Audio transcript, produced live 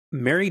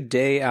Merry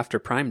Day after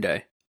Prime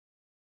Day.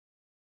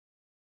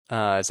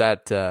 Is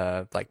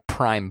that like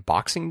Prime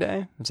Boxing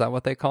Day? Is that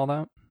what they call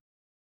that?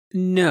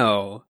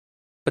 No,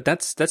 but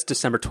that's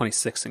December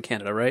 26th in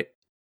Canada, right?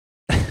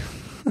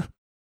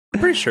 I'm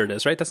pretty sure it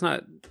is, right? That's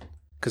not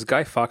because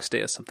Guy Fawkes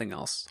Day is something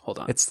else. Hold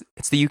on. It's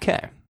the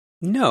UK.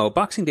 No,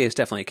 Boxing Day is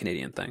definitely a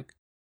Canadian thing.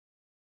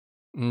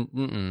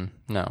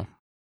 No.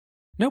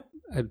 Nope.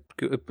 I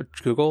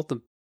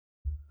Googled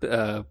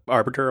the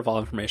arbiter of all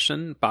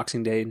information.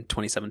 Boxing Day in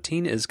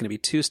 2017 is going to be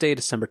Tuesday,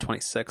 December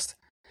 26th.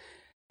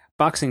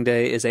 Boxing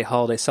Day is a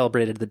holiday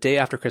celebrated the day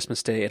after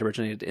Christmas Day. It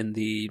originated in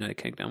the United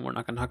Kingdom. We're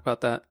not going to talk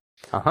about that.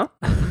 Uh-huh.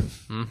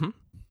 Mm-hmm.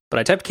 But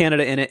I typed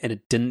Canada in it, and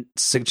it didn't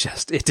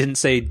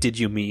say, did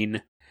you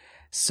mean?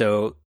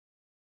 So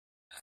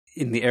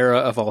in the era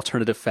of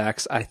alternative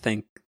facts, I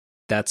think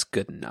that's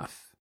good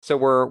enough. So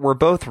we're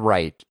both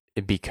right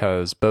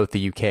because both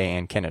the UK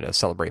and Canada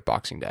celebrate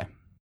Boxing Day.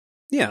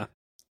 Yeah.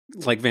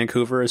 Like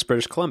Vancouver is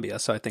British Columbia,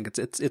 so I think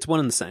it's one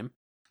and the same.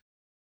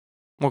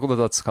 Well,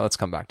 let's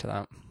come back to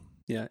that.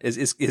 Yeah.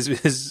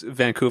 Is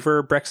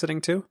Vancouver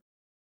Brexiting too?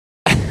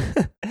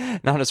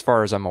 Not as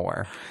far as I'm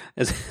aware.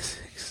 Is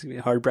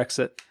hard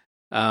Brexit?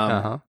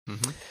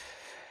 Mm-hmm.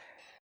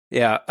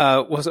 Yeah.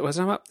 Was it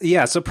about?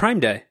 Yeah. So Prime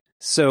Day.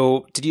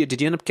 So did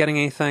you end up getting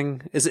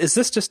anything? Is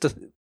this just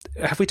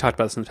have we talked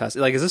about this in the past?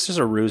 Like, is this just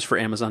a ruse for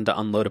Amazon to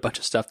unload a bunch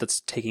of stuff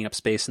that's taking up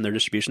space in their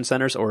distribution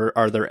centers, or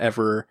are there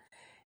ever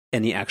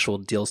any actual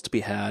deals to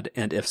be had?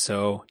 And if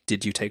so,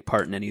 did you take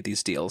part in any of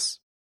these deals?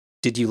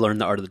 Did you learn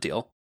the art of the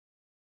deal?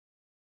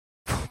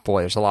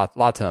 Boy, there's a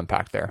lot to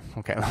unpack there.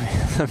 Okay,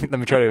 let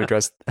me try to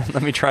address.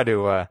 Let me try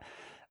to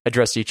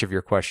address each of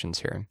your questions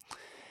here.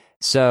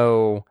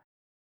 So,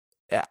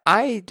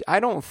 I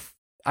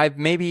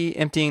maybe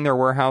emptying their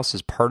warehouse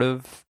is part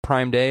of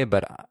Prime Day,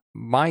 but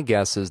my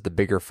guess is the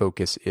bigger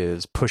focus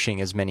is pushing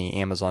as many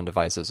Amazon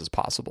devices as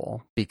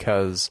possible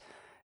because,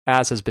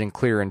 as has been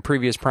clear in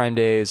previous Prime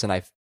Days,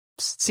 and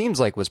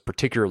seems like was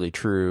particularly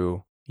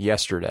true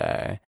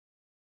yesterday,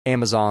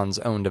 Amazon's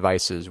own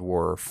devices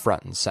were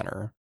front and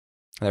center.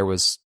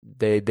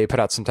 They put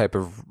out some type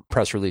of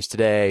press release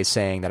today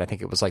saying that I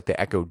think it was like the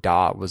Echo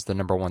Dot was the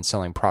number one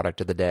selling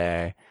product of the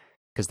day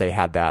because they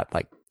had that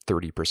like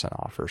 30%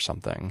 off or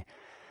something.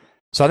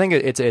 So I think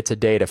it's a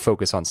day to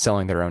focus on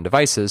selling their own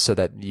devices so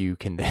that you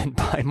can then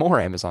buy more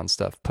Amazon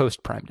stuff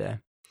post Prime Day,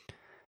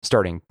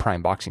 starting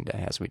Prime Boxing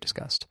Day, as we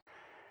discussed.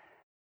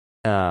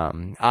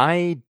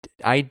 I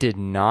did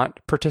not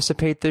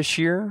participate this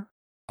year,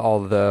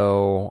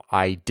 although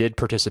I did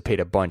participate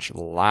a bunch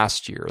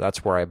last year.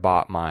 That's where I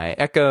bought my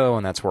Echo,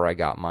 and that's where I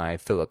got my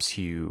Philips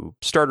Hue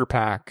starter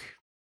pack.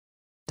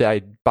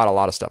 I bought a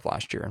lot of stuff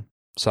last year,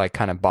 so I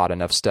kind of bought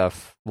enough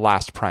stuff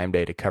last Prime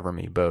Day to cover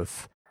me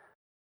both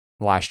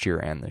last year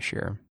and this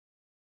year.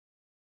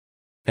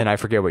 And I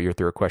forget what your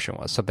third question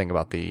was. Something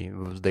about the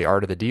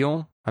art of the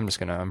deal. I'm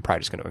probably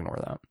just gonna ignore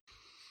that.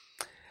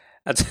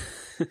 That's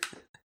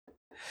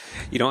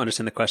you don't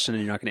understand the question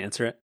and you're not going to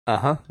answer it.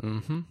 Uh-huh.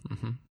 Mm-hmm.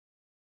 Mm-hmm.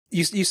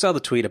 You saw the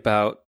tweet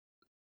about,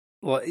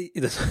 well,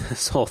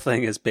 this whole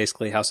thing is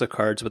basically House of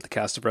Cards with the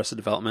cast of Arrested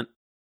Development.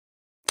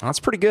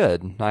 That's pretty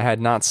good. I had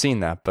not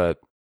seen that, but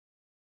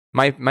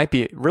might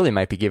be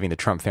giving the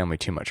Trump family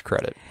too much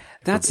credit.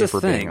 That's if the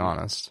we're thing. being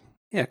honest.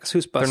 Yeah, because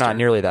who's Buster? They're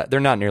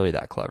not nearly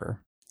that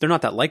clever. They're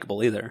not that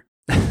likable either.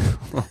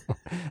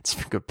 That's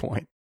a good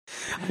point.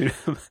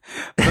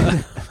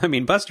 I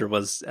mean, Buster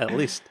was at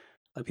least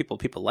people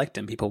liked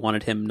him. People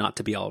wanted him not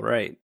to be all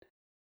right.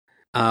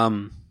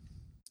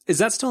 Is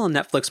that still on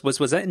Netflix?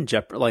 Was that in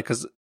jeopardy? Like,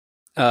 because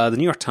the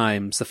New York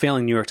Times, the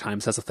failing New York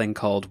Times, has a thing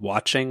called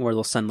Watching, where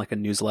they'll send like a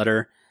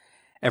newsletter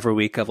every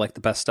week of like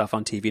the best stuff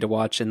on TV to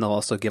watch, and they'll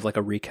also give like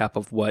a recap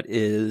of what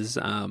is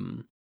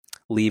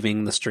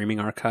leaving the streaming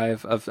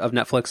archive of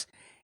Netflix.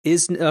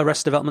 Is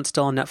Arrested Development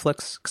still on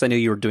Netflix? Because I know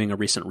you were doing a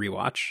recent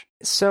rewatch.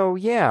 So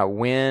yeah,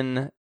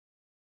 when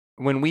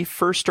we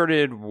first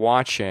started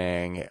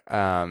watching,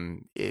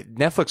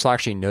 Netflix will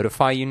actually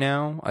notify you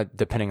now,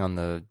 depending on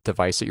the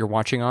device that you're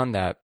watching on,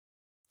 that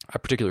a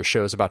particular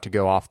show is about to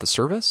go off the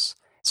service.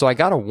 So I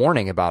got a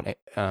warning about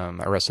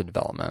Arrested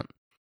Development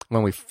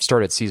when we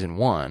started season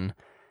 1.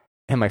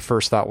 And my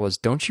first thought was,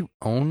 don't you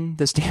own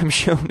this damn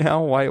show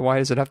now? Why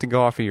does it have to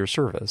go off of your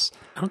service?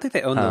 I don't think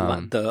they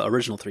own the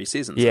original 3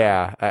 seasons.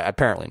 Yeah,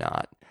 apparently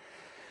not.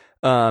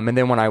 And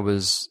then when I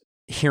was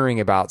hearing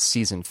about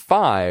season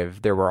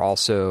 5, there were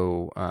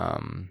also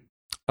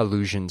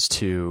allusions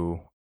to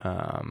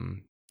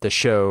the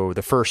show,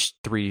 the first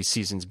 3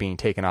 seasons being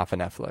taken off of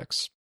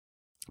Netflix.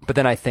 But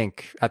then I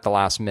think at the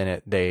last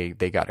minute they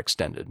got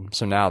extended,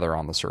 so now they're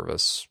on the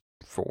service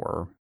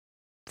for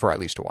at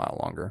least a while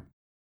longer.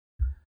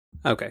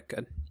 Okay,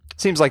 good.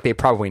 Seems like they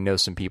probably know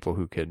some people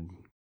who could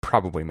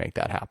probably make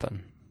that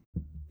happen.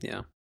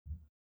 Yeah,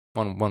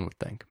 one would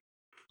think.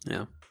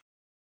 Yeah.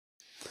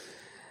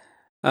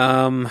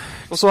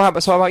 So how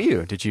about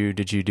you? Did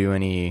you do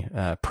any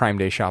Prime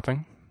Day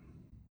shopping?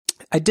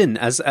 I didn't,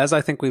 as I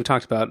think we've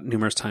talked about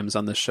numerous times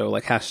on this show.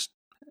 Like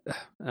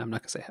I'm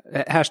not gonna say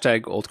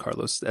hashtag old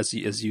Carlos, as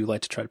you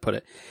like to try to put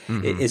it,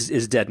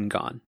 is dead and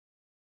gone.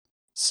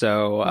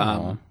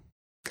 So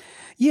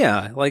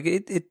yeah, like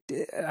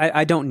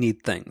I don't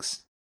need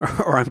things,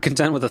 or I'm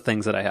content with the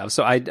things that I have.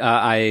 So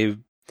I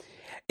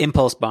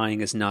impulse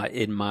buying is not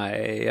in my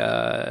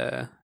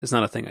it's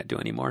not a thing I do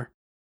anymore.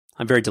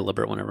 I'm very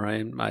deliberate whenever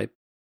I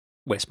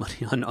waste money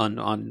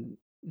on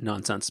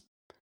nonsense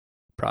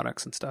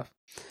products and stuff.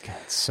 God,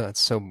 it's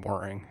so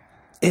boring.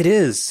 It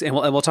is, and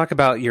we'll talk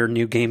about your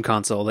new game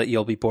console that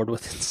you'll be bored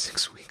with in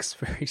 6 weeks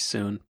very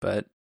soon.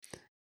 But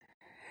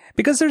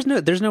because there's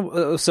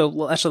no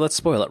so actually let's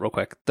spoil it real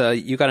quick.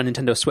 You got a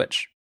Nintendo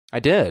Switch. I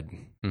did.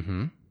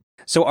 Mm-hmm.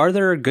 So are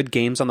there good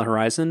games on the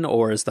horizon,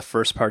 or is the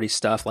first party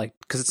stuff like,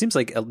 because it seems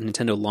like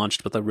Nintendo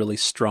launched with a really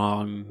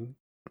strong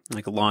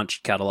like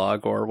launch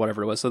catalog or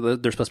whatever it was. So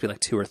there's supposed to be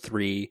like 2 or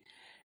 3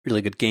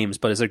 really good games,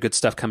 but is there good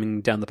stuff coming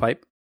down the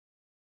pipe?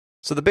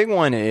 So the big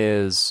one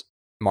is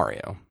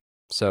Mario.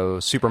 So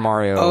Super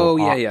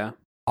Mario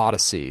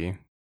Odyssey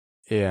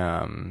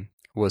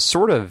was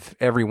sort of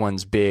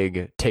everyone's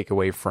big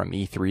takeaway from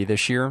E3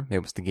 this year. It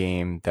was the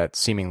game that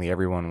seemingly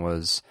everyone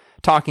was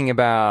talking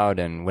about,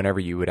 and whenever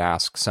you would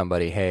ask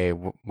somebody, hey,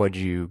 what'd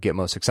you get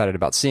most excited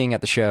about seeing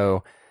at the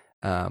show?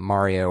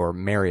 Mario, or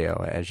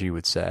Mario, as you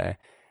would say,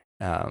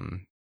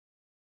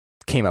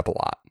 came up a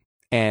lot.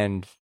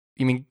 And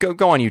I mean,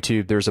 go on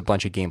YouTube. There's a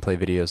bunch of gameplay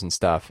videos and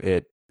stuff.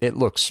 It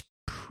looks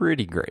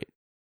pretty great.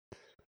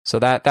 So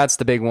that's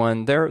the big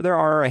one. There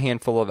are a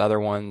handful of other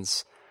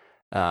ones.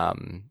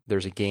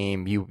 There's a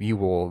game you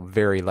will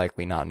very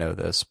likely not know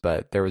this,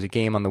 but there was a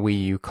game on the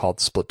Wii U called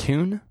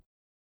Splatoon.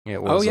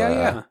 It was,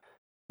 yeah.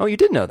 Oh, you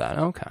did know that?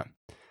 Okay.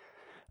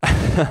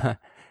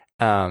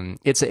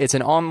 It's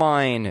an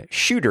online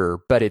shooter,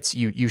 but it's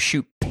you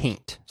shoot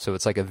paint, so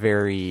it's like a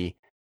very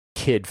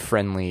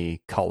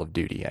kid-friendly Call of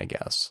Duty, I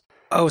guess.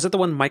 Oh, is that the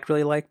one Mike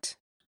really liked?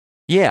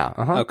 Yeah.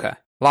 Uh-huh. Okay.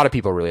 A lot of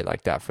people really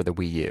like that for the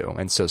Wii U,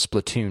 and so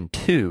Splatoon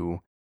 2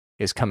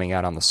 is coming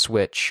out on the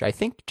Switch, I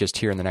think, just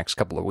here in the next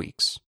couple of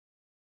weeks.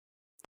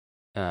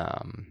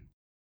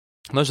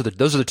 Those are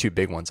the 2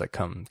 big ones that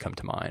come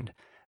to mind.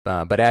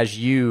 But as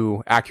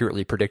you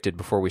accurately predicted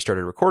before we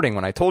started recording,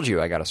 when I told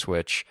you I got a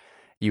Switch,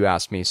 you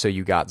asked me, so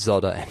you got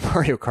Zelda and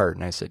Mario Kart,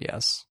 and I said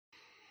yes.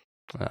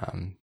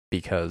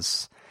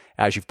 Because,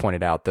 as you've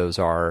pointed out, those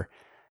are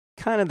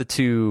kind of the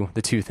two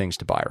things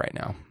to buy right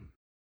now.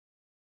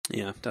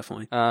 Yeah,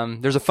 definitely.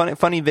 There's a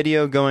funny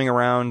video going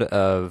around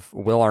of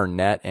Will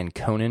Arnett and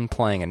Conan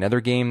playing another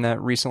game that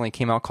recently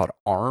came out called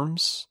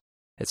ARMS.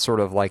 It's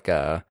sort of like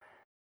a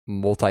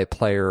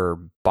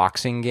multiplayer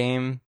boxing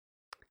game,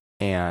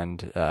 and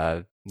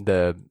the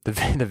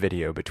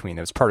video between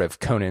them was part of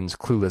Conan's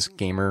Clueless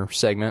Gamer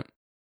segment.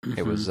 Mm-hmm.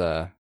 It was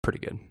pretty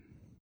good.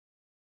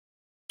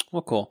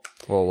 Well, cool.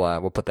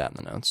 We'll put that in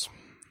the notes.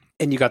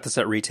 And you got this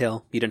at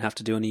retail? You didn't have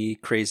to do any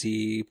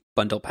crazy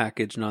bundle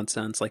package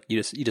nonsense? Like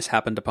you just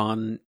happened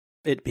upon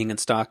it being in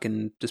stock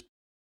and just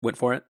went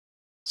for it?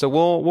 So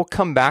we'll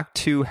come back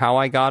to how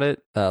I got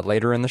it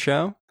later in the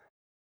show.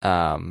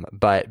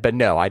 But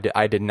no,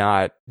 I did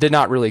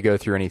not really go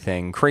through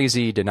anything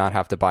crazy, did not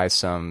have to buy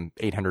some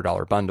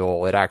 $800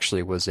 bundle. It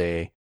actually was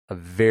a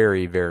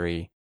very,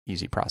 very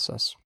easy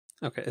process.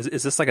 Okay.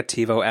 Is this like a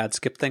TiVo ad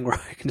skip thing where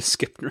I can just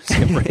skip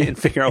right and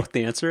figure out what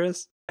the answer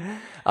is?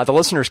 The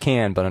listeners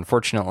can, but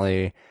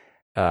unfortunately,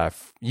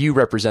 you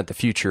represent the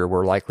future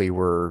where likely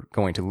we're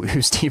going to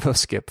lose TiVo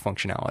skip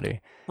functionality.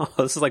 Oh,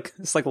 it's like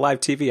live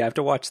TV. I have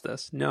to watch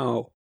this.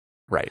 No.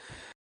 Right.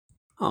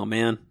 Oh,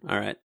 man. All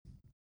right.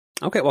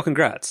 Okay, well,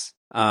 congrats.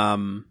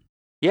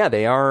 Yeah,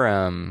 they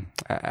are.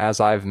 As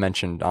I've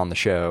mentioned on the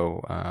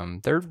show,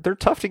 they're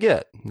tough to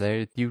get.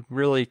 You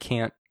really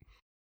can't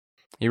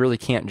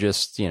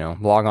just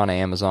log on to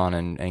Amazon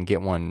and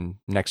get one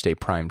next day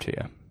Prime to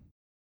you.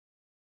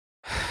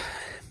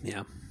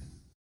 Yeah.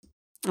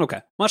 Okay.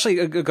 Well,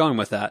 actually, going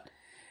with that.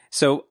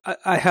 So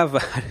I have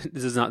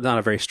this is not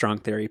a very strong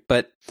theory,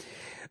 but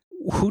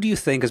who do you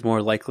think is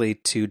more likely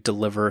to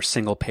deliver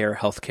single payer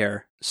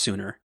healthcare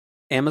sooner,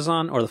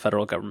 Amazon or the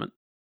federal government?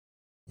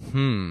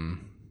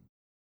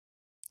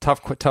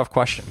 Tough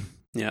question.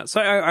 Yeah.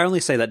 So I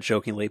only say that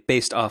jokingly,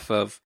 based off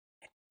of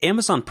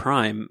Amazon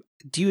Prime.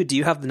 Do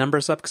you have the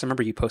numbers up? Because I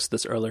remember you posted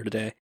this earlier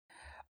today.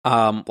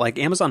 Like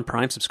Amazon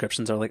Prime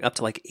subscriptions are like up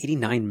to like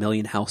 89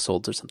 million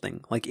households or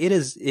something. Like it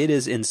is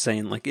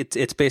insane. Like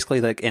it's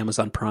basically like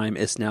Amazon Prime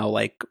is now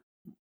like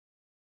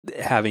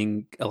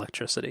having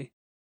electricity.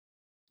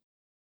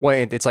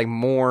 Wait, it's like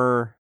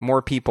more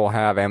people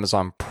have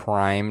Amazon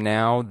Prime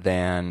now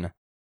than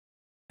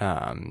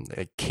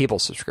cable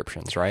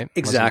subscriptions, right?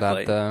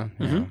 Exactly.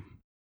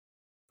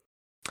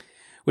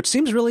 Which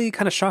seems really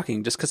kind of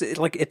shocking, just because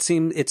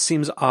it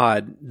seems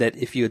odd that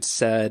if you had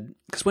said,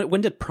 because when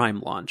did Prime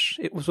launch?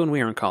 It was when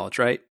we were in college,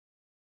 right?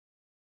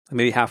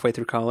 Maybe halfway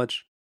through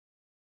college.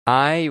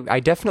 I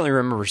definitely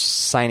remember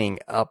signing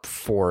up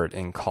for it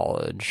in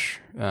college,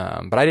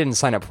 but I didn't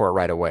sign up for it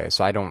right away,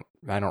 so I don't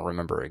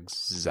remember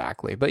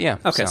exactly. But yeah,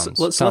 okay,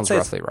 sounds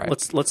roughly right.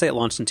 Let's say it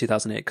launched in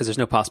 2008, because there's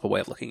no possible way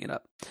of looking it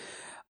up.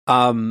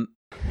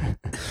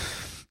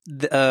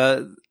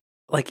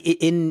 Like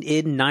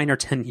in 9 or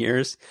 10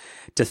 years,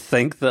 to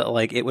think that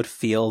like it would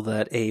feel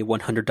that a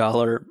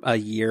 $100 a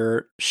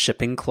year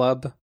shipping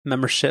club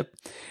membership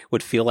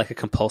would feel like a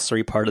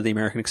compulsory part of the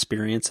American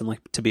experience and like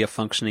to be a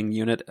functioning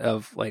unit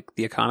of like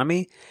the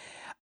economy,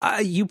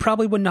 you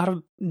probably would not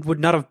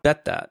have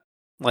bet that.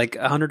 Like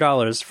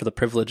 $100 for the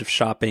privilege of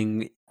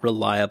shopping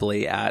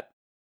reliably at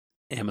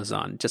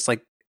Amazon, just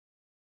like,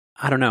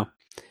 I don't know.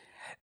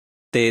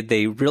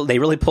 They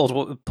really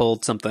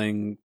pulled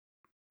something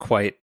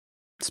quite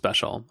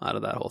special out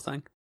of that whole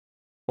thing.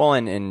 Well,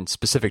 and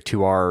specific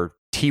to our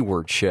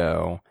T-word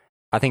show,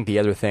 I think the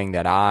other thing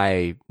that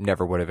I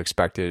never would have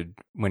expected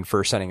when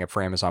first setting up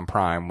for Amazon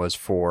Prime was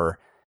for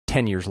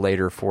 10 years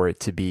later for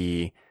it to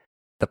be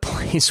the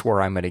place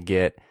where I'm going to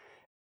get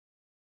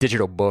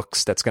digital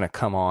books that's going to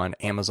come on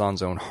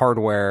Amazon's own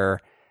hardware,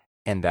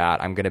 and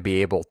that I'm going to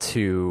be able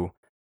to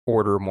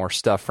order more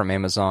stuff from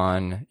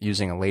Amazon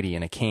using a lady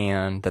in a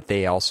can that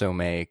they also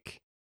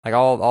make. Like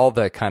all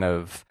the kind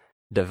of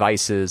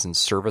devices and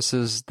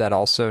services that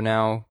also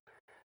now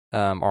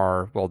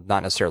are, well,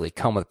 not necessarily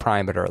come with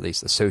Prime, but are at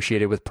least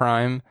associated with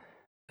Prime.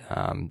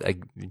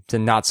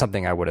 Not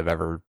something I would have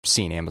ever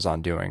seen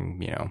Amazon doing,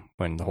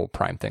 when the whole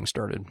Prime thing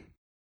started.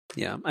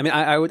 Yeah. I mean,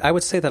 I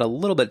would say that a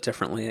little bit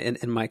differently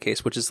in my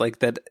case, which is like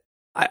that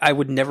I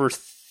would never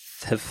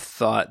have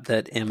thought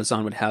that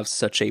Amazon would have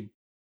such a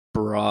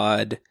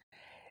broad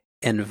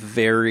and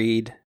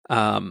varied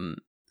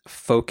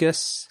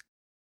focus,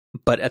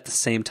 but at the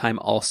same time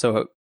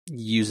also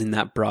using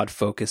that broad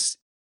focus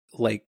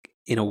like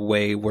in a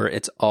way where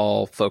it's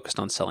all focused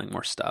on selling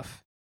more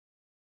stuff.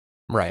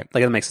 Right.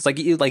 Like it makes sense.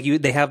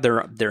 They have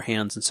their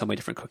hands in so many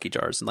different cookie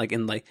jars,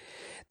 and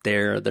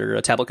they're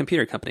a tablet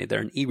computer company,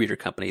 they're an e-reader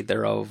company,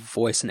 they're a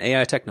voice and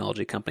AI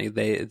technology company.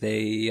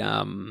 They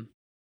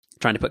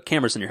trying to put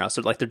cameras in your house.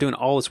 They're doing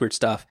all this weird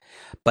stuff,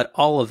 but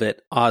all of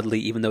it, oddly,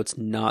 even though it's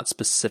not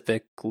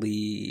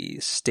specifically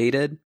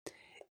stated,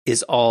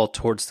 is all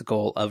towards the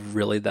goal of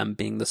really them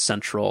being the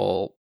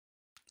central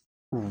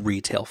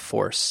retail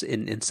force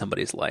in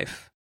somebody's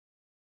life.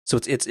 So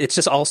it's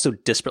just also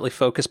disparately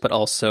focused, but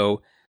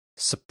also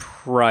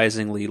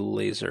surprisingly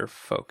laser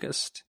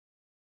focused.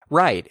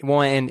 Right.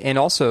 Well, and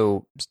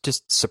also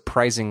just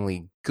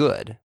surprisingly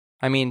good.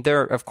 I mean,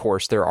 there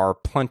are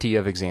plenty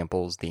of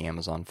examples. The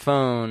Amazon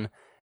phone,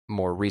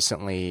 more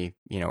recently,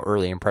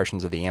 early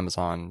impressions of the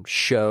Amazon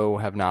show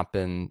have not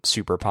been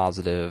super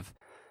positive.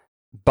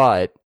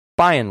 But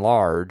by and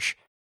large,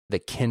 the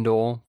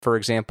Kindle, for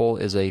example,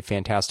 is a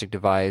fantastic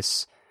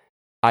device.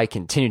 I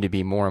continue to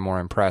be more and more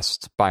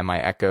impressed by my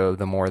Echo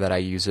the more that I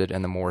use it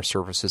and the more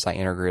services I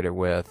integrate it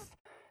with.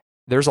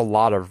 There's a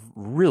lot of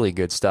really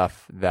good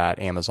stuff that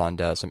Amazon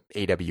does.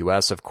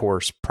 AWS, of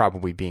course,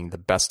 probably being the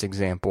best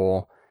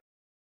example.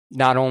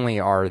 Not only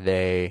are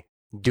they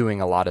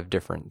doing a lot of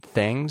different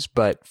things,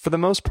 but for the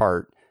most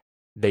part,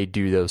 they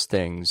do those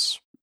things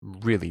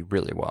really,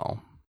 really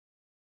well.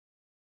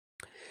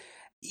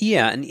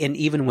 Yeah, and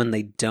even when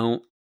they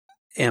don't,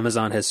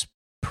 Amazon has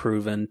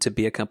proven to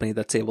be a company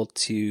that's able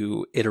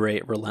to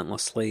iterate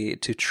relentlessly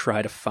to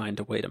try to find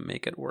a way to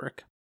make it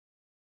work.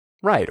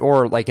 Right,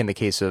 or like in the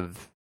case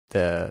of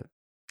the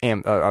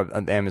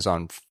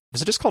Amazon,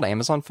 was it just called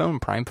Amazon Phone,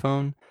 Prime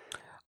Phone?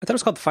 I thought it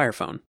was called the Fire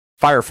Phone.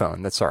 Fire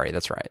Phone. That's right.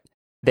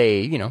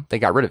 They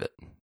got rid of it.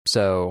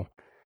 So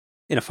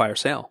in a fire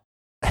sale.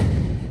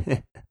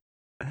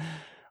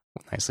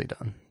 Nicely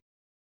done.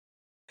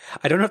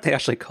 I don't know if they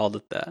actually called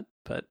it that,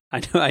 but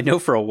I know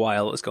for a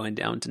while it was going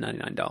down to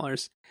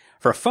 $99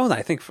 for a phone that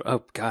I think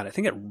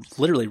it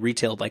literally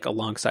retailed like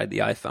alongside the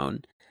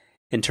iPhone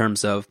in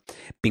terms of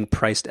being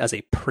priced as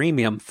a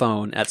premium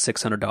phone at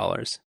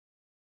 $600.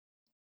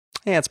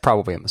 Yeah, it's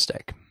probably a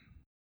mistake.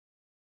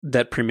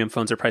 That premium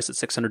phones are priced at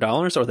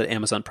 $600, or that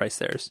Amazon priced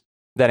theirs?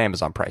 That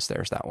Amazon priced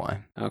theirs that way.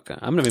 Okay,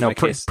 I'm going to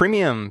make my case.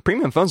 Premium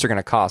phones are going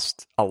to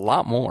cost a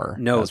lot more.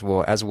 No, as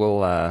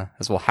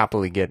we'll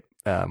happily get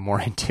more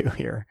into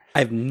here.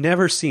 I've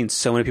never seen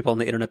so many people on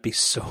the internet be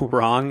so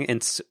wrong.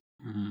 And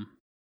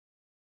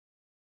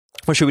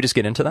well, should we just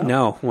get into that?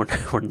 No, we're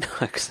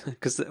not,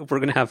 because we're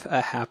going to have a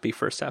happy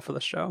first half of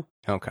the show.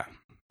 Okay.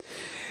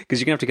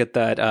 Because you're going to have to get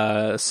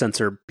that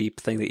censor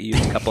beep thing that you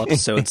used a couple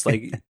episodes.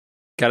 Like,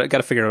 got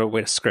to figure out a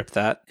way to script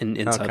that in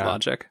inside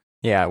Logic.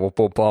 Yeah,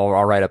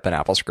 I'll write up an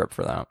Apple script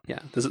for that. Yeah.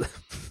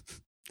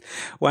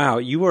 Wow,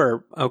 you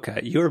are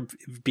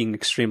being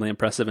extremely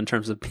impressive in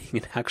terms of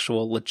being an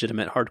actual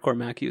legitimate hardcore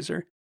Mac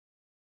user.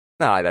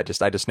 No, I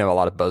just know a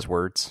lot of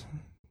buzzwords.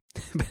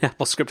 But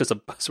AppleScript is a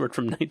buzzword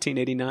from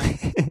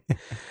 1989.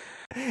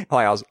 Well,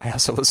 I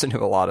also listen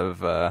to a lot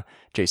of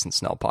Jason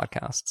Snell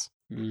podcasts.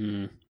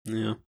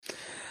 Yeah.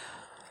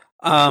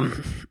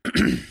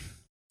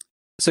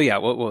 So yeah,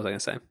 what was I going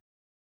to say?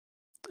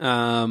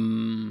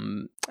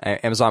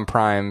 Amazon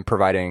Prime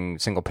providing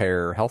single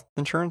payer health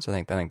insurance. I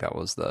think that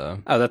was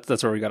the. Oh,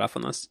 that's where we got off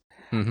on this.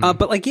 Mm-hmm.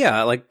 But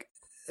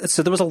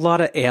so there was a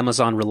lot of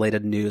Amazon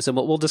related news, and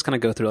we'll just kind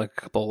of go through like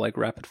a couple like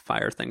rapid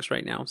fire things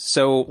right now.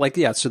 So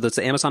so that's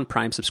the Amazon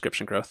Prime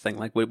subscription growth thing,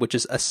 which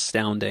is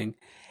astounding.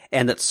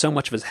 and that so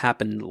much of it has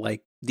happened,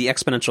 like the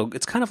exponential.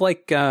 It's kind of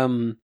like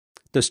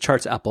those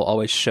charts Apple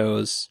always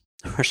shows,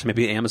 or actually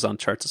maybe Amazon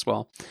charts as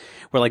well,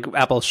 where like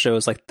Apple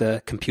shows like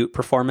the compute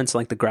performance,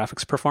 like the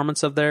graphics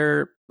performance of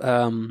their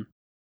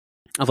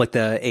of like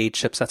the A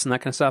chipsets and that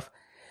kind of stuff.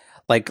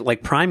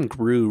 Like Prime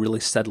grew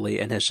really steadily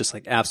and has just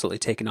like absolutely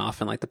taken off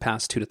in like the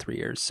past 2 to 3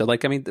 years. So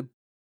like, I mean,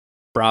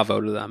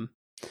 bravo to them.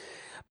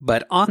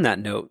 But on that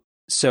note,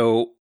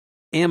 so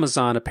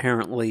Amazon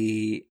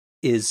apparently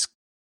is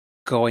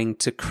going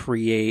to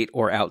create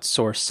or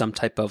outsource some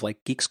type of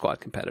like Geek Squad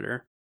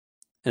competitor.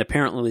 And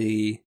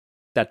apparently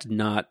that did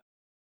not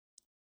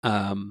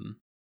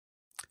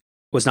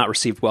was not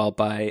received well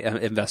by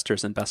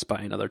investors in Best Buy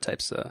and other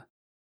types of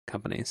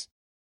companies.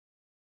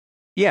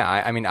 Yeah,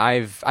 I mean,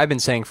 I've been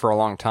saying for a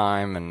long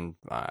time, and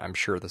I'm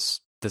sure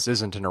this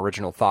isn't an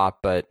original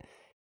thought, but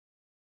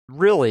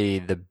really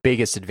the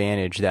biggest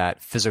advantage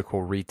that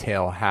physical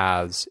retail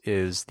has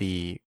is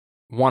the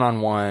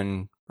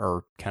one-on-one,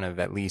 or kind of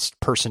at least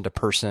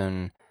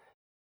person-to-person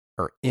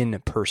or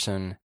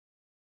in-person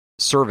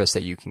service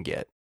that you can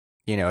get.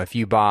 You know, if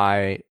you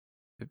buy,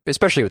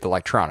 especially with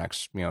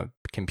electronics, you know,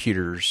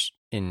 computers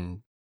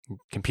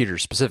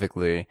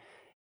specifically,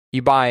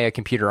 you buy a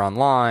computer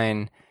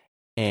online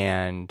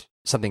and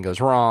something goes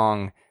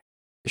wrong,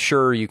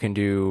 sure, you can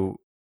do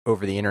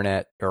over the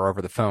internet or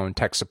over the phone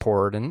tech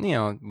support, and, you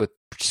know, with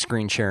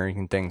screen sharing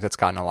and things, that's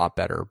gotten a lot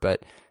better,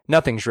 but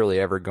nothing's really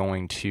ever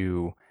going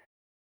to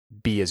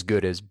be as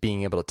good as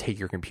being able to take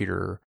your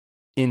computer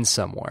in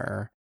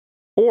somewhere,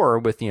 or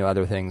with, you know,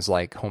 other things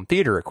like home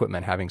theater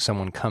equipment, having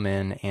someone come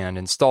in and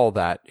install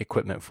that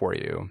equipment for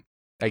you.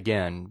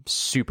 Again,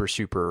 super,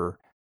 super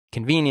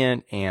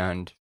convenient,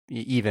 and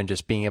even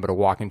just being able to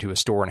walk into a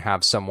store and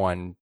have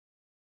someone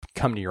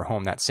come to your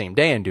home that same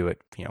day and do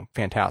it, you know,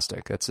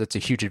 fantastic. That's a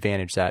huge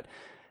advantage that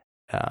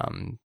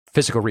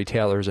physical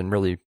retailers, and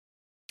really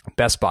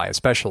Best Buy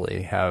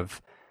especially,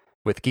 have,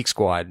 with Geek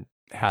Squad,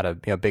 had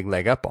a big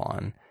leg up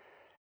on.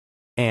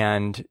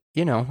 And,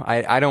 you know,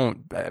 I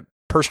don't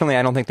personally,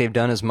 I don't think they've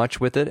done as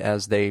much with it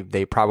as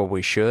they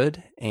probably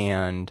should.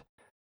 And,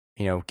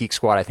 you know, Geek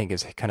Squad, I think,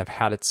 has kind of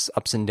had its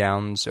ups and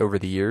downs over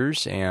the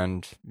years,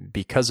 and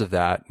because of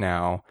that,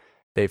 now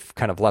they've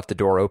kind of left the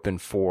door open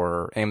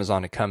for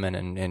Amazon to come in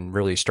and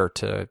really start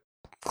to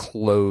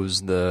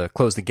close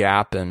the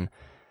gap and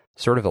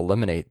sort of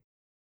eliminate,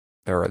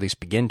 or at least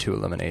begin to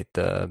eliminate,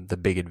 the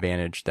big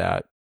advantage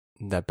that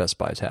Best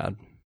Buy's had.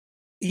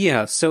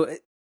 Yeah. So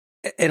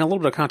in a little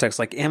bit of context,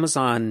 like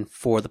Amazon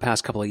for the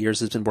past couple of years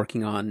has been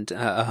working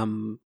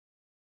on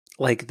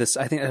like this,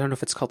 I don't know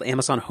if it's called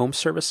Amazon Home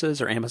Services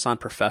or Amazon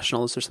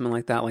Professionals or something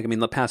like that. Like, I mean,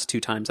 the past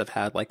 2 times I've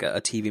had like a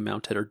TV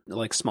mounted or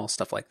like small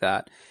stuff like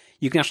that,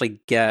 you can actually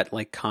get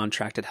like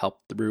contracted help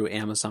through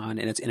Amazon,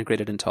 and it's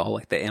integrated into all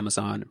like the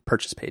Amazon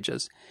purchase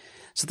pages.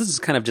 So this is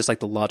kind of just like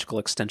the logical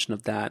extension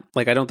of that.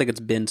 Like, I don't think it's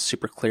been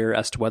super clear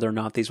as to whether or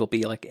not these will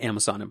be like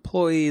Amazon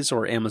employees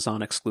or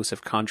Amazon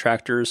exclusive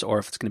contractors, or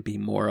if it's going to be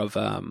more of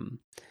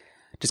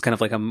just kind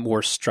of like a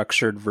more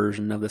structured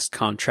version of this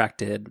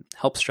contracted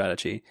help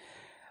strategy.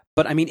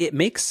 But I mean, it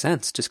makes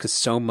sense just because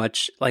so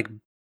much like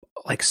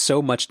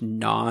so much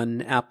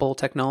non-Apple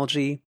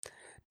technology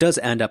does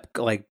end up,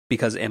 like,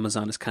 because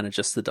Amazon is kind of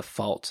just the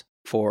default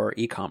for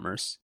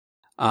e-commerce.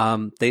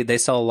 They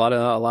sell a lot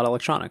of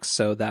electronics,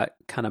 so that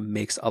kind of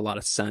makes a lot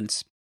of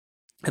sense.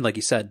 And like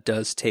you said,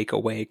 does take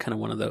away kind of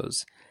one of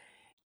those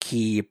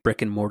key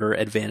brick and mortar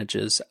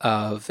advantages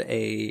of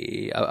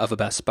a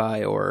Best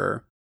Buy.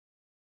 Or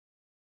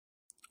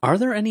are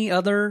there any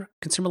other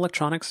consumer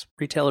electronics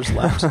retailers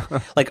left?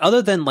 Like,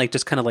 other than like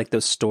just kind of like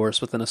those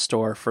stores within a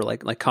store, for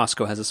like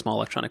Costco has a small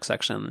electronics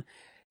section.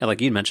 And like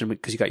you mentioned,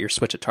 because you got your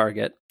Switch at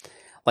Target,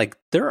 like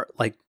there are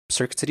like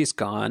Circuit City's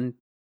gone.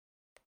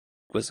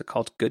 Was it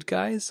called Good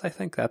Guys? I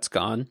think that's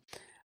gone.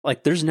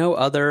 Like, there's no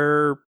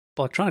other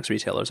electronics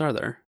retailers, are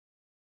there?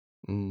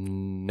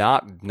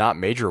 Not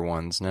major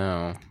ones,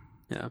 no.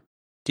 Yeah.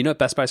 Do you know what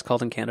Best Buy's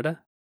called in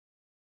Canada?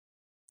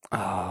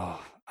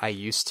 Oh, I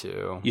used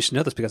to. You should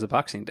know this because of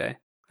Boxing Day.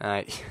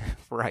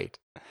 Right.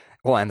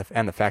 Well, and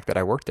the fact that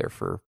I worked there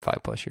for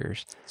 5+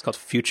 years. It's called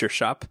Future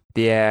Shop.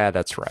 Yeah,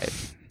 that's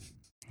right.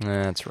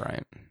 That's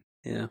right.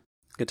 Yeah,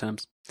 good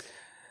times.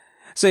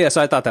 So yeah,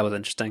 so I thought that was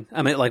interesting.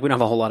 I mean, like, we don't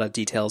have a whole lot of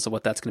details of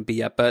what that's going to be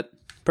yet, but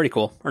pretty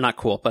cool. Or not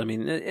cool, but I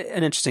mean,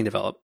 an interesting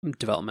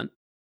development.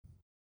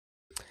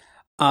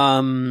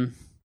 Do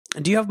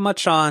you have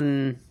much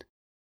on?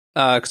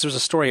 Because there was a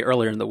story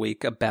earlier in the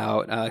week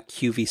about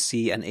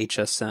QVC and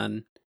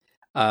HSN,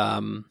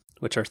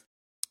 which are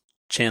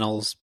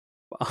channels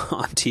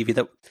on TV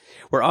that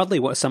were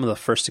oddly some of the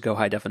first to go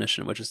high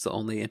definition, which is the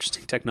only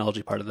interesting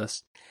technology part of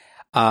this.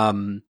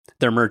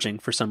 They're merging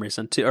for some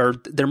reason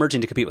they're merging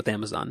to compete with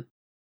Amazon.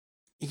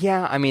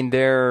 Yeah, I mean,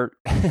 they're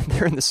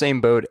in the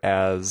same boat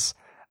as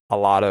a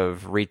lot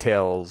of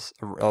retailers,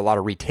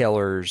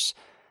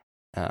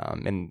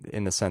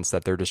 in the sense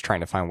that they're just trying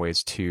to find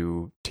ways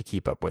to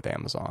keep up with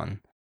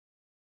Amazon.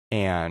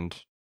 And,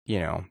 you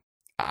know,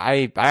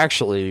 I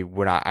actually,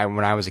 when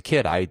I was a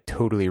kid, I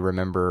totally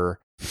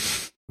remember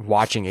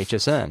watching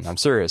HSN. I'm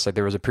serious. Like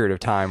there was a period of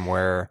time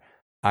where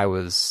I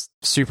was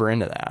super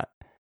into that.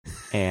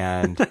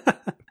 And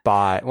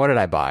what did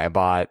I buy? I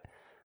bought,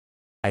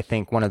 I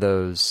think, one of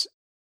those,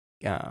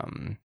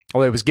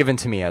 well, it was given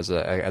to me as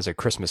a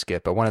Christmas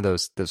gift, but one of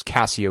those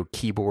Casio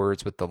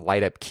keyboards with the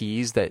light up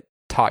keys that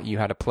taught you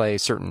how to play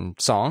certain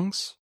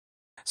songs.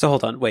 So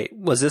hold on, wait,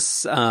 was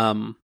this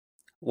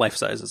life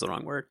size is the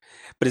wrong word,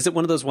 but is it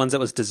one of those ones that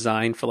was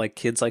designed for like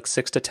kids like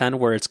 6 to 10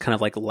 where it's kind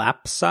of like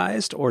lap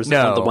sized, or is it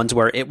one of the ones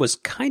where it was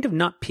kind of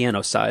not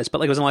piano sized, but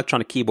like it was an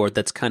electronic keyboard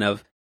that's kind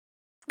of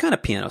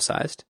piano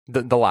sized?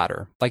 The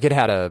latter. Like it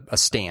had a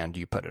stand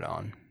you put it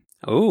on.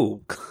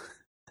 Oh,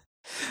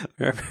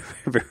 very,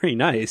 very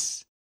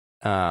nice.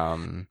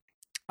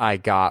 I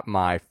got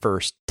my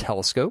first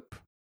telescope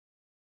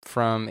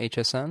from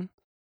HSN.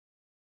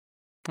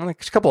 I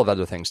think a couple of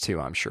other things too,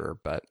 I'm sure,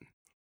 but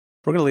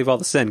we're gonna leave all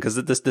this in because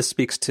this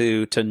speaks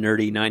to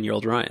nerdy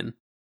 9-year-old Ryan.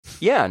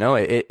 Yeah, no,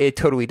 it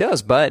totally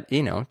does. But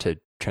to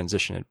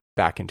transition it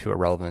back into a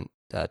relevant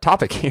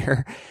topic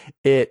here,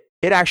 it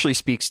actually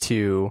speaks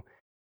to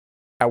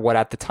what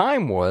at the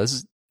time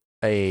was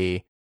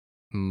a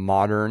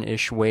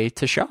modern-ish way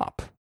to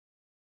shop.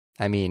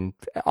 I mean,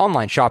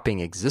 online shopping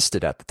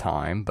existed at the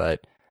time,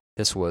 but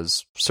this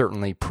was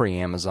certainly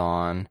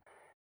pre-Amazon.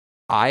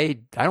 I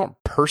don't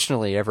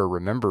personally ever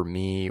remember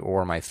me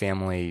or my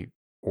family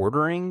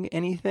ordering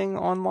anything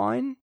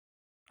online.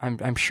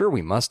 I'm sure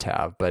we must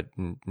have, but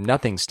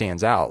nothing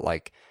stands out.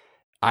 Like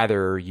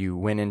either you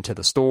went into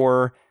the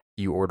store,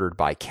 you ordered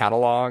by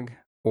catalog,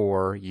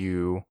 or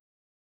you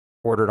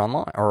ordered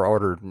online, or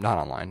ordered not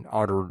online,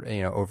 ordered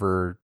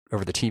over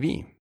the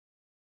TV.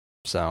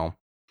 So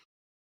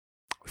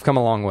we've come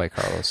a long way,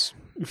 Carlos.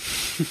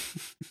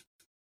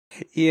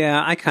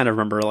 Yeah, I kind of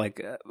remember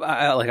like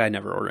I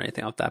never ordered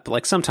anything off that, but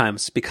like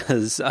sometimes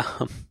because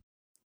can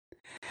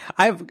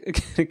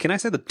I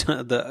say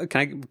the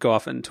can I go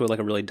off into like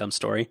a really dumb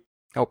story?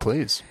 Oh,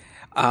 please.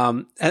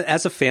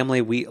 As a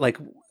family, we like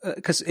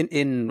because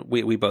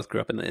we both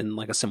grew up in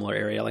like a similar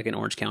area, like in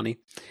Orange County.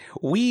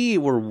 We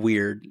were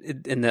weird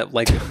in that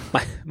like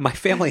my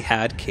family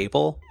had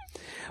cable,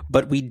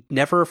 but we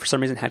never for some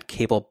reason had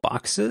cable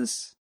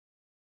boxes.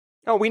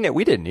 Oh, we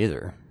didn't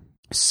either.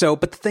 So,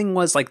 but the thing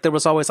was, like, there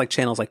was always like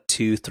channels like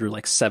 2 through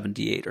like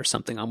 78 or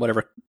something on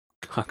whatever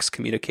Cox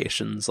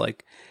Communications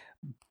like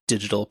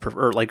digital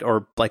or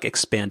like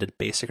expanded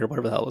basic or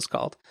whatever the hell it was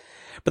called.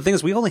 But the thing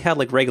is, we only had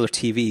like regular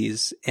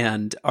TVs,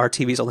 and our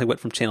TVs only went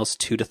from channels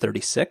 2 to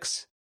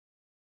 36.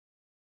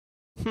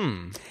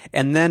 And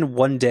then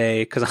one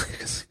day,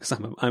 because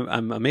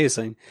I'm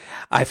amazing,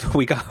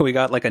 we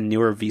got like a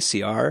newer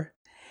VCR,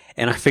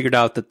 and I figured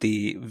out that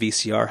the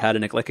VCR had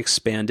an like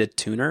expanded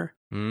tuner.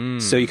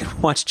 So you can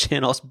watch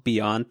channels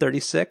beyond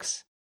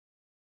 36,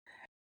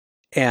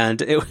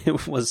 and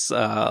it was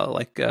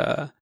like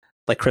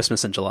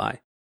Christmas in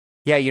July.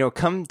 Yeah,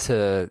 come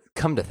to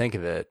think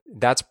of it,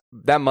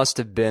 that must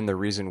have been the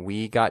reason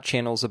we got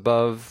channels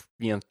above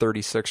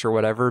 36 or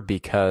whatever,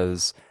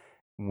 because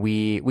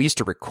we used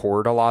to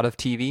record a lot of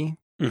TV.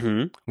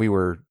 Mm-hmm. We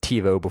were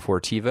TiVo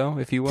before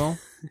TiVo, if you will.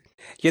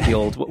 You had the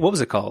old what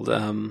was it called?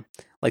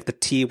 Like the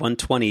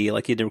T120,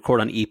 like you had to record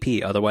on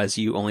EP, otherwise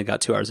you only got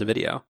 2 hours of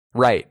video.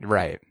 Right.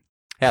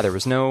 Yeah, there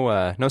was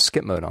no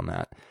skip mode on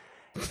that.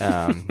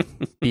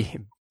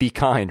 Be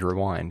kind,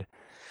 rewind.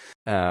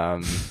 Yeah,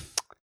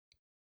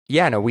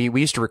 no, we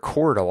used to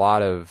record a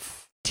lot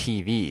of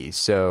TV,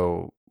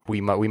 so we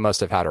must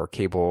have had our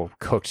cable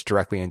hooked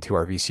directly into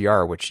our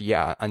VCR, which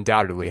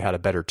undoubtedly had a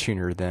better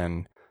tuner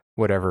than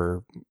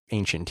whatever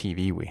ancient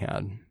TV we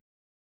had.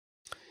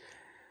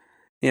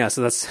 Yeah,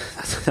 so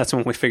that's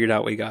when we figured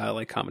out we got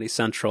like Comedy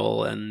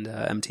Central and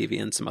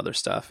MTV and some other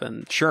stuff,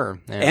 and sure,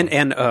 yeah.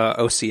 and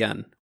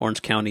OCN,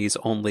 Orange County's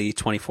only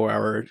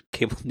 24-hour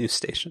cable news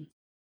station.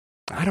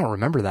 I don't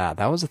remember that.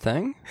 That was a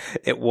thing?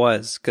 It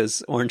was,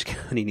 because Orange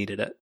County needed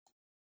it.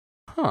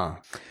 Huh.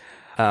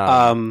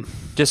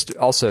 Just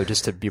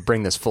to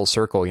bring this full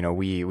circle,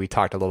 we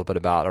talked a little bit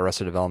about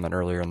Arrested Development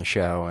earlier in the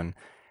show, and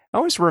I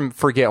always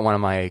forget one of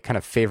my kind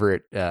of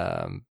favorite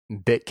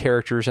bit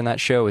characters in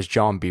that show is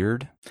John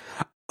Beard.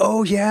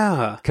 Oh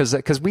yeah,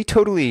 because we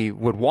totally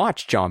would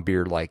watch John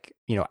Beard, like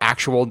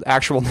actual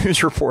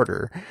news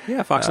reporter.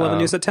 Yeah, Fox 11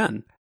 News at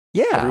 10.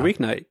 Yeah, every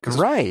weeknight.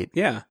 Right.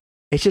 Yeah,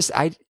 it's just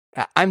I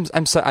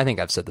think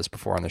I've said this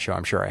before on the show.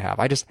 I'm sure I have.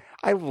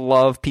 I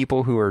love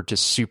people who are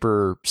just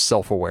super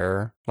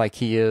self-aware, like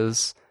he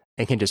is,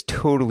 and can just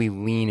totally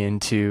lean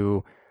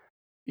into.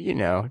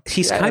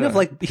 He's kind of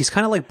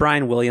like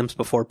Brian Williams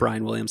before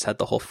Brian Williams had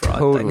the whole fraud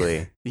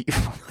totally thing.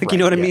 Like, you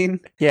know what I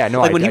mean? Yeah,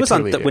 no, like when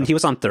he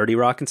was on 30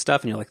 Rock and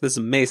stuff, and you're like, this is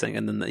amazing,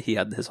 and then he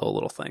had his whole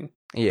little thing.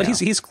 Yeah, but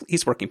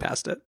he's working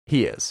past it.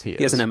 He is. He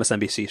has an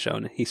MSNBC show,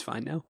 and he's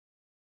fine now.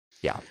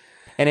 Yeah,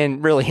 and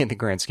in the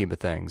grand scheme of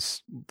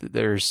things,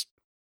 there's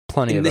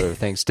plenty of other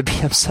things to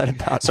be upset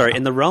about. Sorry,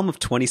 in the realm of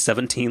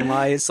 2017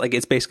 lies, like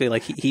it's basically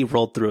like he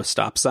rolled through a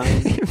stop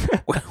sign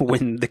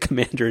when the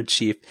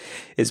commander-in-chief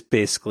is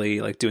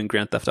basically like doing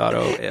Grand Theft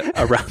Auto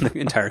around the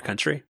entire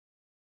country.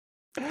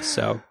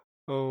 So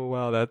Oh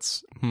wow,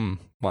 that's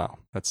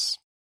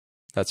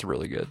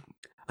really good.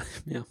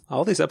 Yeah,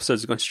 all these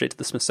episodes are going straight to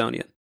the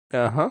Smithsonian,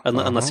 Uh-huh.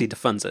 unless he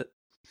defunds it.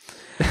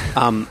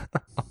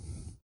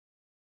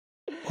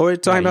 Or we're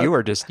talking about you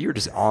were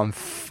just on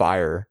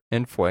fire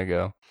in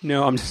fuego.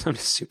 no, I'm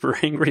just super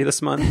angry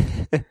this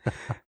month.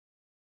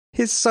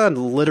 His son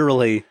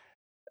literally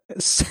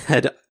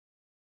said,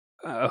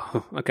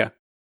 "Oh, okay."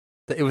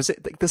 It was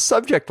like the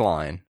subject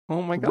line.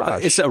 Oh my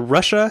gosh! It's a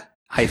Russia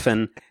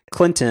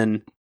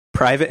Clinton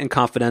private and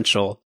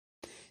confidential.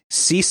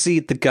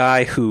 CC'd the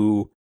guy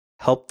who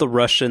helped the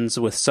Russians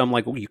with some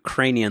like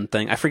Ukrainian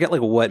thing. I forget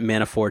like what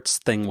Manafort's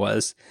thing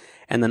was,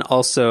 and then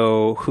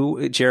also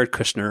who Jared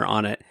Kushner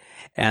on it.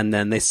 And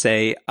then they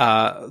say,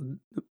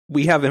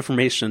 we have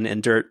information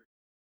and dirt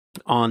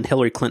on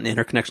Hillary Clinton and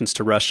her connections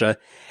to Russia.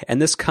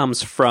 And this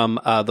comes from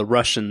the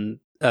Russian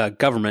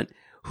government,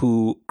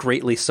 who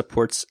greatly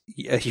supports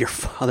your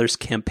father's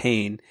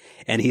campaign.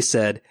 And he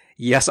said,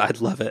 yes, I'd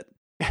love it.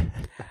 I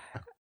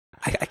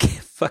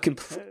can't fucking...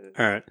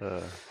 All right.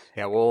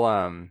 Yeah, well,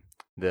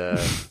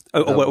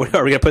 what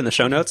are we going to put in the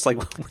show notes? Like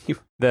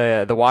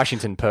the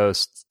Washington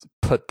Post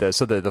put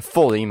the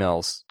full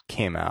emails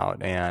came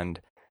out, and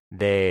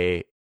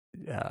they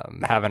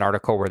have an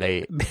article where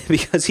they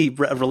because he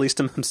released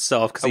them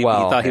himself because he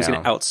thought he was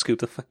going to outscoop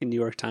the fucking New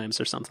York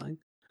Times or something.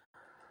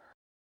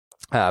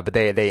 But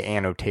they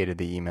annotated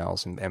the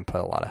emails and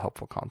put a lot of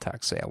helpful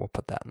context. So yeah, we'll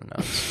put that in the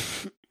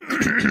notes.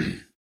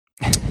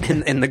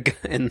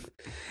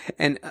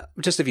 and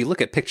just if you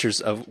look at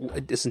pictures of,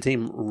 is his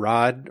name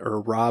Rob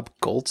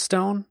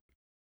Goldstone?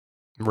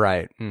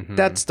 Right. Mm-hmm.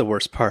 That's the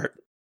worst part.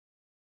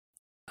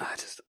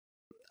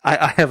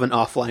 I have an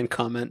offline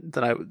comment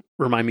that I would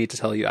remind me to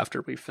tell you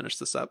after we finish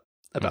this up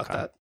about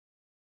that.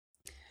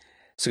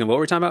 So what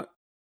were we talking about?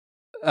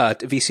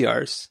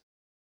 VCRs.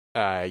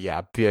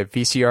 Yeah,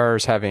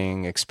 VCRs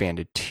having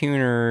expanded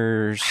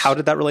tuners. How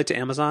did that relate to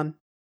Amazon?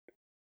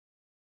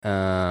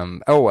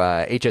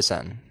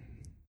 HSN.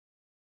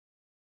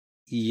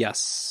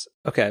 Yes.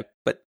 Okay,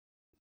 but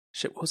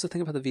shit, what was the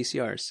thing about the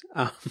VCRs?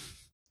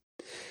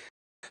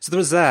 So there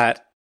was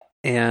that,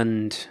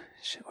 and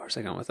shit, where was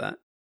I going with that?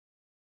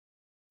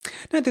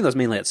 No, I think that was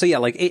mainly it. So yeah,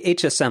 like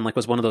HSN like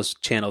was one of those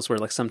channels where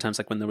like sometimes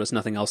like when there was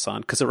nothing else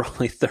on, because there were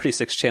only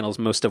 36 channels,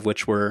 most of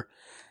which were,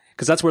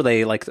 because that's where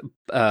they like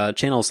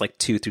channels like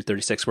 2 through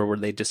 36 were where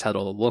they just had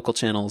all the local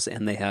channels,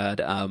 and they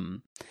had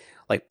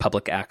like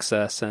public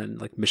access and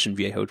like Mission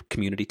Viejo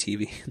community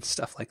TV and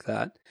stuff like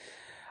that.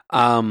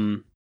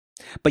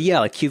 But yeah,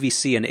 like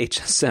QVC and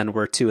HSN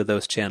were two of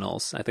those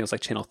channels. I think it was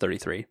like channel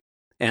 33.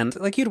 And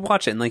like you'd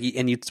watch it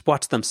and you'd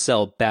watch them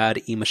sell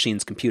bad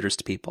E-Machines computers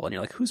to people, and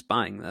you're like, who's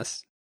buying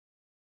this?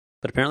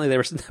 But apparently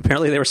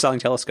they were selling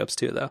telescopes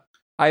too, though.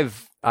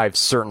 I've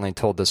certainly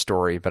told this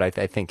story, but I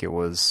think it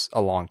was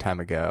a long time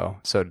ago,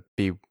 so it'd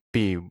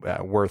be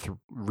worth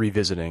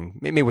revisiting,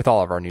 maybe with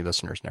all of our new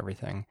listeners and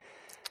everything.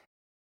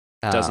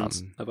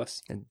 Dozens of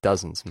us.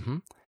 Dozens. Mm-hmm.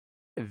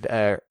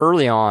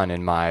 Early on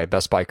in my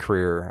Best Buy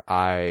career,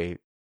 I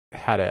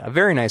had a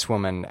very nice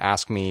woman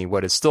ask me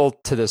what is still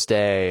to this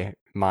day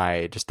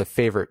the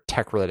favorite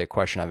tech-related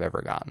question I've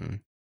ever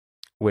gotten,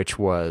 which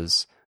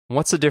was,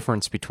 what's the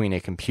difference between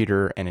a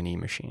computer and an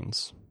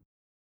E-Machines?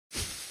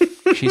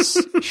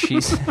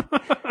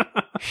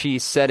 She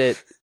said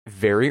it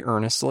very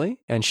earnestly,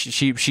 and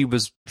she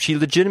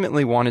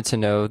legitimately wanted to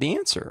know the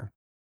answer.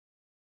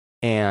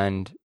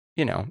 And,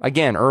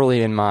 again,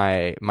 early in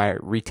my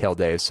retail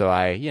days, so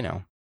I,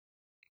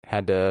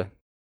 had to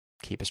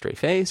keep a straight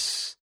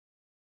face,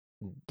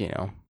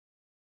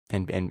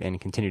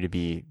 and continue to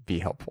be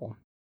helpful.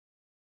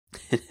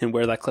 And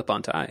wear that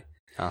clip-on tie.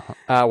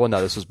 Well, no,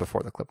 this was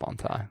before the clip-on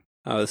tie.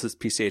 Oh, this is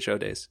PCHO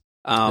days.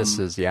 This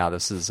is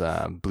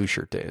blue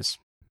shirt days.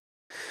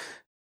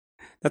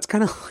 That's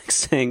kind of like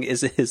saying,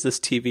 is this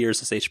TV or is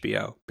this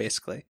HBO?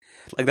 Basically,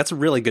 like that's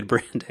really good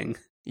branding.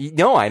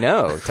 No, I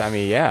know. I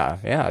mean,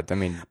 yeah. I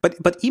mean,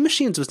 but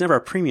E-Machines was never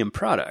a premium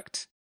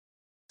product.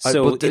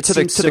 So to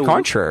the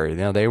contrary,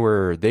 they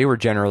were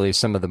generally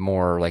some of the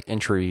more like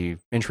entry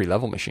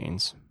level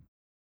machines.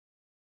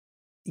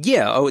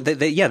 Yeah. Oh,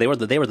 they were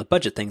the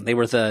budget thing. They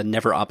were the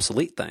never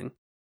obsolete thing.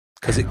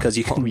 Because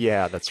you can,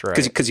 yeah, that's right.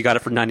 Because you got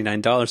it for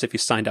 $99 if you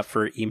signed up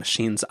for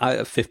E-Machines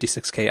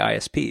 56K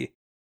ISP.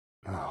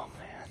 Oh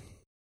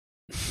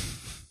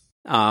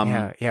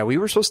man. Yeah. We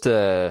were supposed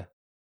to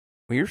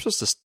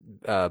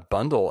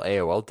bundle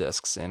AOL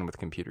discs in with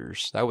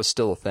computers. That was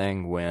still a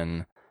thing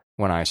when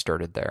I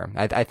started there.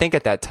 I think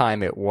at that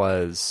time it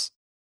must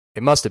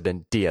have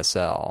been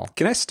DSL.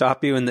 Can I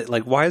stop you? And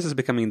why is this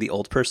becoming the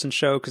old person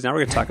show? Because now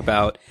we're going to talk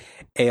about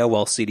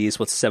AOL CDs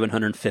with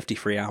 750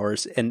 free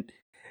hours and.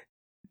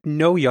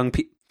 No young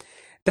people.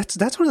 That's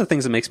one of the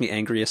things that makes me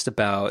angriest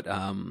about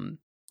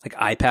like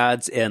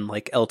iPads and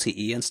like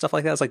LTE and stuff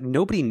like that. It's like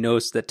nobody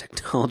knows that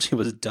technology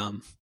was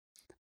dumb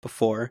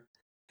before.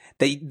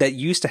 That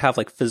used to have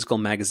like physical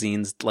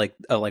magazines like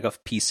a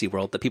PC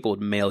World that people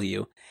would mail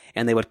you,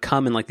 and they would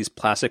come in like these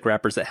plastic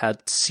wrappers that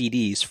had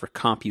CDs for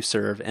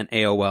CompuServe and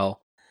AOL,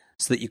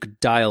 so that you could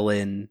dial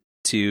in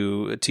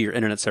to your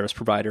internet service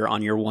provider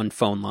on your one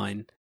phone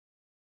line.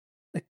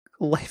 Like,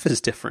 life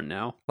is different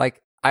now.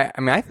 Like,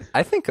 I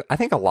think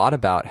a lot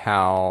about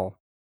how,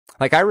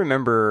 like, I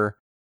remember,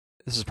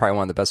 this is probably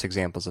one of the best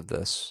examples of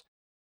this.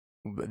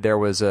 There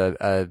was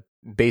a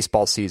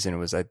baseball season, it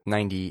was at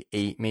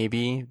 98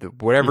 maybe,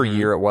 whatever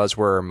year it was,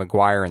 where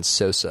McGwire and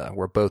Sosa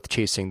were both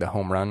chasing the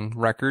home run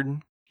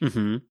record.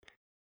 Mm-hmm.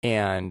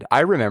 And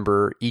I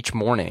remember each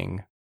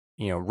morning,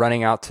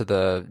 running out to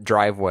the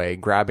driveway,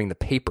 grabbing the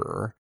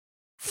paper,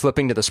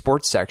 flipping to the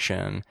sports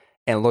section,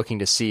 and looking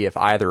to see if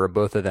either or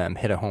both of them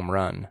hit a home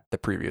run the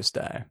previous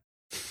day.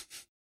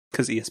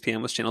 Because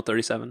ESPN was channel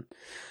 37.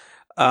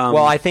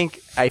 Well, I think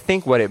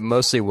what it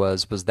mostly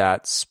was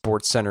that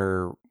Sports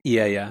Center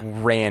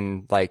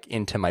ran like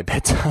into my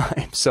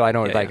bedtime, so I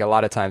don't a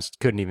lot of times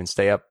couldn't even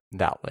stay up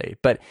that late.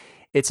 But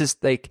it's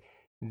just like,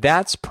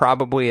 that's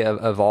probably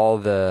of all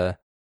the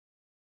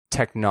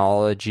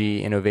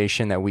technology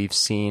innovation that we've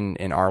seen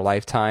in our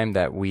lifetime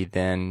that we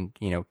then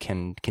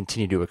can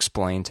continue to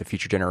explain to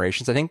future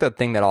generations. I think the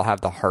thing that I'll have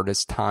the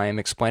hardest time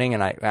explaining,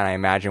 and I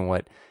imagine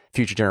what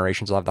future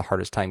generations will have the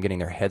hardest time getting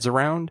their heads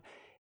around,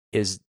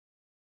 is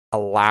a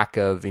lack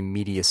of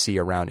immediacy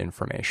around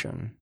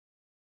information.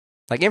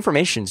 Like,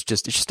 information's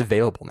it's just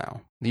available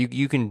now.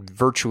 You can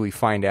virtually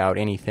find out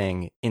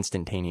anything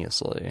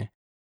instantaneously.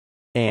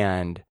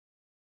 And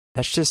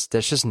that's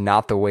just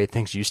not the way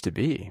things used to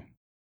be.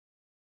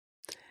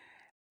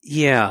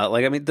 Yeah,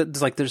 like, I mean,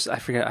 I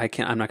forget,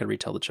 I'm not going to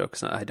retell the joke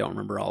because I don't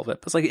remember all of it.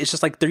 But it's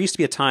just like, there used to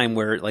be a time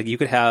where, like, you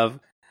could have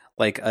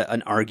like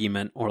an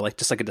argument or like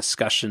just like a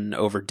discussion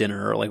over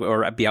dinner,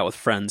 or be out with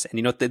friends, and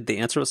the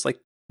answer was like,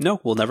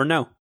 no, we'll never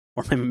know.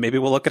 Or maybe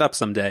we'll look it up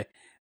someday.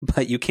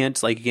 But you can't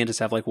just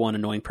have like one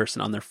annoying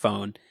person on their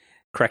phone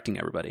correcting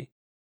everybody.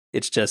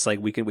 It's just like,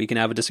 we can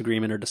have a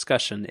disagreement or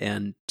discussion,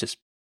 and just,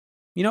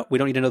 we don't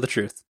need to know the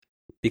truth,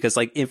 because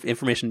like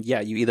information,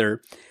 you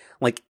either,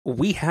 like,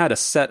 we had a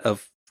set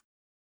of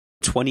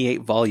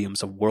 28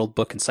 volumes of World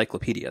Book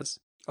encyclopedias.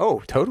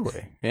 Oh,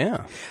 totally.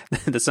 Yeah.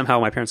 That somehow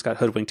my parents got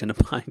hoodwinked into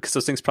buying, because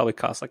those things probably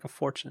cost like a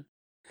fortune.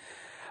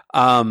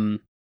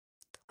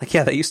 Like,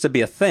 yeah, that used to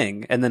be a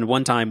thing. And then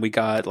one time we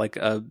got like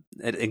an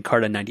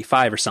Encarta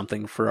 95 or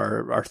something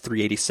for our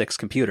 386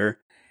 computer.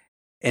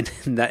 And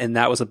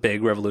that was a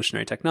big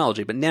revolutionary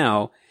technology. But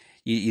now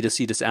you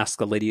just ask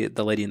the lady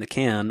in the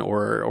can,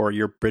 or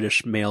your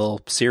British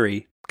mail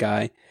Siri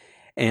guy,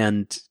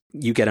 and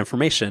you get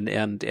information.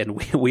 And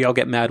we all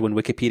get mad when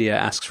Wikipedia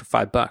asks for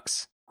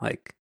 $5.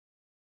 Like,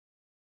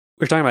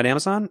 we're talking about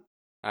Amazon?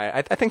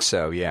 I think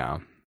so, yeah.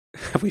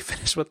 Have we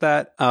finished with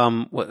that?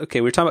 Okay,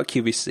 we were talking about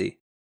QVC,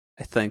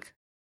 I think,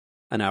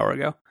 an hour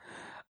ago.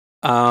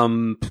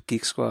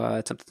 Geek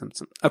Squad.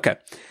 Okay.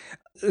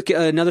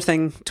 Another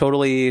thing,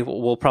 totally,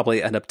 we'll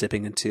probably end up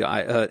dipping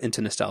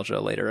into nostalgia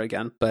later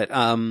again. But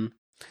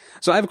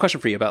so I have a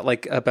question for you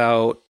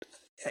about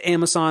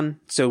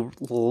Amazon. So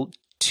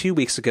 2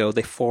 weeks ago,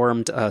 they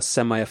formed a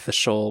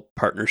semi-official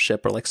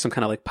partnership, or like some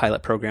kind of like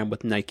pilot program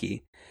with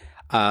Nike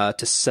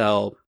to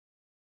sell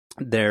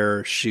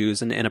their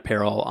shoes and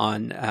apparel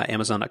on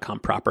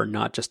Amazon.com proper,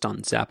 not just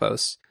on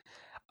Zappos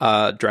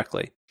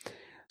directly.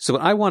 So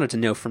what I wanted to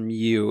know from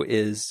you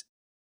is,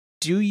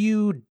 do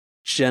you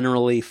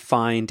generally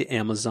find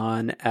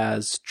Amazon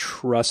as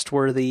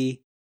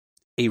trustworthy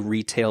a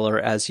retailer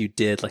as you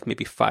did like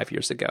maybe 5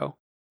 years ago?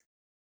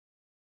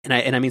 And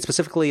I mean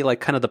specifically like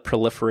kind of the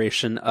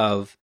proliferation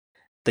of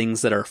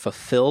things that are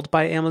fulfilled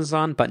by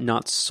Amazon but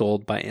not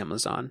sold by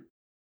Amazon.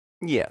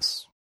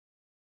 Yes.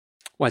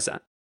 Why is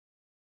that?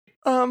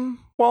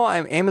 Well,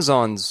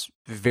 Amazon's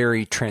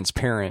very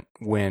transparent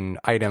when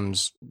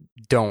items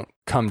don't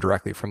come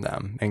directly from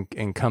them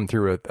and come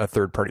through a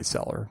third-party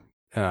seller.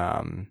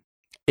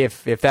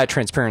 If that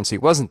transparency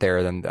wasn't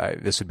there, then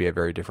this would be a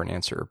very different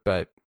answer.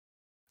 But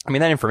I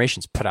mean, that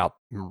information's put out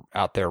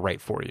there right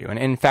for you. And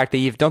in fact, they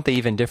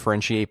even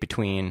differentiate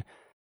between,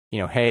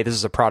 hey, this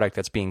is a product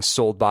that's being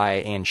sold by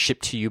and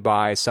shipped to you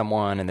by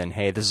someone, and then,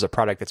 hey, this is a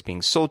product that's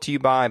being sold to you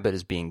by but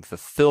is being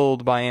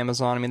fulfilled by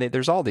Amazon. I mean,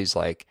 there's all these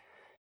like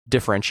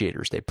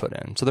differentiators they put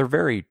in, so they're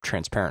very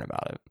transparent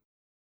about it.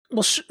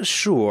 Well,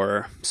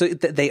 sure. So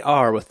they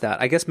are with that.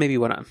 I guess maybe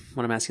what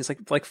I'm asking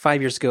is like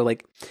 5 years ago,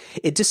 like,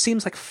 it just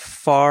seems like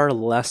far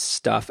less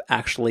stuff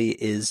actually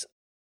is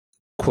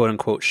quote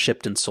unquote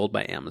shipped and sold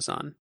by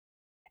Amazon.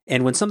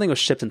 And when something was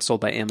shipped and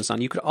sold by Amazon,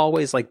 you could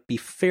always like be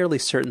fairly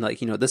certain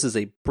that, this is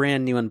a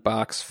brand new in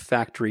box,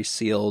 factory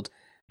sealed,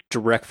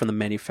 direct from the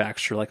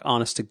manufacturer, like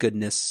honest to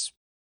goodness,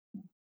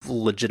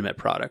 legitimate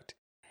product.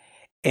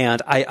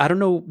 And I don't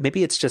know,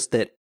 maybe it's just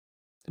that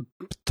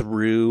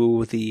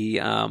through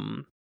the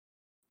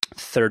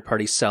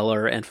third-party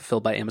seller and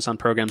fulfilled by Amazon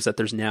programs that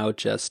there's now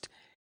just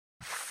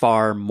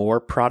far more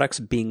products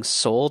being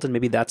sold, and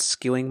maybe that's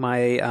skewing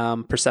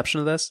my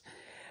perception of this.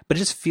 But it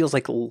just feels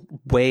like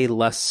way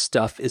less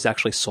stuff is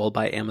actually sold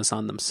by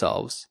Amazon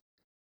themselves.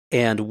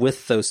 And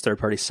with those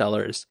third-party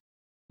sellers,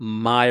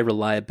 my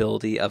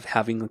reliability of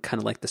having kind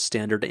of like the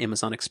standard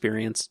Amazon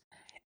experience,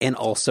 and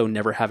also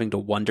never having to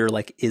wonder,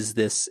 like, is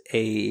this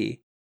a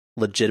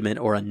legitimate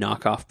or a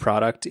knockoff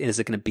product? Is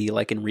it going to be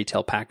like in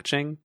retail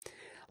packaging?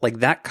 Like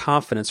that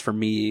confidence for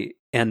me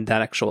and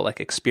that actual like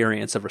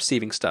experience of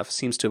receiving stuff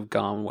seems to have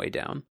gone way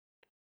down.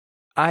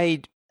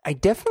 I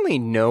definitely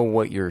know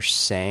what you're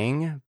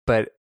saying,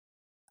 but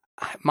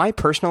my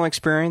personal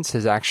experience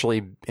has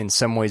actually in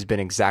some ways been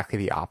exactly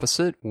the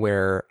opposite,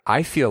 where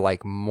I feel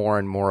like more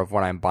and more of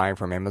what I'm buying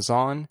from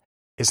Amazon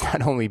is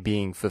not only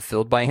being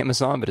fulfilled by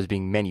Amazon, but is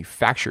being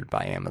manufactured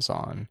by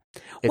Amazon.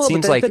 It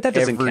seems like that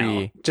doesn't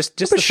count. Just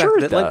the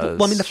fact that, like,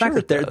 well, I mean, the fact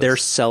that they're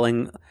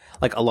selling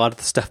like a lot of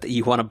the stuff that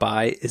you want to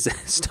buy is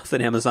stuff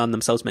that Amazon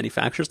themselves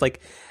manufactures.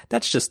 Like,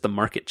 that's just the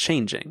market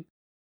changing.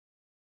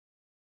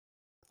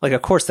 Like,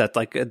 of course, that's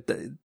going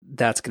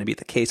to be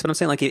the case. But I'm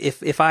saying, like,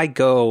 if I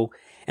go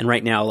and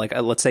right now, like,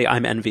 let's say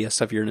I'm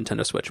envious of your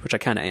Nintendo Switch, which I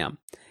kind of am,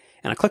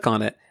 and I click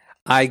on it,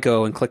 I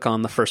go and click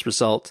on the first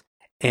result,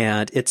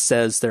 and it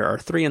says there are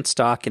 3 in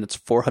stock, and it's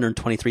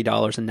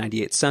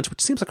 $423.98,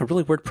 which seems like a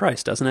really weird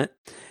price, doesn't it?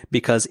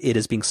 Because it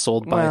is being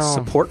sold by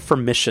Support for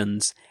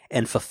Missions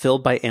and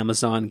fulfilled by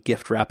Amazon,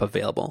 gift wrap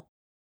available.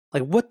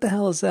 Like, what the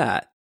hell is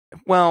that?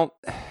 Well,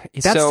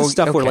 that's the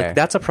stuff where, like,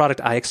 that's a product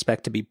I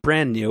expect to be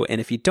brand new,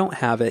 and if you don't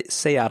have it,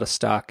 say out of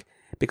stock,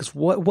 because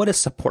what is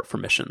Support for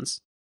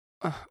Missions?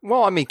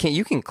 Well, I mean,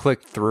 you can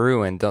click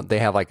through, and don't they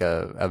have like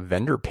a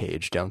vendor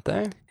page, don't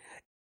they?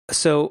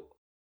 So,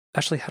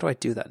 actually, how do I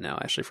do that now?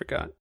 I actually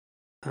forgot.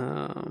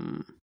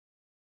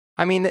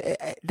 I mean,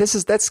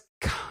 that's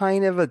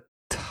kind of a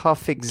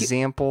tough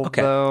example,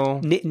 though.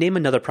 Name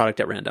another product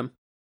at random,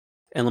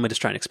 and let me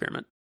just try an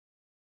experiment.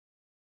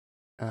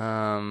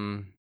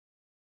 How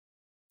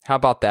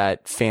about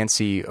that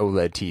fancy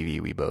OLED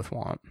TV we both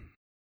want?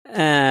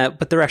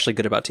 But they're actually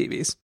good about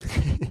TVs.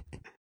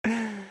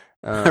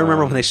 I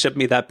remember when they shipped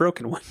me that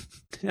broken one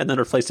and then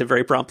replaced it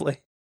very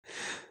promptly.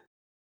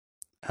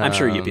 I'm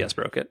sure UPS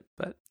broke it,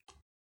 but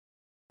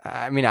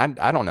I mean,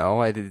 I don't know.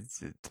 I did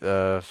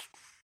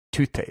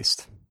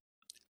toothpaste.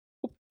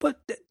 But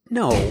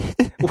no,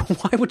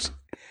 why would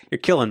you're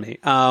killing me?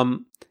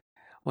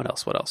 What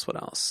else?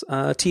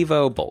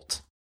 TiVo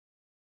Bolt.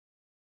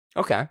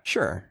 Okay,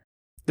 sure.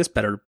 This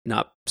better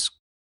not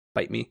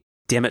bite me.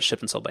 Damn it!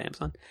 Shipped and sold by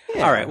Amazon.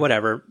 Yeah. All right,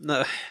 whatever.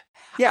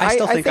 Yeah, I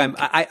still think I'm.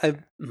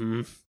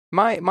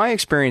 My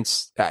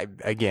experience. I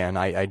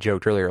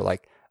joked earlier,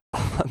 like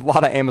a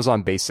lot of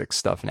Amazon Basics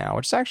stuff now,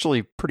 which is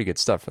actually pretty good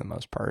stuff for the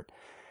most part.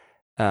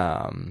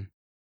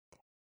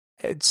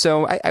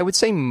 So I would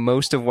say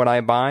most of what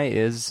I buy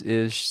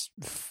is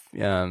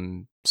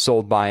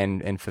sold by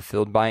and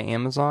fulfilled by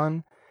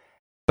Amazon.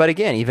 But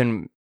again,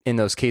 even in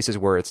those cases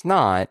where it's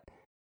not,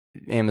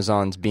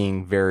 Amazon's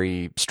being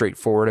very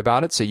straightforward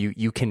about it. So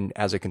you can,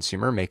 as a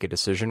consumer, make a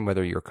decision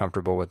whether you're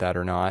comfortable with that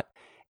or not.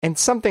 And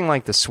something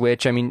like the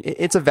Switch, I mean,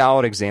 it's a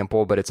valid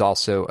example, but it's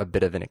also a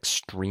bit of an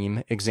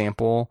extreme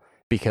example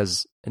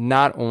because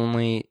not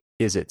only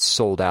is it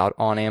sold out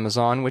on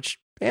Amazon, which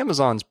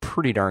Amazon's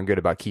pretty darn good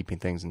about keeping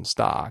things in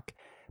stock,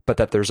 but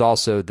that there's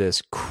also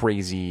this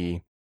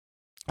crazy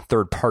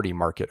third-party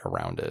market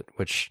around it,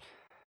 which,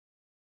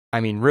 I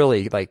mean,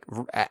 really, like,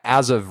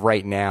 as of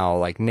right now,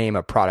 like, name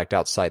a product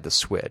outside the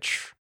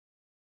Switch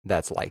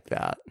that's like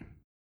that.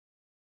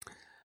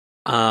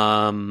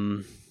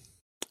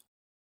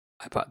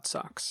 iPod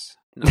sucks.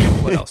 No,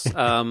 what else?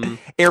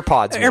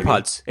 AirPods. Maybe.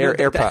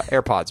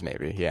 AirPods,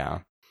 maybe. Yeah.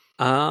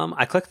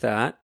 I click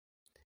that.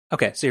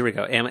 Okay, so here we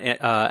go.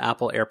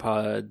 Apple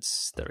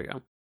AirPods. There we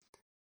go.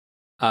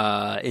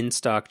 In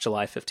stock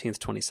July 15th,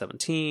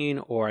 2017,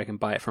 or I can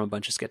buy it from a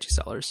bunch of sketchy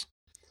sellers.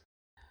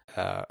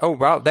 Oh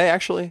wow! I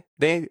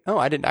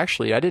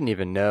didn't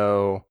even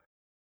know.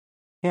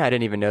 Yeah, I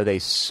didn't even know they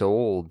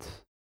sold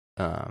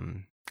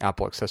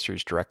Apple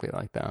accessories directly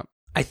like that.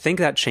 I think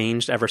that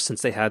changed ever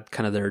since they had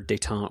kind of their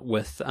détente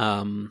with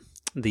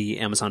the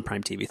Amazon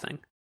Prime TV thing.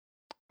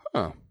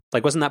 Oh.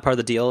 Like, wasn't that part of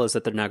the deal, is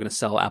that they're now going to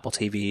sell Apple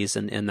TVs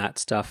and that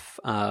stuff?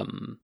 Well,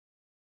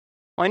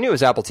 I knew it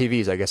was Apple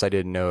TVs. I guess I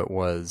didn't know it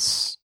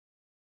was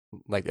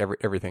like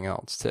everything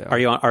else too. Are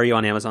you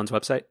on Amazon's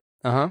website?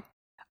 Uh-huh.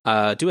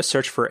 Do a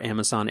search for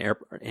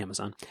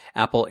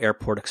Apple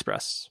Airport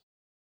Express.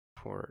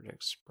 Port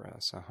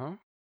Express, uh-huh.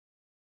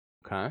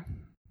 Okay.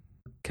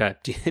 Okay.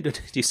 Do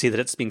you see that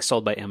it's being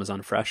sold by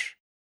Amazon Fresh?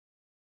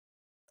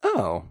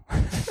 Oh,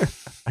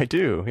 I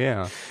do.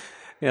 Yeah.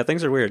 Yeah,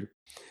 things are weird.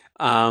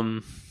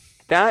 That's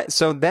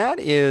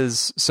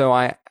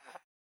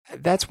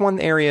one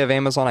area of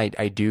Amazon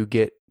I do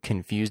get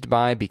confused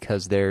by,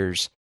 because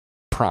there's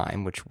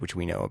Prime, which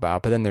we know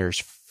about, but then there's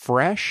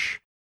Fresh,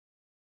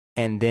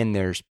 and then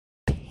there's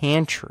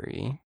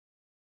Pantry.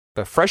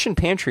 But Fresh and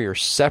Pantry are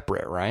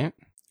separate, right?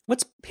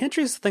 What's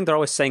Pantry is the thing they're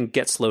always saying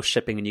get slow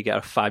shipping and you get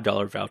a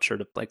 $5 voucher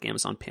to like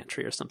Amazon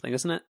Pantry or something,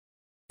 isn't it?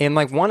 And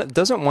like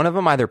doesn't one of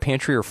them either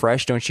Pantry or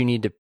Fresh? Don't you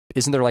need to?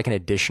 Isn't there like an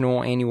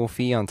additional annual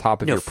fee on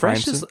top of your Prime?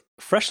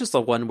 Fresh is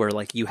the one where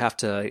like you have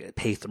to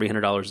pay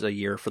 $300 a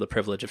year for the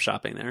privilege of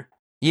shopping there.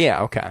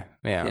 Yeah. Okay.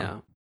 Yeah.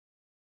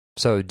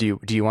 So do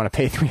you want to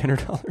pay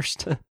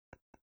 $300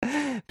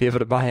 to be able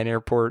to buy an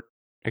Airport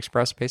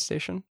Express space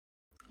station?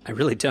 I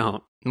really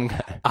don't.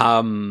 Okay.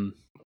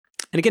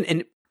 And again,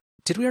 and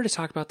did we already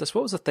talk about this?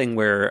 What was the thing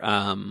where,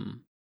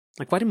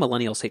 like, why do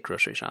millennials hate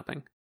grocery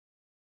shopping?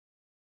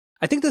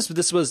 I think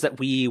this was that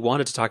we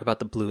wanted to talk about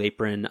the Blue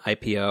Apron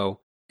IPO,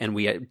 and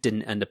we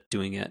didn't end up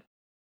doing it.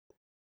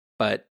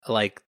 But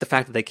like the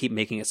fact that they keep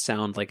making it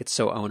sound like it's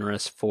so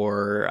onerous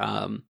for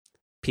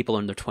people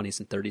in their 20s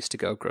and 30s to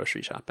go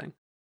grocery shopping.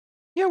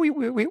 Yeah,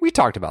 we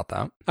talked about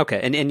that.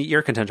 Okay, and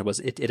your contention was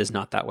it is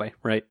not that way,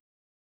 right?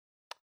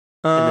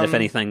 And that if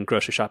anything,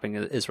 grocery shopping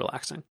is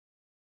relaxing.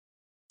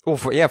 Well,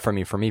 for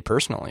me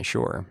personally,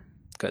 sure.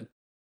 Good.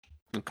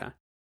 Okay.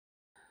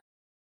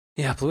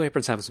 Yeah, Blue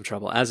Apron's having some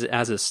trouble, as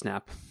is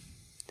Snap,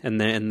 and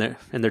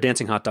their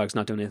dancing hot dog's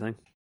not doing anything.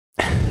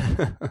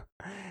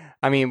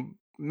 I mean,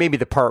 maybe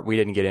the part we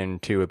didn't get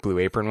into with Blue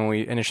Apron when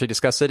we initially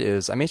discussed it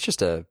is, I mean, it's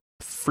just a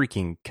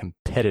freaking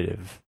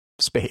competitive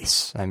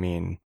space. I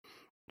mean,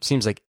 it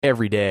seems like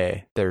every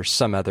day there's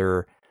some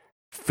other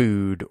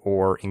food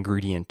or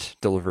ingredient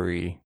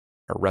delivery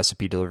or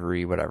recipe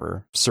delivery,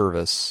 whatever,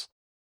 service.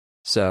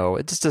 So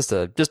it's just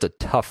a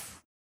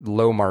tough,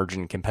 low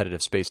margin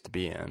competitive space to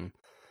be in.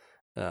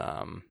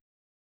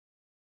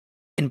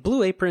 In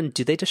Blue Apron,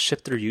 do they just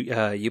ship through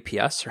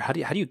UPS, or how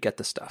do you get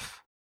the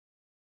stuff?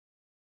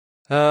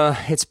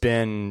 It's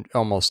been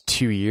almost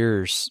 2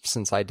 years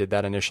since I did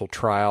that initial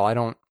trial. I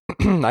don't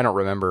I don't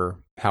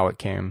remember how it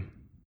came.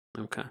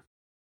 Okay.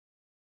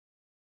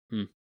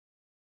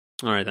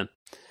 All right then.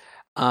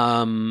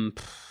 I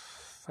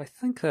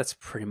think that's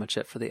pretty much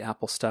it for the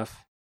Apple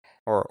stuff.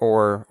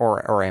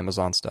 Or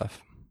Amazon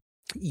stuff.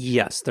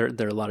 Yes, there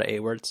are a lot of A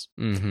words.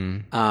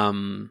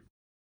 Mm-hmm.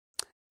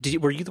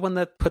 Were you the one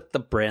that put the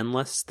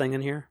brandless thing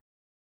in here?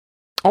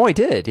 Oh, I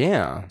did,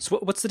 yeah. So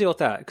what's the deal with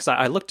that? Because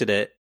I looked at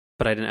it,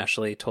 but I didn't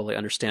actually totally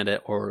understand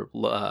it or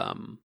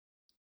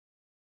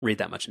read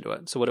that much into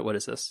it. So what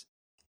is this?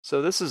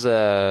 So this is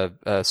a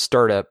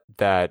startup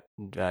that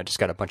just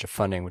got a bunch of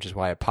funding, which is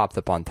why it popped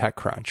up on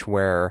TechCrunch,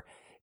 where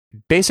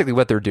basically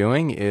what they're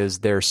doing is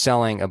they're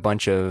selling a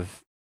bunch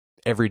of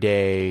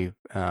everyday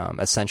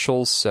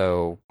essentials.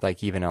 So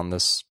like even on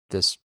this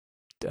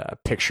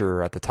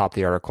picture at the top of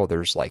the article,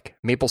 there's like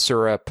maple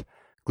syrup,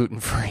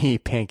 gluten-free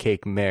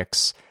pancake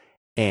mix,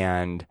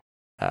 and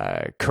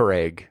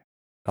Keurig,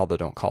 although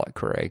don't call it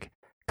Keurig,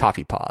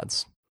 coffee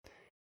pods.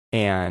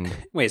 And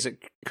wait, is it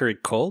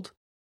Keurig cold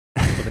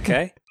with a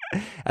K?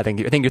 I think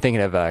you're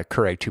thinking of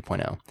Keurig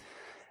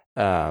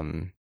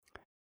 2.0.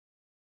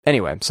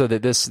 Anyway, so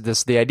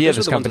the idea of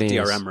this company is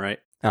DRM, right?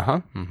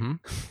 Mm-hmm.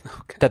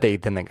 Okay. That they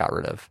got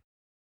rid of.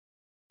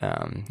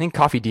 I think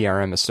Coffee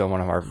DRM is still one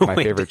of my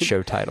favorite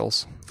show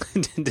titles.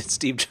 Did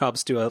Steve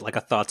Jobs do a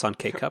thoughts on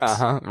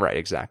K-Cups? Right,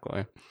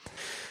 exactly.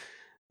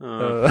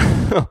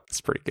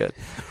 It's pretty good.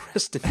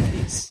 Rest in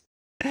peace.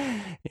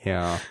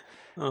 Yeah.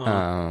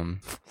 I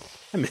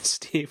miss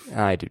Steve.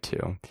 I do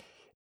too.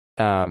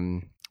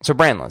 So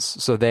brandless.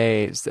 So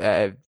they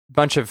a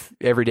bunch of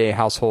everyday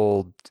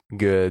household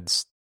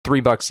goods,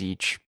 $3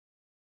 each.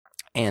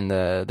 And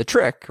the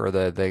trick, or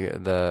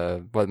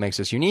the what makes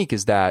this unique,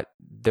 is that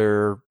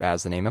they're,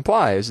 as the name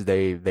implies,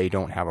 they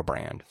don't have a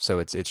brand. So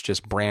it's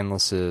just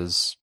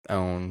Brandless's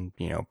own,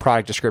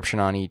 product description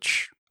on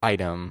each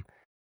item,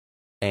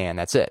 and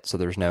that's it. So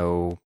there's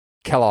no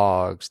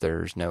Kellogg's,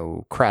 there's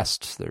no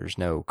Crest, there's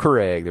no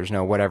Keurig, there's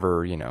no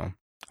whatever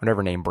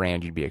name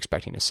brand you'd be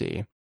expecting to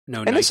see.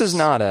 No, and nice. This is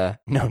not a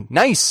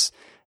nice.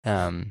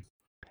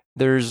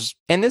 This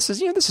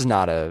is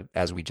not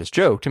as we just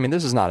joked. I mean,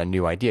 this is not a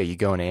new idea. You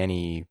go into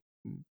any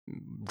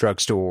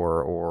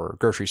drugstore or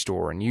grocery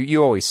store, and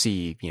you always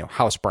see,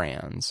 house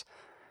brands.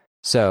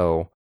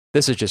 So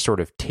this is just sort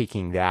of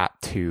taking that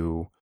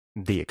to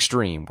the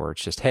extreme, where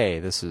it's just, hey,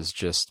 this is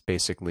just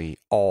basically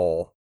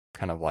all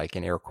kind of like,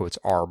 in air quotes,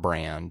 our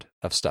brand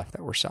of stuff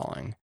that we're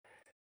selling.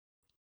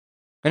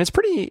 And it's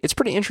pretty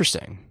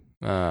interesting.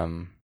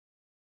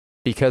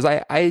 Because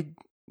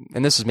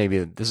and this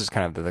is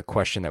kind of the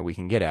question that we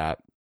can get at.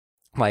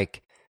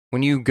 Like,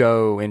 when you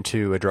go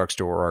into a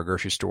drugstore or a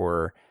grocery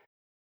store,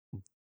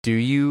 do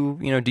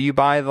you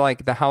buy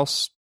like the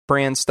house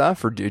brand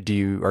stuff, or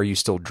are you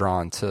still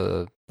drawn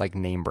to like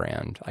name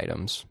brand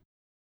items?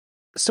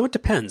 So it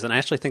depends, and I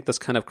actually think this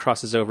kind of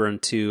crosses over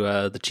into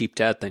the cheap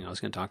dad thing I was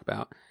going to talk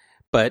about.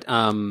 But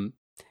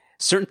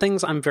certain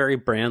things I'm very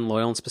brand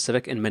loyal and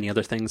specific, and many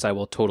other things I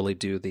will totally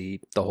do the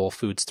Whole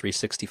Foods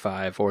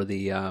 365 or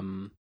the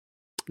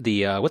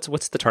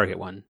what's the Target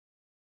one,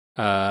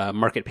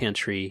 Market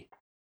Pantry.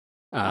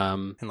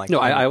 And like, no,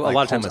 I a like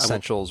lot of times Home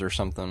Essentials or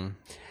something.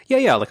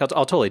 Yeah. Like I'll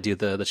totally do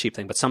the cheap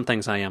thing, but some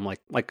things I am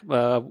like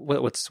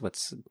what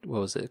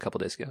was it a couple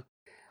days ago?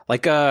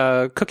 Like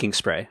cooking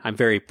spray. I'm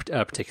very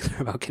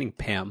particular about getting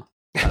Pam.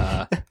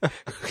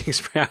 Cooking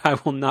spray. I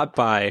will not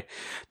buy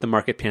the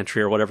Market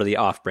Pantry or whatever the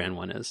off-brand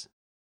one is.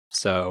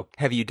 So,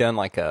 have you done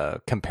like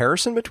a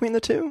comparison between the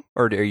two,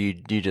 or do you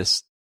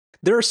just?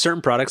 There are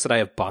certain products that I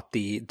have bought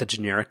the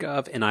generic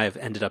of, and I have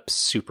ended up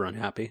super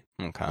unhappy.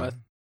 Okay. With.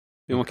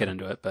 We won't get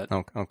into it, but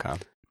okay.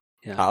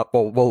 Yeah.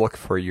 We'll look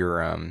for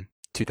your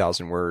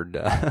 2,000 word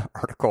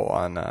article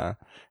on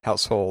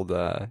household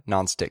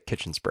nonstick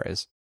kitchen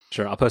sprays.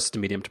 Sure, I'll post it to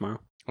Medium tomorrow.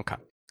 Okay.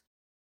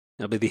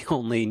 It'll be the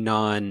only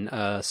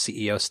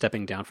non-CEO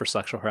stepping down for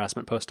sexual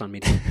harassment post on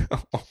Medium.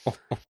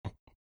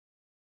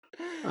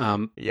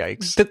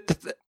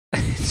 Yikes.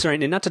 Sorry,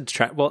 not to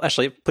detract. Well,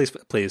 actually,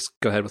 please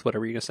go ahead with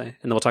whatever you're going to say, and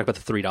then we'll talk about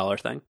the $3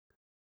 thing.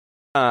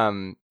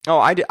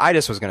 I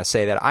just was going to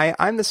say that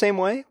I'm the same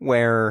way,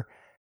 where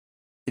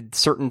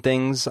certain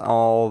things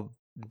I'll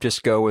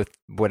just go with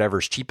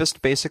whatever's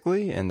cheapest,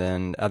 basically, and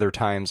then other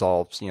times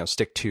I'll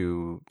stick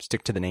to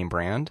the name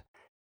brand.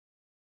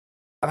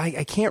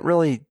 I can't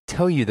really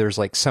tell you there's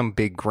like some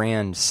big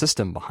grand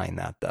system behind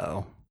that,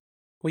 though.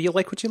 Well, you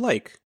like what you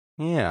like.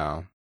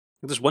 Yeah.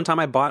 There's one time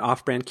I bought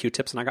off-brand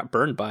Q-tips and I got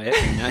burned by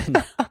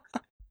it.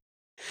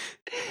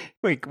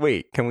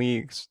 Wait. Can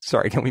we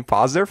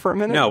pause there for a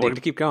minute? No, we're going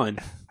to keep going.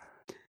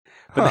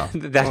 But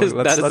that is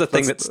the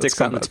thing that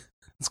sticks out.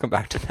 Let's come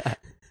back to that.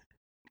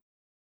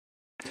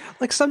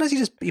 Like sometimes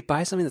you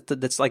buy something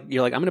that's like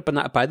you're like I'm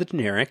gonna buy the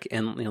generic,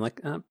 and you're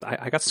like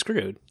I got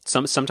screwed.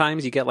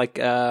 Sometimes you get like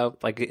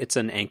it's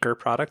an anchor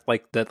product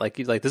like that, like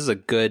this is a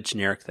good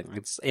generic thing. Like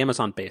it's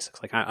Amazon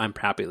Basics. Like I'm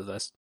happy with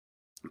this,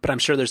 but I'm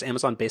sure there's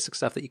Amazon Basic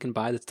stuff that you can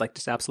buy that's like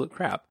just absolute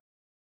crap.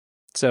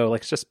 So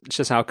like it's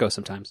just how it goes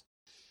sometimes.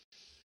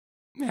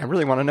 Man, I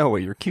really want to know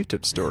what your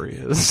Q-tip story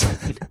is.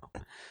 Like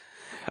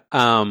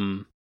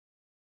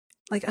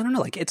I don't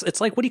know. Like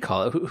it's like what do you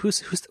call it?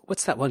 Who's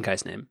what's that one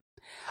guy's name?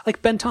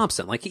 Like Ben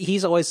Thompson, like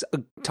he's always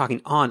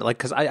talking on, like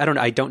because I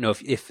don't know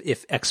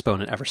if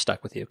Exponent ever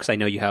stuck with you, because I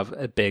know you have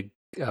a big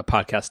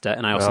podcast debt,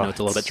 and I also know it's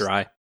a little bit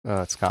dry.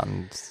 That's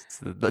gotten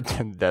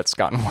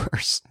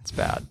worse. It's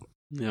bad.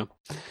 Yeah,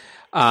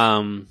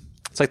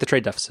 it's like the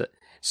trade deficit.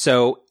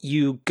 So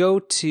you go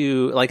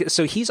to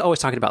so he's always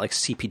talking about like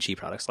CPG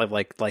products,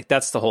 like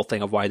that's the whole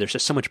thing of why there's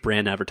just so much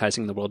brand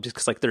advertising in the world, just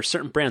because like there's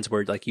certain brands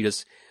where like you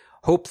just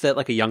hope that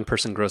like a young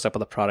person grows up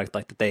with a product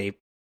like that they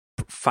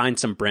find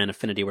some brand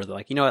affinity where they're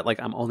like, you know what, like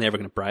I'm only ever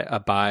going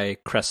to buy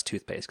Crest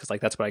toothpaste because like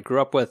that's what I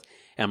grew up with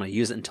and I'm going to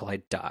use it until I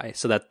die.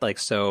 So that like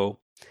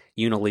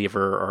Unilever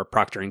or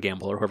Procter and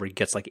Gamble or whoever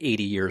gets like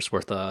 80 years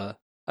worth of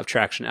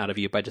traction out of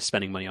you by just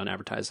spending money on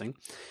advertising.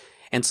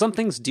 And some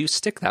things do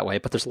stick that way,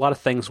 but there's a lot of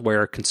things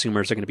where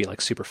consumers are going to be like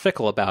super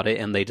fickle about it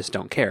and they just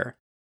don't care.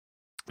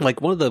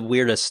 Like one of the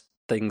weirdest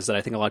things that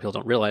I think a lot of people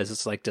don't realize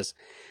is like just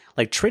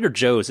like Trader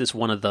Joe's is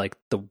one of the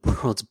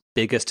world's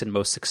biggest and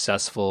most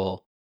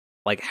successful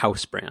like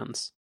house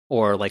brands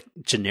or like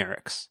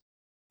generics.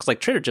 Because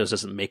like Trader Joe's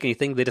doesn't make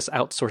anything. They just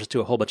outsource it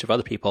to a whole bunch of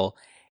other people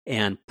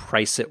and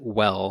price it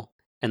well.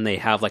 And they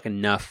have like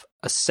enough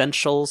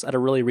essentials at a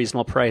really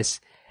reasonable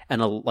price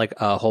and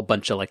a whole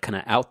bunch of like kind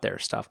of out there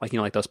stuff. Like,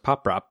 like those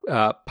Pop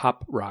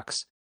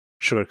Rocks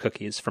sugar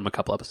cookies from a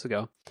couple episodes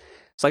ago.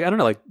 It's like, I don't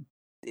know, like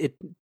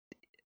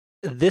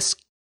this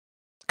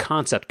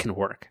concept can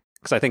work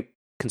because I think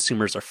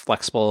consumers are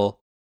flexible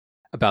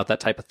about that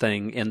type of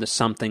thing, and there's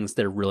some things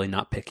they're really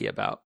not picky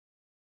about.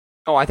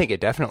 Oh, I think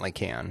it definitely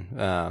can.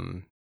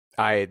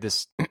 I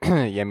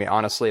mean,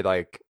 honestly,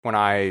 like when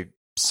I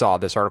saw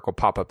this article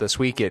pop up this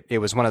week, it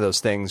was one of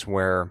those things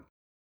where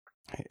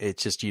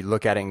it's just you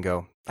look at it and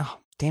go, oh,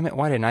 damn it,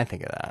 why didn't I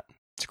think of that?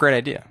 It's a great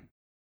idea.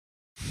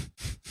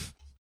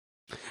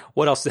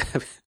 What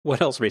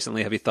else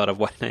recently have you thought of?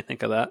 Why didn't I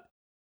think of that?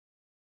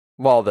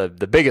 Well, the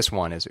biggest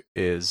one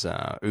is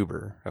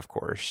Uber, of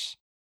course.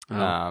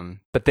 Oh.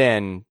 But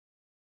then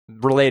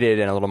related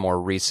and a little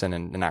more recent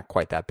and not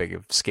quite that big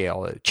of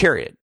scale,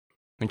 Chariot.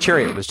 I mean,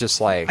 Chariot was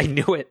just like I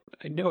knew it.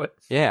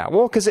 Yeah,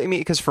 well,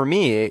 because for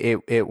me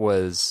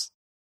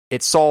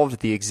it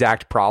solved the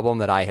exact problem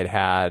that I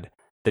had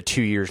the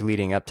 2 years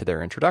leading up to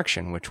their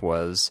introduction, which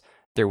was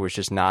there was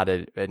just not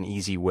an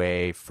easy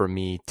way for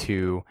me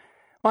to.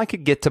 Well, I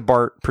could get to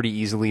BART pretty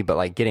easily, but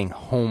like getting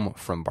home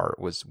from BART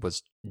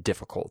was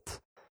difficult,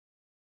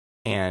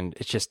 and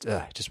it just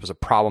was a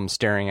problem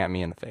staring at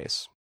me in the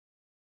face.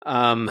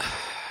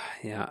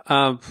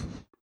 Yeah.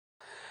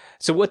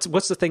 So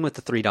what's the thing with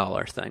the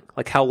 $3 thing?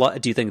 Like, how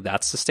do you think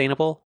that's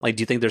sustainable? Like,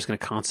 do you think there's going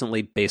to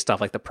constantly, based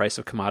off like the price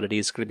of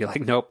commodities, going to be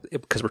like, nope,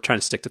 because we're trying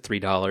to stick to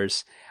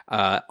 $3.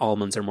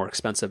 Almonds are more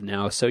expensive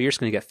now, so you're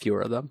just going to get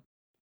fewer of them.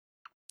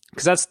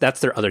 Because that's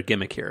their other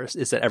gimmick here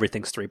is that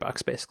everything's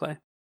 $3 basically.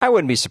 I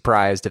wouldn't be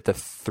surprised if the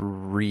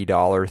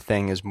 $3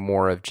 thing is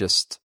more of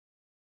just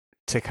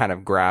to kind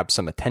of grab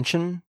some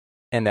attention,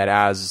 and that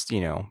as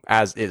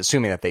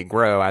assuming that they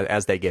grow,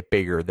 as they get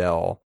bigger,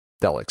 they'll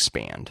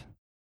expand.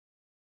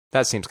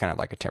 That seems kind of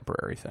like a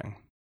temporary thing.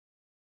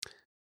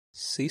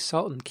 Sea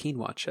salt and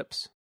quinoa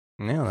chips.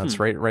 Yeah, that's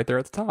right there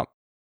at the top.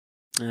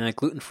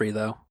 Gluten-free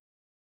though.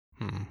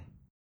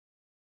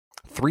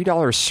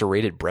 $3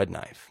 serrated bread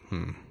knife.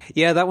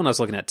 Yeah, that one I was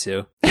looking at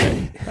too.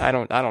 I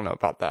don't know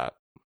about that.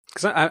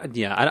 Because I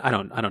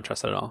don't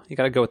trust that at all. You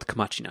got to go with the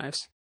Komachi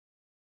knives.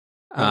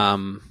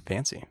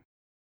 Fancy.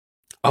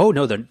 Oh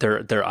no,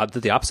 they're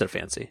the opposite of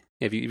fancy.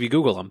 If you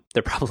Google them,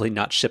 they're probably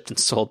not shipped and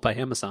sold by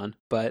Amazon,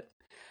 but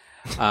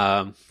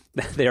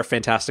they are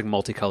fantastic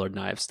multicolored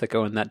knives that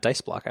go in that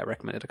dice block I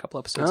recommended a couple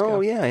episodes ago.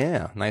 Oh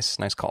yeah, nice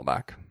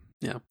callback.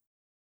 Yeah.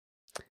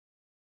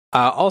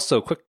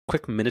 Also,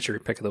 quick miniature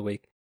pick of the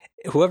week.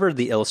 Whoever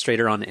the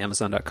illustrator on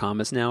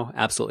Amazon.com is now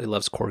absolutely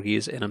loves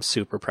corgis, and I'm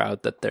super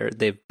proud that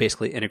they've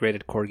basically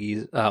integrated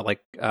corgis,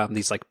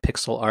 these like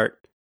pixel art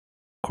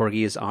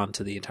corgis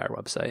onto the entire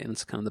website, and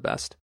it's kind of the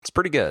best. It's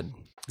pretty good.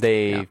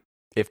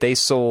 If they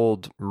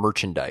sold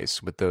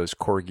merchandise with those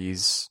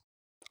corgis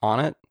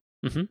on it,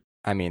 mm-hmm.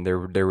 I mean, there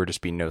would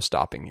just be no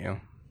stopping you.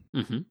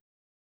 Mm-hmm.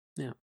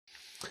 Yeah.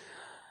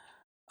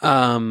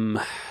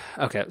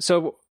 Okay,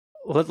 so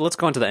let's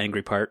go on to the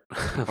angry part.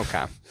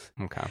 Okay.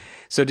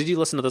 So did you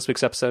listen to this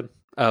week's episode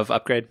of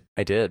Upgrade?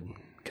 I did.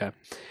 Okay.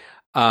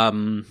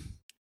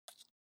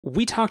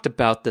 We talked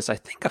about this, I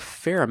think, a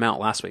fair amount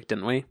last week,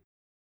 didn't we?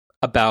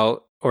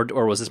 About,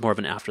 or was this more of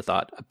an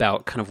afterthought,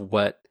 about kind of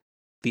what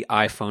the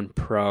iPhone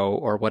Pro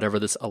or whatever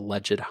this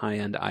alleged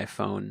high-end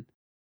iPhone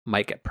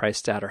might get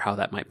priced at, or how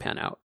that might pan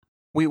out?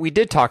 We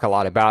did talk a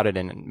lot about it,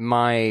 and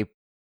my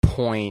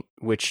point,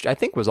 which I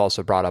think was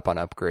also brought up on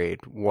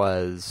Upgrade,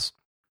 was,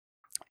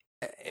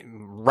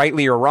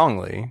 rightly or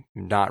wrongly,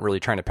 not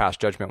really trying to pass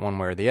judgment one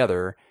way or the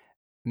other,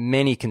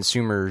 many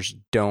consumers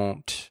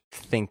don't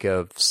think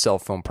of cell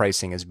phone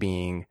pricing as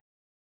being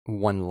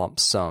one lump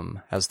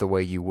sum as the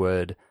way you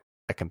would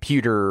a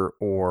computer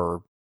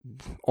or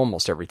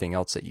almost everything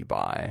else that you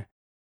buy.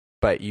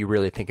 But you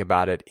really think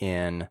about it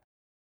in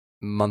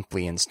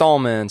monthly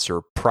installments,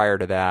 or prior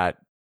to that,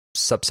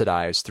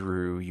 subsidized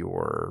through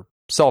your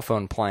cell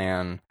phone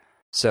plan.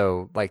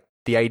 So like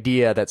the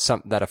idea that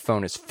a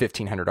phone is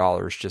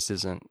 $1,500 just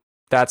isn't,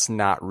 that's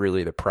not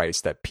really the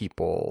price that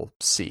people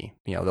see.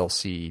 You know, they'll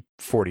see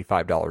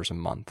 $45 a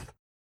month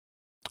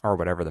or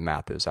whatever the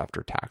math is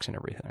after tax and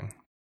everything.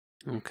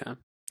 Okay.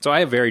 So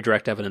I have very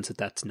direct evidence that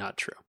that's not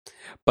true.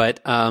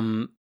 But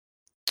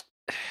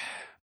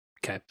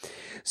okay.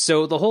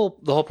 So the whole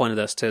point of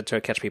this,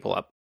 to catch people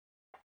up,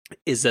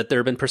 is that there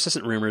have been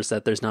persistent rumors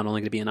that there's not only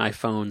going to be an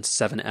iPhone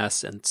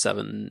 7S and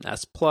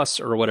 7S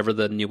Plus, or whatever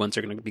the new ones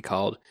are going to be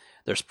called,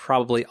 there's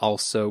probably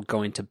also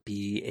going to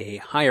be a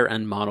higher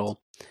end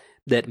model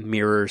that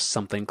mirrors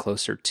something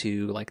closer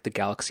to like the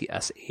Galaxy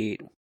S8,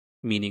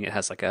 meaning it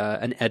has like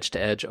an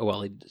edge-to-edge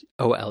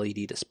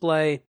OLED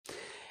display,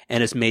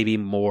 and is maybe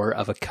more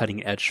of a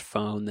cutting-edge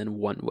phone than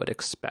one would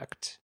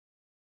expect.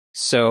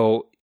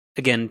 So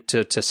again,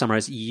 to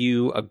summarize,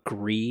 you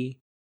agree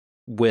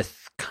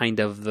with kind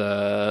of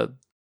the,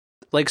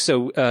 like,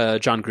 so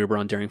John Gruber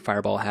on Daring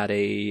Fireball had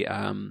a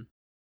kind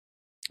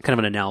of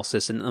an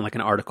analysis and like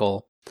an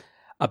article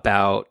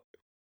about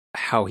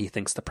how he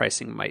thinks the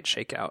pricing might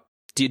shake out.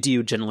 Do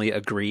you generally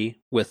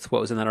agree with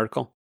what was in that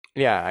article?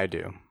 Yeah, I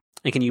do.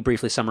 And can you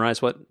briefly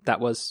summarize what that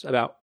was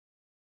about?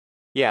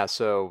 Yeah,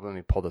 so let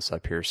me pull this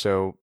up here.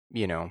 So,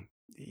 you know,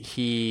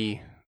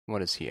 what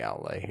does he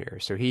outlay here?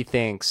 So he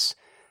thinks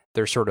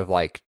there's sort of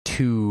like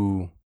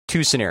two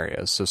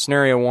scenarios. So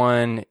scenario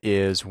one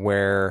is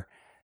where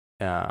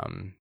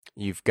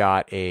you've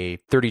got a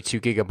 32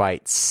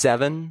 gigabyte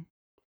 7,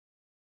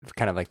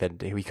 kind of like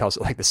that, he calls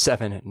it like the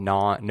 7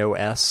 no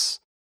S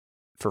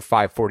for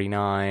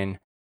 $549.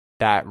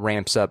 That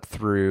ramps up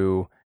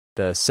through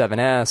the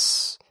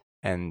 7S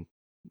and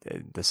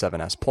the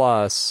 7S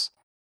Plus,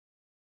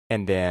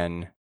 and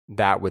then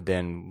that would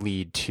then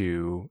lead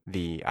to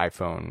the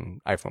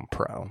iPhone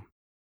Pro.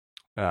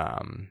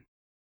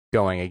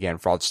 Going again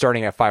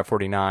starting at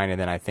 $549, and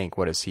then I think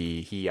what is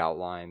he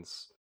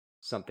outlines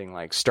something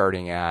like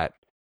starting at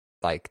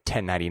like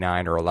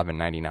 $1099 or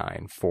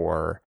 $1199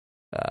 for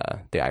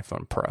the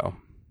iPhone Pro.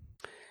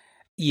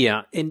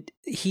 Yeah, and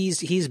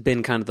he's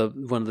been kind of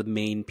one of the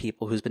main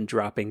people who's been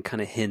dropping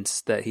kind of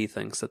hints that he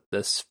thinks that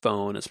this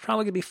phone is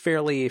probably going to be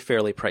fairly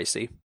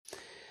pricey.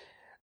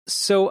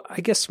 So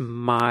I guess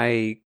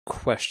my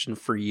question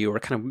for you, or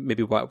kind of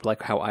maybe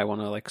how I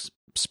want to like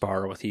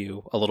spar with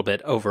you a little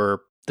bit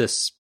over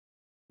this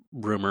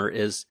rumor,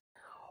 is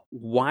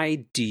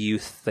why do you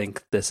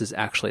think this is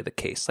actually the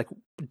case? Like,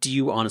 do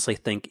you honestly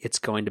think it's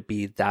going to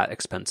be that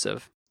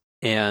expensive?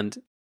 And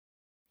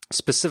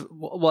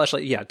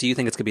actually, yeah, do you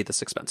think it's going to be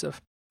this expensive?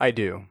 I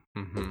do.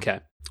 Mm-hmm. Okay.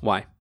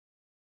 Why?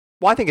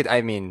 Well, I think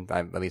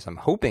at least I'm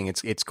hoping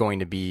it's going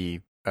to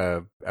be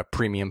a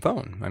premium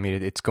phone. I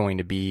mean, it's going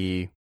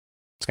to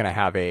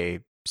have a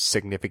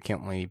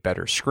significantly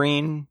better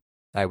screen.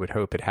 I would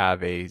hope it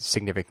have a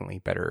significantly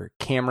better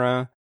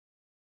camera.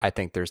 I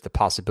think there's the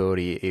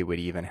possibility it would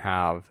even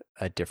have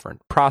a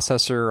different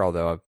processor,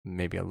 although I'm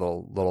maybe a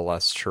little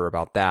less sure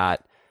about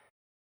that.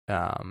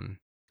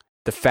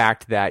 The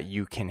fact that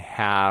you can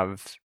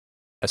have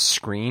a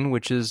screen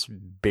which is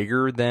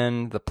bigger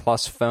than the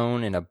Plus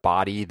phone in a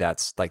body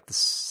that's like the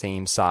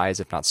same size,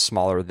 if not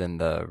smaller than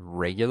the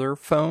regular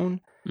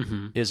phone,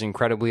 is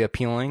incredibly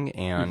appealing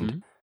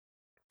and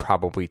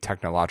probably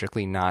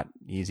technologically not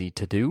easy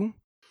to do.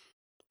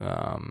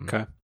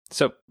 Okay.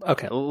 So,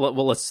 okay,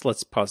 well,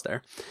 let's pause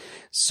there.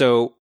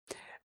 So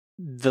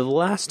the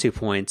last 2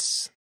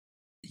 points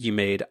you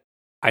made,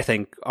 I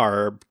think,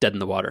 are dead in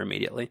the water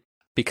immediately,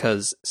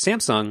 because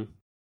Samsung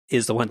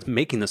is the one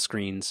making the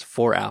screens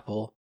for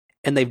Apple,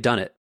 and they've done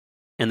it.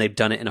 and they've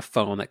done it in a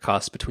phone that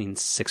costs between between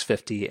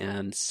 $750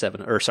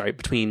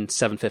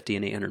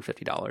 and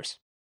 $850.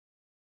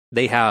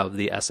 They have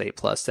the S8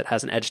 Plus that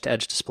has an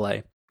edge-to-edge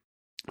display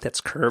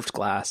that's curved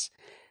glass,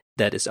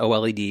 that is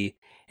OLED,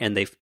 and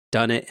they've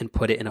done it and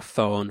put it in a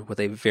phone with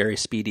a very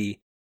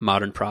speedy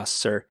modern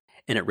processor,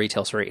 and it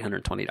retails for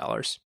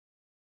 $820.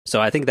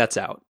 So I think that's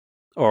out,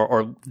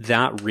 or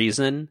that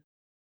reason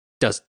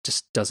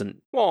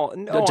doesn't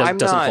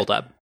hold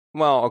up.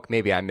 Well,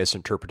 maybe I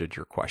misinterpreted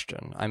your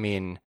question. I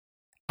mean,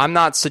 I'm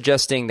not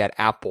suggesting that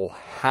Apple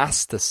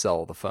has to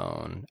sell the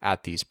phone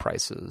at these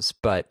prices,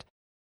 but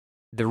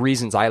the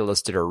reasons I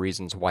listed are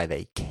reasons why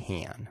they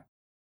can.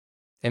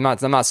 I'm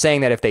not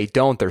saying that if they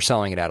don't, they're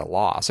selling it at a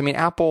loss. I mean,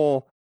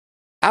 Apple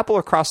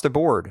across the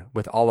board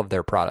with all of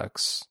their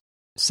products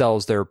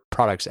sells their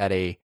products at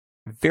a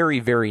very,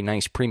 very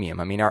nice premium.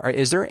 I mean,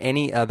 is there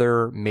any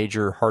other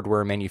major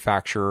hardware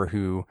manufacturer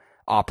who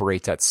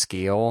operates at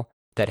scale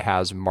that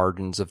has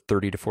margins of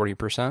 30 to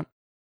 40%?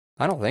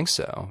 I don't think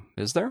so.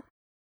 Is there?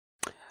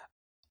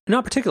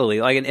 Not particularly.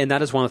 And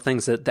that is one of the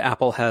things that the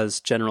Apple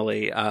has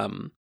generally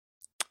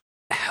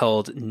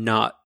held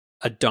not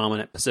a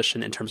dominant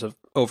position in terms of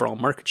overall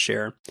market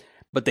share,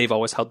 but they've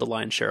always held the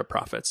lion's share of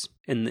profits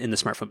in the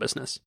smartphone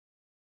business.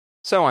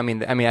 So, I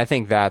mean, I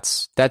think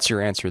that's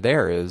your answer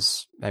there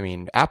is, I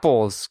mean,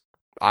 Apple's,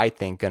 I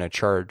think, going to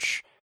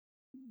charge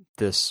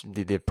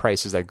the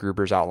prices that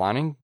Gruber's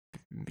outlining,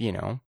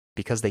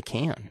 because they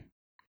can.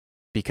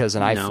 Because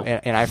an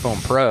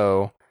iPhone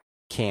Pro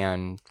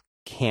can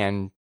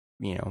command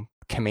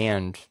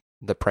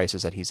the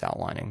prices that he's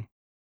outlining.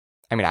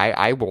 I mean,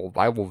 I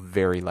will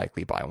very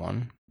likely buy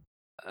one.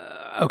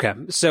 Okay,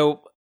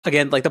 so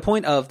again, like the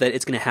point of that,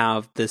 it's going to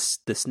have this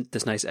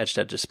nice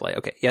edge-to-edge display.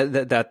 Okay, yeah,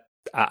 that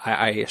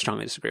I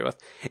strongly disagree with.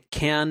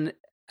 Can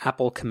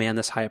Apple command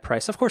this high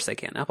price? Of course they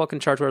can. Apple can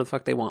charge whatever the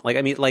fuck they want. Like,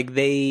 I mean, like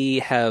they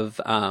have,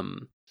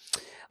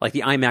 like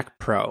the iMac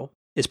Pro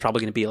is probably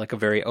going to be like a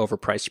very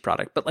overpriced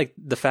product. But like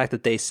the fact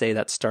that they say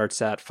that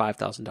starts at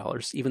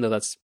 $5,000, even though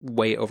that's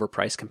way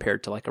overpriced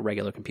compared to like a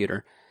regular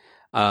computer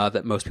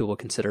that most people would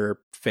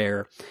consider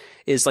fair,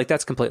 is like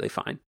that's completely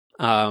fine.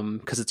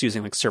 Because it's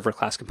using like server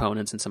class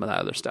components and some of that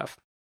other stuff.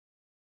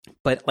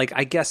 But like,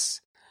 I guess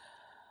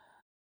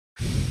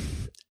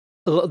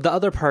the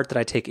other part that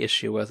I take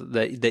issue with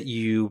that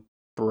you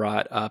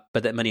brought up,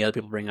 but that many other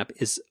people bring up,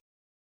 is,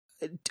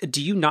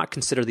 do you not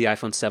consider the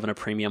iPhone 7 a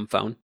premium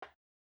phone?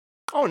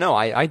 Oh no,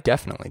 I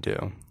definitely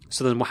do.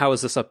 So then, how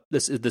is this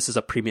this is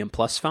a premium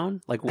plus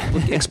phone? Like,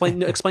 explain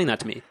that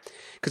to me,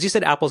 because you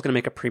said Apple's going to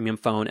make a premium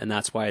phone, and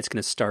that's why it's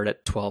going to start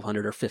at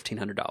 $1,200 or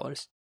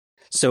 $1,500.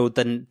 So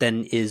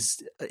then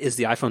is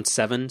the iPhone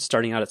 7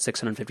 starting out at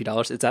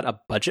 $650? Is that a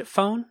budget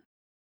phone?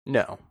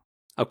 No.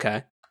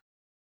 Okay.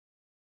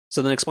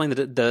 So then explain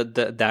that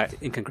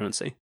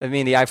incongruency. I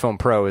mean, the iPhone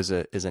Pro is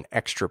an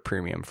extra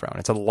premium phone.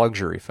 It's a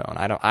luxury phone.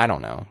 I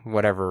don't know,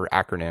 whatever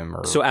acronym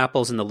or. So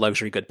Apple's in the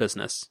luxury good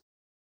business.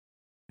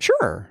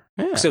 Sure.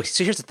 Yeah. So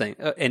here's the thing,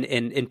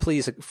 and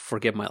please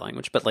forgive my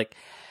language, but like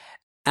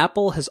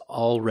Apple has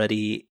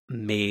already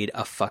made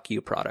a fuck you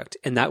product,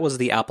 and that was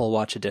the Apple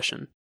Watch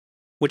Edition,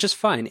 which is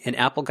fine, and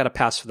Apple got a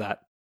pass for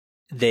that.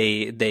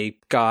 They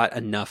got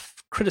enough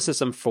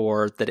criticism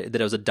for that it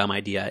was a dumb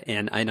idea,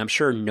 and I'm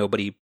sure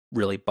nobody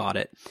really bought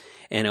it,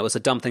 and it was a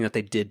dumb thing that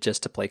they did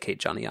just to placate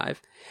Johnny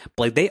Ive.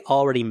 But like, they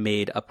already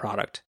made a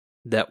product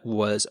that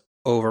was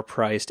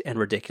overpriced and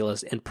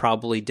ridiculous, and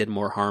probably did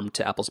more harm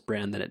to Apple's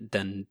brand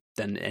than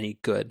any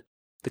good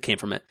that came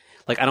from it.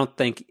 Like, I don't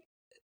think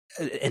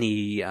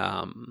any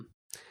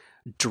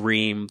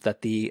dream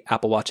that the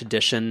Apple Watch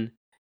Edition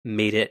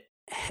made it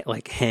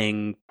like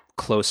hang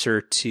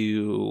closer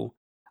to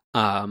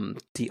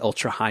the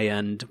ultra high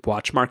end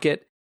watch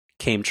market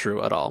came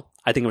true at all.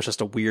 I think it was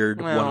just a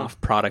weird one-off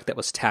product that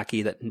was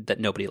tacky that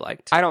nobody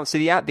liked. I don't see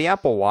the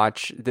Apple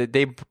Watch.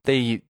 They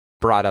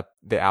brought up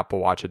the Apple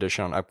Watch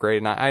Edition on Upgrade,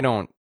 and I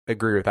don't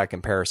agree with that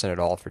comparison at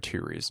all for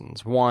two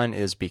reasons. One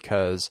is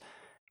because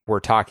we're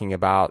talking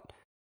about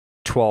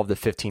 $1,200 to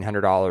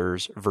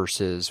 $1,500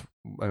 versus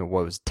what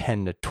was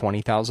 $10,000 to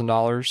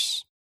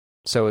 $20,000,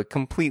 so it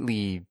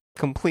completely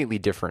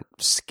different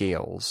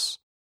scales.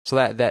 So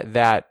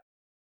that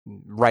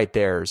right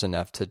there is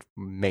enough to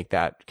make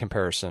that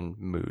comparison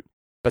moot.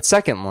 But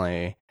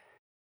secondly,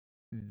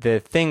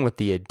 the thing with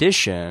the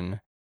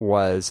Edition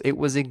was it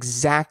was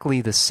exactly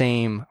the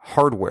same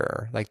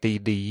hardware. Like the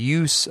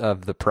use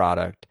of the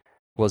product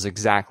was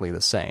exactly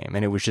the same,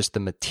 and it was just the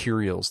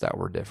materials that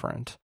were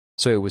different.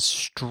 So it was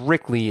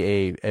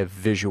strictly a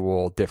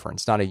visual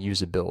difference, not a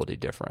usability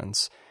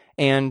difference.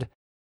 And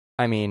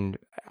I mean,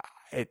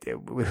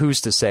 who's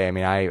to say? I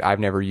mean, I've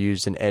never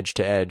used an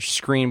edge-to-edge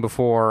screen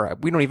before.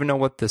 We don't even know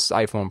what this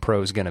iPhone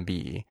Pro is going to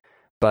be,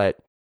 but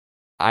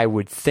I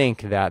would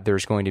think that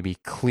there's going to be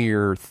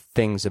clear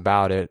things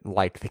about it,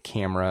 like the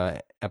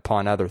camera,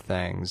 upon other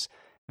things,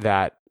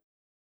 that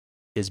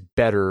is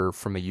better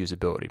from a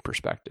usability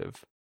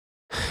perspective.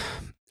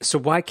 So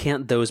why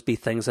can't those be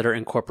things that are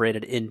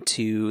incorporated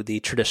into the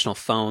traditional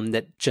phone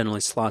that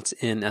generally slots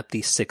in at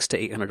the $600 to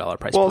 $800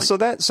 price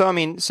point?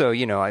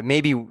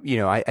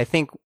 I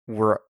think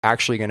we're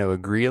actually going to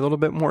agree a little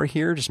bit more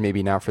here, just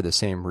maybe not for the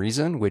same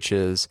reason, which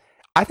is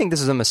I think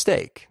this is a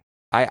mistake.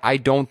 I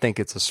don't think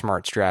it's a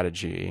smart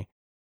strategy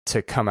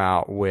to come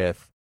out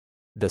with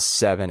the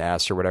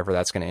 7S or whatever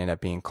that's going to end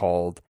up being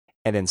called,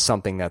 and then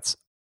something that's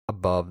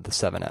above the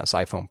 7S,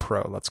 iPhone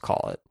Pro, let's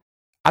call it.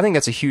 I think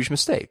that's a huge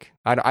mistake.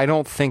 I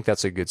don't think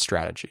that's a good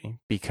strategy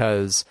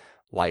because,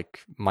 like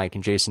Mike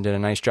and Jason did a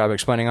nice job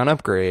explaining on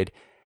Upgrade,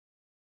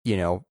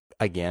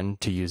 again,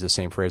 to use the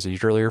same phrase I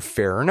used earlier,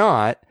 fair or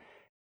not,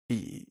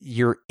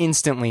 you're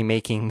instantly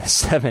making the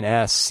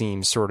 7S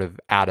seem sort of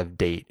out of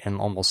date and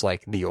almost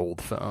like the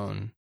old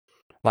phone.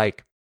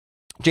 Like,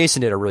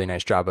 Jason did a really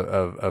nice job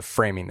of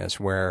framing this,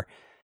 where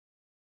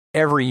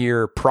every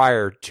year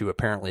prior to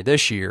apparently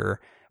this year,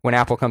 when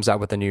Apple comes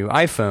out with a new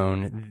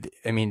iPhone,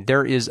 I mean,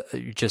 there is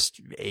just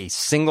a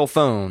single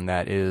phone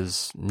that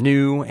is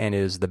new and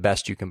is the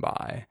best you can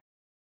buy.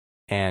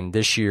 And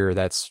this year,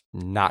 that's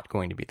not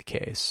going to be the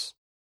case.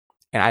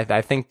 And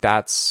I think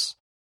that's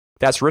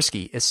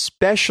risky,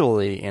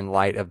 especially in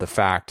light of the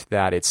fact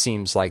that it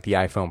seems like the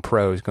iPhone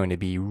Pro is going to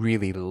be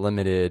really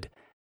limited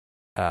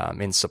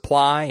in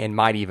supply and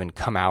might even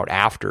come out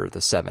after the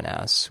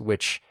 7S,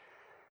 which,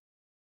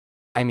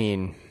 I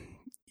mean,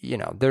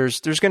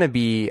 there's going to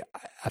be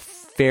a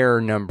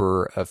fair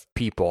number of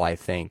people, I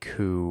think,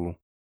 who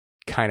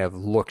kind of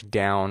look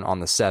down on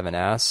the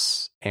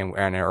 7S and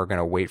are going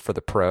to wait for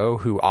the Pro,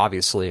 who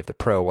obviously, if the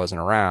Pro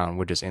wasn't around,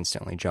 would just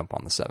instantly jump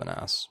on the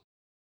 7S.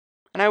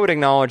 And I would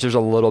acknowledge there's a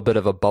little bit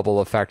of a bubble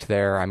effect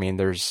there. I mean,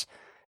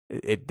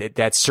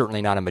 that's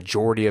certainly not a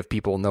majority of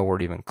people,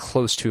 nowhere even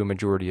close to a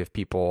majority of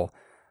people.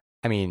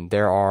 I mean,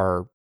 there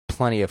are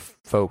plenty of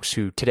folks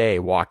who today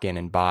walk in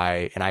and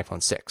buy an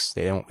iPhone 6.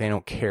 They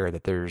don't care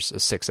that there's a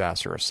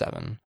 6S or a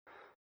 7,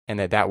 and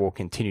that will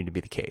continue to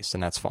be the case,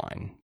 and that's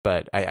fine.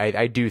 But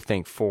I do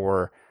think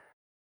for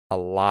a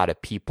lot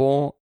of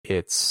people,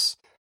 it's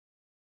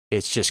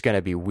just going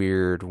to be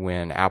weird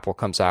when Apple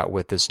comes out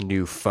with this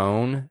new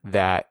phone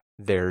that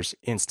there's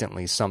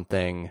instantly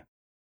something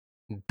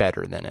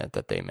better than it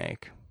that they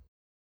make.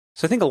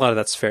 So I think a lot of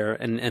that's fair,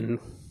 and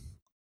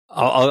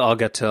I'll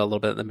get to a little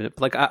bit in a minute.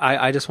 But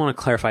I just want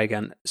to clarify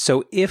again.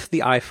 So if the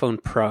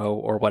iPhone Pro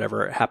or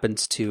whatever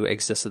happens to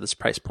exist at this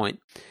price point,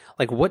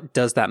 like, what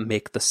does that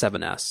make the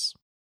 7S?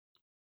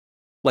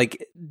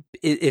 Like,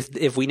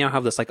 if we now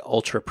have this like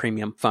ultra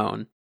premium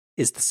phone,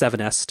 is the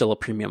 7S still a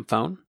premium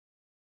phone?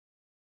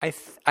 I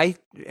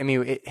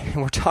mean,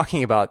 we're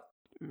talking about.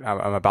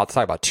 I'm about to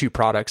talk about two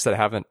products that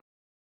haven't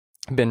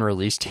been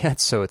released yet,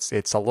 so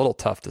it's a little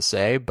tough to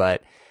say,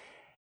 but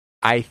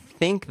I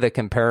think the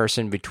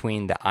comparison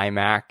between the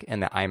iMac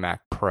and the iMac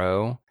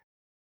Pro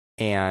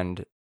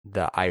and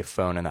the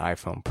iPhone and the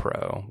iPhone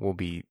Pro will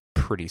be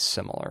pretty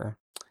similar.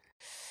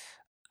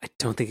 I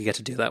don't think you get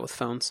to do that with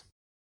phones.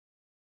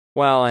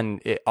 Well,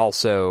 and it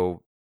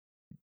also,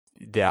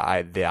 the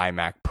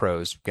iMac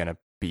Pro is going to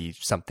be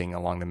something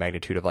along the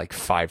magnitude of like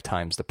 5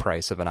 times the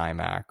price of an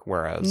iMac,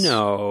 whereas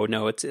no,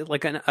 it's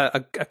like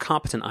a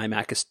competent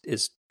iMac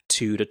is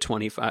 $2,000 to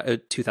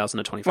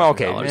 $2,025.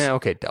 Well,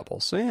 okay, double.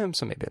 So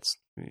maybe it's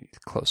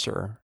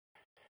closer.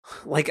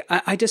 Like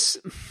I just,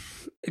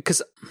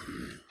 because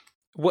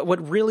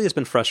what really has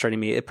been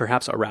frustrating me,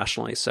 perhaps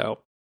irrationally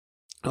so,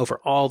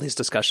 over all these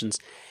discussions,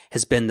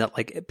 has been that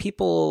like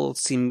people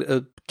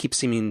keep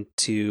seeming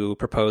to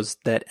propose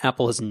that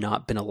Apple has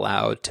not been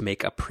allowed to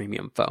make a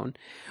premium phone,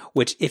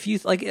 which if you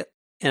like,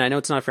 and I know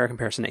it's not a fair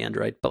comparison to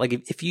Android, but like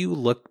if you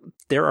look,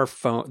 there are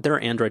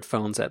Android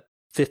phones at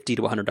 $50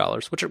 to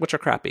 $100, which are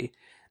crappy.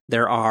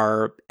 There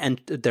are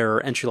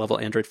entry level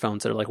Android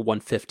phones that are like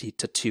 $150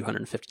 to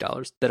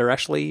 $250 that are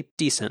actually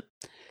decent.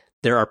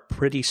 There are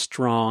pretty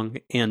strong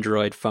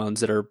Android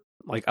phones that are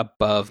like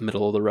above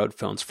middle of the road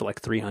phones for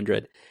like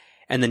 $300.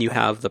 And then you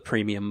have the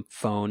premium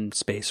phone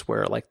space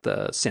where like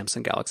the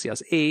Samsung Galaxy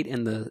S8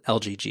 and the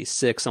LG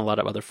G6 and a lot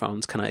of other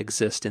phones kind of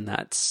exist in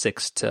that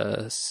 $600 to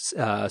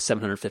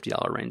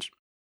 $750 range,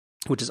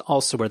 which is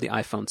also where the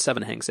iPhone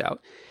 7 hangs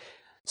out.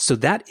 So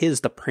that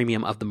is the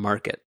premium of the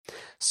market.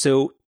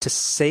 So to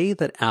say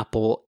that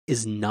Apple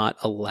is not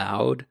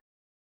allowed,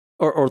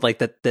 or like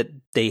that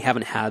they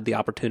haven't had the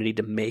opportunity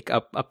to make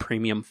up a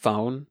premium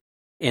phone,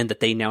 and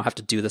that they now have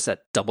to do this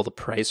at double the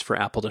price for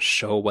Apple to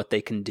show what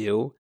they can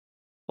do,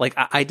 like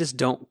I just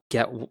don't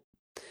get.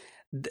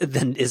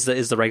 Then is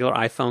the regular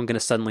iPhone going to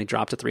suddenly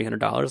drop to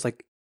 $300?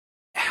 Like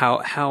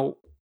how?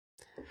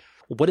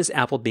 What is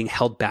Apple being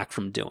held back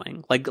from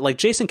doing? Like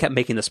Jason kept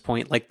making this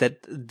point, like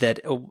that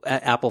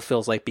Apple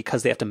feels like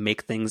because they have to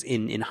make things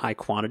in high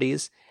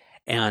quantities,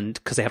 and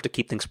because they have to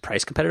keep things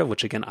price competitive,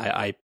 which again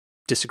I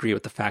disagree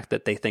with the fact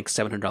that they think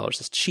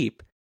 $700 is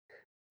cheap,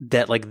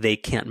 that like they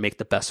can't make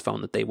the best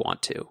phone that they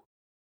want to.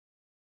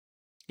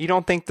 You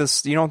don't think the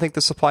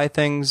supply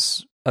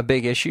thing's a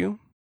big issue?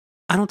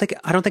 I don't think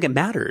it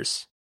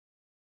matters.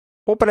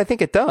 Well, but I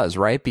think it does,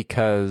 right?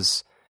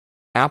 Because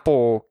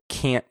Apple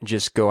can't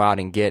just go out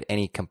and get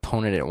any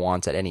component it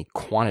wants at any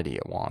quantity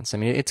it wants. I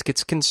mean, it's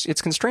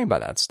constrained by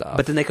that stuff.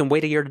 But then they can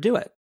wait a year to do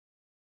it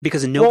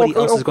because nobody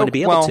else is going to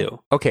be able to.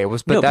 Okay,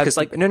 but no, that's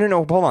like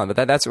no. Hold on,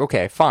 but that's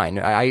okay. Fine,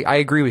 I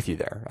agree with you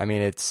there. I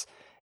mean,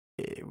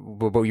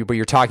 but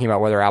you're talking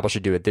about whether Apple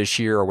should do it this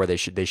year or whether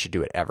they should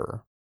do it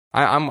ever.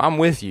 I'm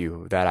with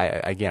you that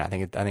I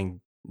think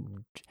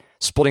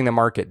splitting the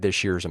market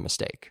this year is a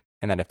mistake,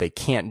 and that if they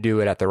can't do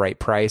it at the right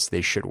price,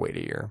 they should wait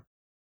a year.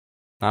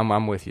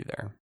 I'm with you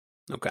there.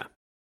 Okay.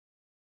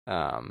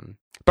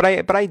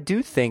 But I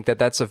do think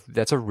that's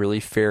a really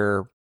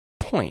fair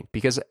point,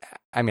 because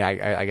I mean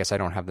I guess I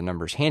don't have the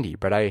numbers handy,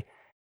 but I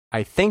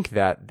think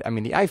that, I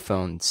mean, the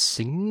iPhone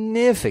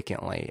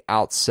significantly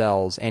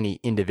outsells any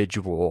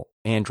individual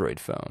Android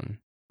phone,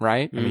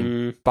 right? I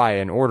mean, by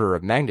an order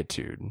of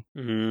magnitude.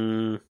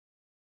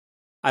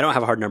 I don't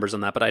have hard numbers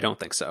on that, but I don't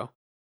think so.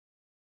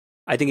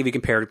 I think if you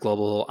compared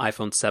global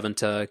iPhone 7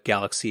 to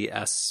Galaxy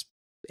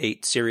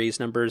S8 series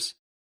numbers,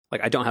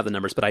 like, I don't have the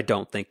numbers, but I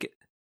think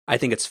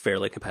it's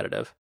fairly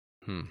competitive.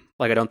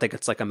 Like, I don't think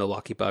it's like a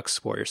Milwaukee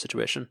Bucks Warrior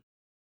situation.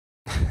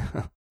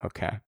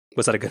 Okay.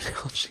 Was that a good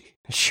analogy?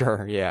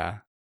 Sure, yeah.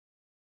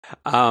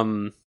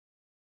 Like,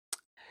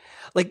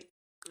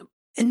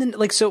 and then,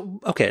 like, so,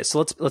 okay,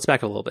 so let's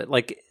back up a little bit.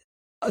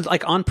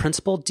 Like on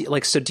principle, do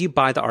you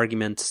buy the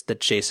argument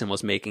that Jason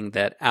was making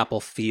that Apple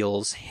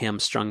feels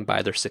hamstrung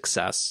by their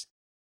success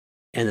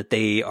and that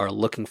they are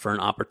looking for an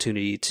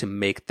opportunity to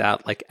make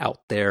that, like,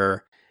 out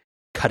there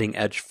cutting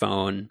edge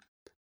phone,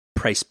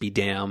 price be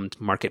damned,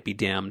 market be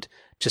damned,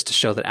 just to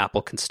show that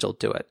Apple can still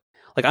do it?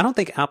 Like, I don't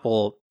think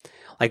Apple,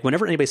 like,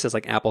 whenever anybody says,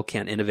 like, Apple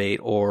can't innovate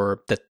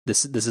or that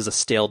this is a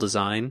stale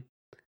design,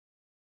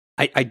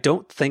 I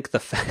don't think the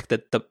fact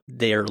that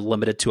they are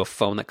limited to a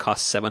phone that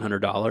costs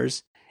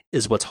 $700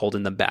 is what's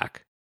holding them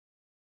back.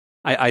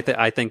 I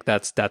think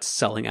that's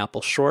selling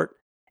Apple short,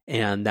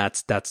 and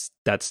that's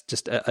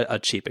just a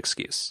cheap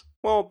excuse.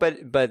 Well,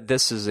 but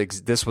this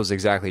was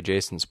exactly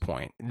Jason's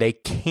point. They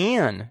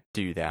can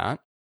do that,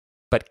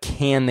 but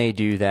can they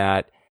do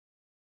that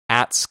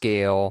at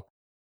scale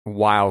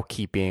while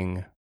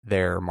keeping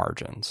their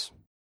margins?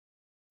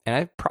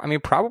 And I mean,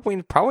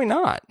 probably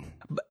not.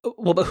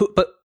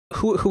 But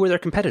who are their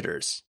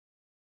competitors?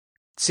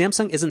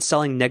 Samsung isn't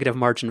selling negative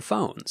margin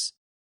phones.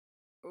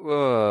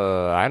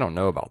 I don't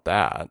know about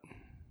that.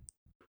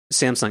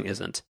 Samsung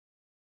isn't.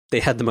 They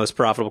had the most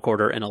profitable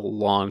quarter in a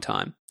long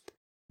time.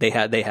 They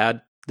had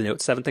the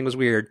Note 7 thing was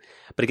weird,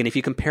 but again, if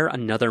you compare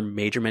another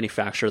major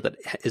manufacturer that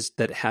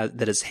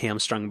is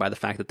hamstrung by the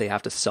fact that they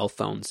have to sell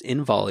phones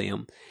in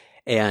volume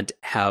and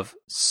have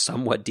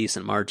somewhat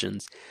decent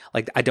margins,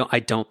 like, I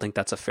don't think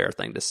that's a fair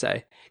thing to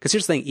say. Because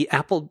here's the thing,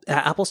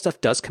 Apple stuff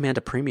does command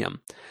a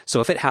premium. So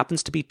if it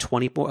happens to be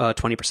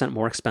 20%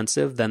 more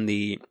expensive than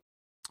the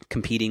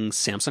competing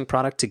Samsung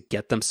product to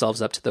get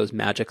themselves up to those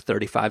magic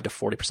 35 to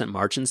 40%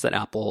 margins that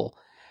Apple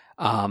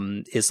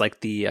is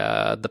like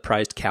the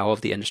prized cow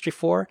of the industry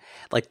for,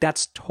 like,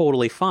 that's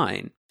totally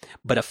fine.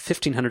 But a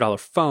 $1,500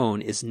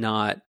 phone is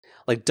not,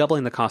 like,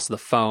 doubling the cost of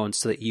the phone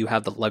so that you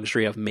have the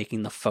luxury of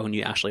making the phone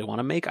you actually want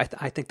to make.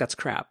 I think that's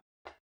crap.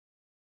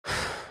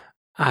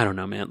 I don't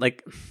know, man.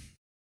 Like,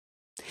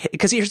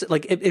 because here's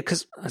like,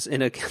 because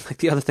like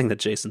the other thing that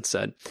Jason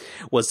said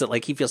was that,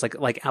 like, he feels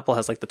like Apple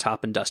has, like, the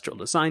top industrial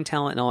design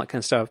talent and all that kind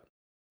of stuff.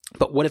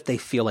 But what if they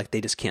feel like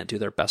they just can't do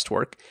their best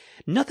work?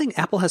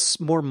 Apple has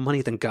more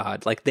money than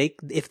God. Like,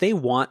 if they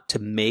want to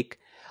make,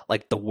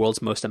 like, the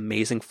world's most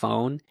amazing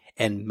phone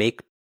and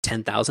make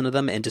 10,000 of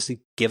them and just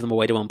give them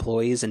away to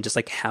employees and just,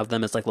 like, have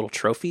them as, like, little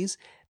trophies,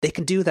 they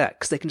can do that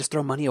because they can just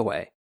throw money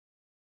away.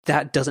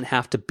 That doesn't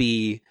have to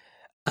be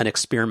an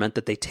experiment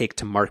that they take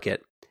to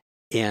market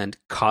and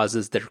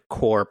causes their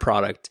core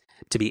product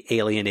to be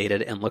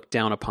alienated and looked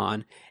down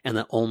upon, and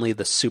that only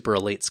the super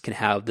elites can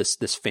have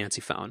this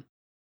fancy phone.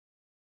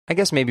 I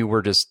guess maybe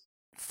we're just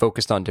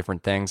focused on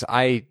different things.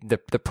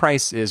 The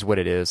price is what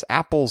it is.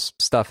 Apple's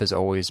stuff is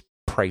always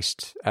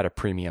priced at a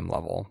premium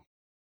level.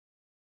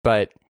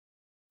 But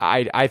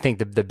I think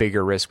the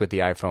bigger risk with the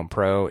iPhone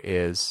Pro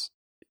is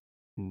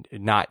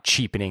not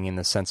cheapening in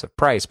the sense of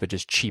price, but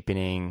just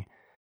cheapening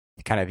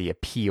kind of the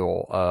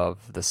appeal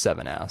of the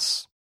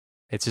 7S.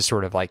 It's just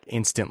sort of like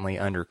instantly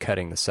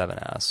undercutting the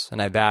 7S.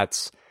 And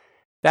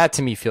that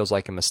to me feels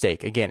like a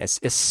mistake. Again, it's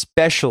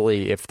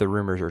especially if the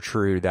rumors are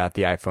true that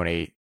the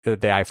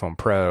iPhone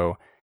Pro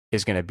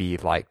is going to be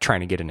like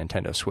trying to get a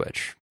Nintendo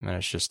Switch, and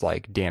it's just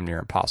like damn near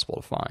impossible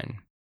to find.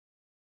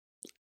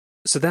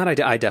 So that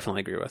I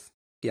definitely agree with.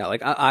 Yeah,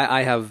 like,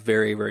 I have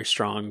very, very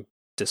strong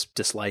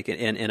dislike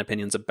and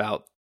opinions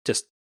about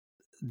just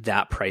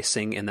that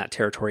pricing and that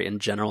territory in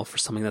general for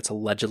something that's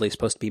allegedly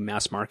supposed to be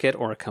mass market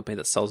or a company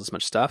that sells this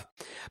much stuff.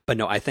 But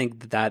no, I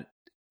think that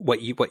what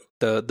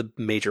the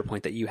major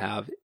point that you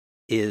have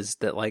is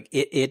that, like,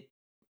 it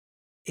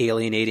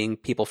alienating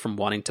people from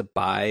wanting to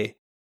buy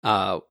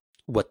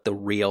what the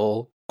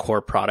real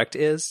core product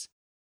is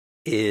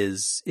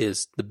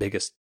the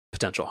biggest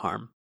potential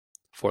harm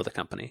for the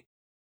company.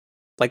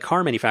 like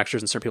car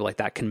manufacturers and certain people like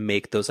that can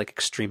make those like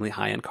extremely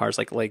high end cars.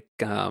 What's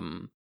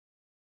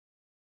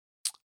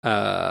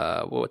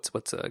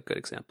a good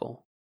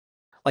example?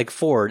 Like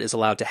Ford is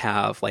allowed to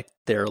have like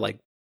their like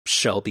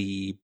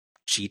Shelby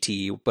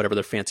GT, whatever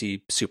their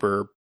fancy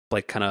super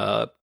like kind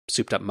of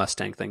souped up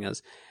Mustang thing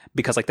is,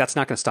 because like that's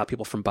not going to stop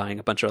people from buying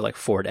a bunch of like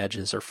Ford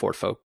Edges or Ford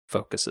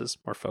Focuses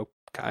or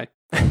Foci.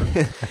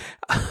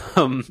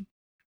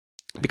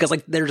 Because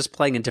like they're just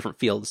playing in different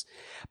fields.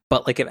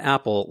 But like if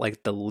Apple,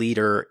 like the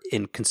leader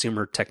in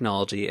consumer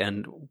technology,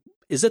 and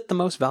is it the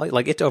most valuable?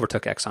 Like it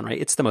overtook Exxon,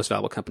 right? It's the most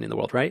valuable company in the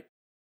world, right?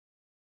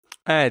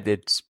 I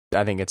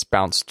think it's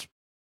bounced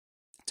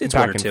It's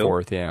back one or and two.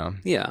 forth. Yeah.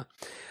 Yeah.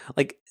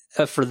 Like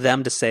for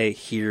them to say,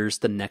 here's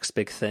the next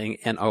big thing,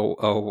 and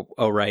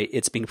right,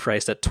 it's being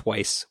priced at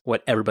twice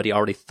what everybody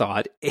already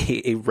thought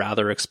a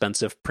rather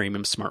expensive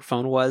premium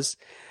smartphone was.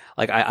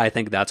 Like I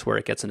think that's where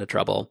it gets into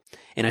trouble,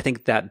 and I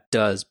think that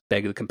does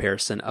beg the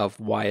comparison of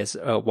why is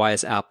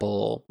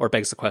Apple, or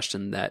begs the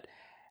question that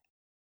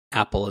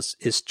Apple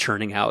is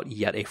churning out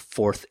yet a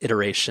fourth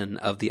iteration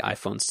of the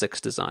iPhone 6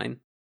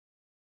 design,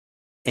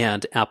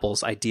 and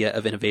Apple's idea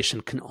of innovation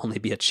can only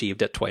be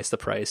achieved at twice the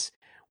price,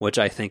 which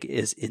I think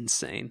is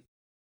insane.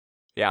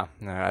 Yeah,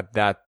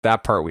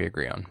 that part we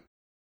agree on.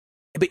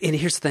 And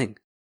here's the thing,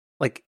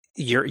 like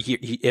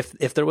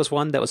if there was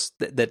one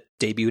that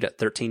debuted at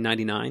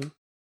 $13.99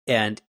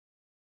 and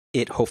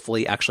it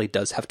hopefully actually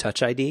does have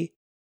Touch ID,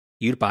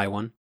 you'd buy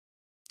one.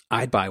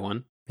 I'd buy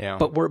one. Yeah,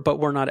 but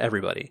we're not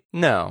everybody.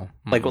 No,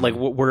 like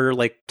we're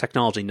like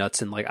technology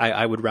nuts, and like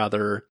I would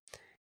rather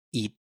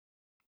eat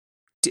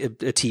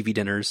TV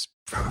dinners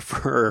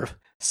for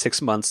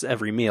 6 months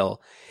every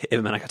meal if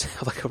it meant I got to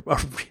have like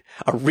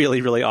a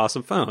really, really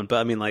awesome phone.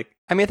 But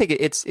I think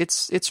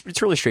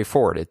it's really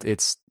straightforward.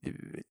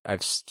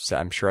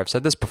 I'm sure I've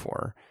said this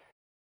before.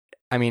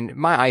 I mean,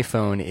 my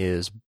iPhone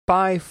is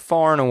by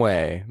far and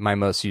away my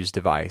most used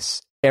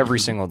device every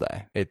single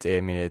day.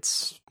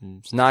 It's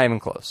not even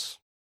close.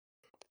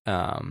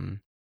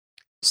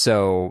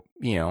 So,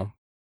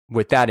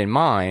 with that in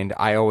mind,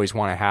 I always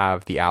want to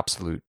have the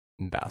absolute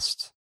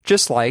best.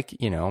 Just like,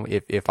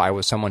 if I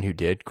was someone who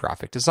did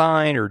graphic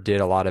design or did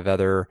a lot of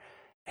other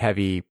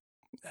heavy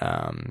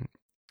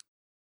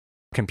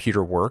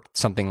computer work,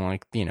 something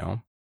like, the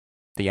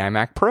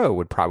iMac Pro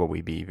would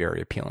probably be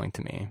very appealing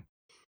to me.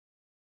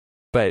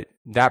 But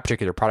that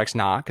particular product's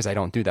not, because I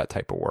don't do that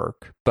type of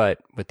work. But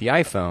with the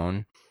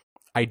iPhone,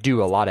 I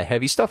do a lot of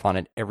heavy stuff on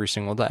it every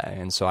single day.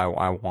 And so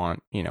I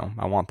want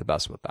the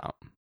best with that.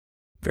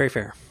 Very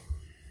fair.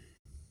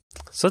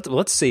 So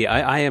let's see.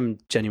 I am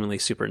genuinely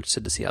super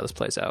interested to see how this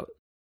plays out.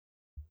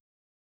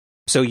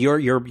 So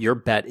your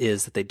bet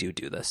is that they do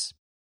this.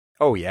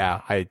 Oh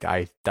yeah,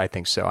 I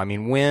think so. I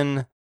mean,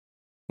 when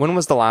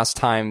was the last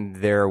time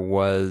there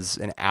was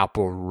an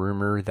Apple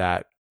rumor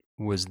that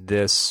was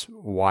this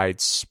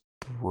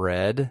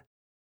widespread?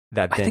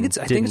 I think it's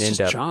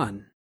just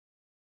John.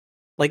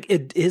 Like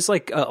it is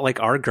like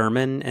R.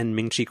 Gurman and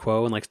Ming-Chi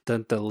Kuo and like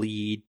the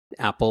lead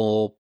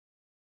Apple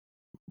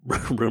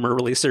rumor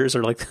releasers,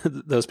 or like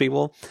those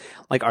people.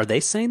 Like, are they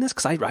saying this?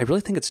 Because I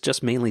really think it's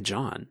just mainly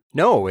John.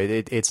 No,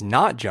 it's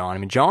not John. I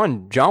mean,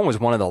 John was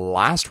one of the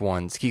last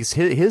ones.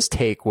 His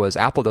take was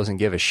Apple doesn't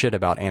give a shit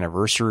about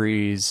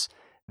anniversaries.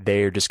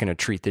 They're just going to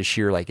treat this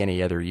year like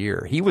any other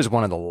year. He was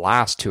one of the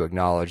last to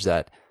acknowledge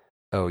that,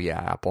 oh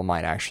yeah, Apple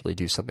might actually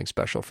do something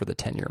special for the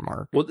 10-year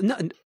mark. Well, no,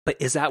 but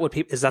is that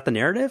is that the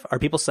narrative? Are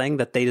people saying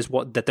that they're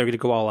going to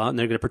go all out and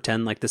they're going to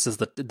pretend like this is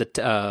the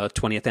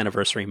 20th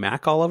anniversary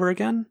Mac all over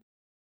again?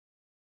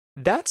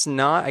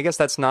 I guess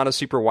that's not a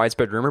super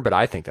widespread rumor, but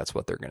I think that's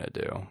what they're going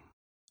to do.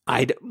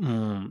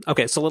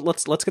 Okay, so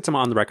let's get some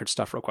on the record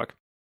stuff real quick.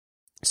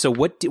 So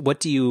what's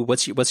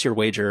your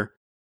wager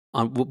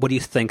on what do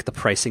you think the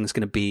pricing is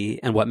going to be,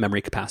 and what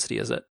memory capacity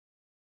is it?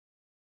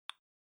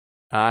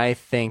 I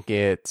think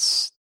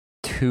it's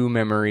 2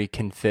 memory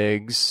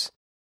configs,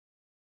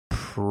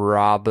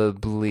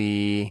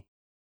 probably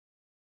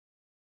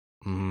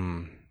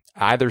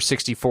either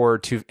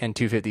 64 and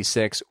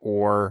 256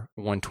 or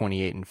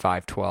 128 and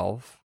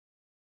 512.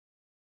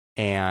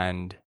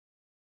 And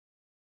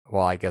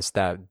well, I guess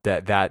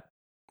that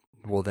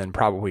will then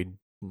probably,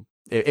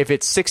 if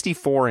it's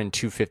 64 and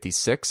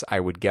 256, I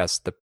would guess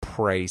the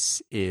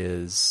price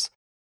is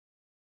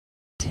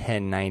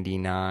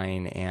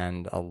 $10.99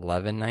 and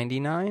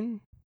 $11.99,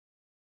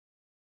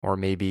 or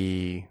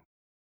maybe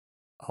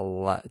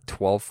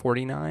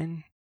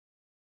 $12.49.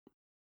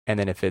 And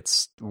then if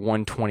it's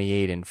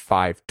 128 and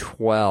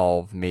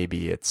 512,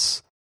 maybe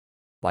it's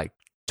like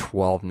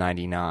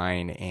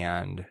 $12.99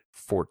 and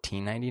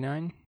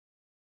 $14.99.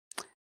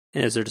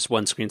 And is there just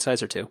one screen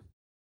size or 2?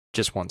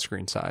 Just one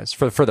screen size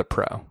for the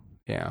Pro.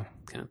 Yeah.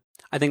 Okay.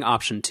 I think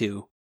option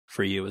 2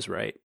 for you is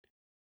right.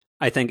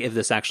 I think if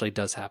this actually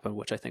does happen,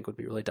 which I think would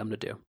be really dumb to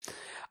do,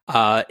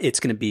 it's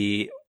going to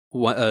be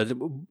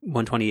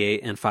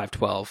 128 and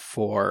 512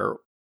 for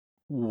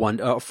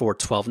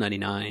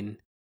 $12.99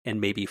 and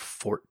maybe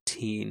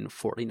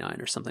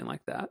 $14.49 or something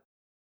like that.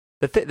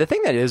 The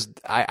thing that is,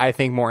 I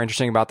think, more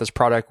interesting about this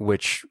product,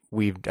 which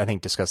we've, I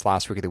think, discussed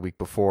last week or the week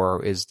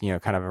before, is,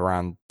 kind of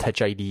around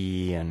Touch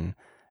ID and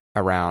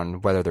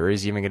around whether there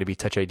is even going to be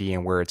Touch ID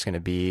and where it's going to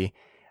be.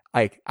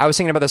 I was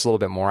thinking about this a little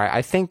bit more.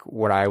 I think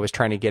what I was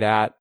trying to get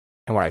at,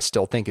 and what I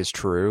still think is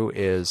true,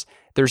 is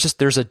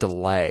there's a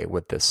delay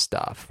with this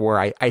stuff, where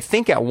I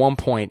think at one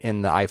point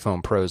in the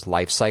iPhone Pro's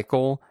life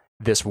cycle,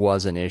 this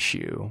was an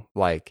issue.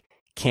 Like,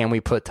 can we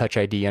put Touch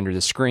ID under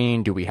the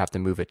screen? Do we have to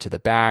move it to the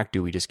back?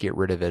 Do we just get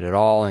rid of it at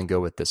all and go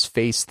with this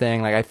face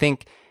thing? Like, I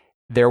think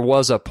there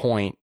was a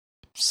point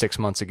 6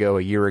 months ago,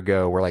 a year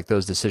ago, where like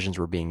those decisions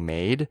were being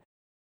made,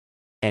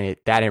 and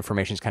that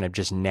information is kind of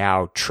just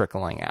now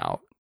trickling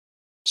out.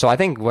 So I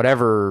think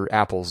whatever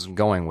Apple's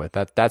going with,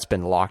 that's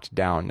been locked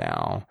down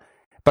now.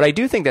 But I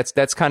do think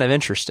that's kind of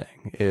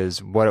interesting.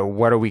 Is what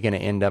are we going to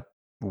end up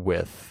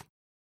with?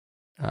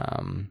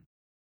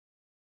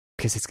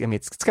 Because it's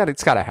got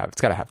to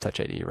have Touch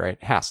ID, right?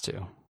 It has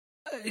to.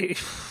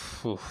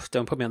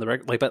 Don't put me on the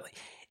record. But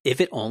if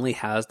it only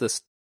has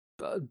this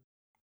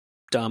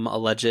dumb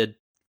alleged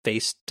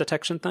face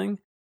detection thing,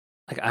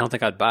 like, I don't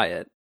think I'd buy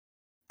it,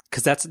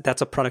 because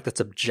that's a product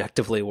that's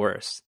objectively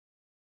worse.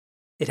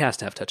 It has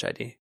to have Touch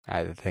ID.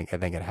 I think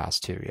it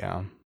has to.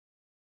 Yeah.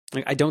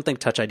 Like, I don't think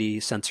Touch ID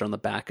sensor on the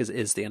back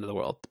is the end of the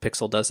world. The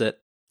Pixel does it.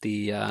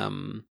 The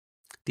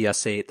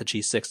S8, the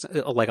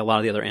G6, like a lot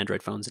of the other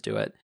Android phones do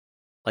it.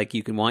 Like,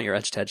 you can want your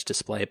edge-to-edge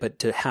display, but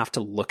to have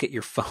to look at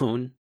your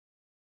phone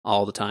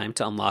all the time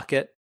to unlock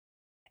it,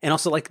 and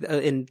also like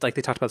they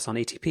talked about this on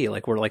ATP,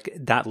 like, where like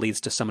that leads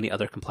to so many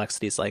other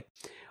complexities. Like,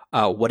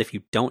 what if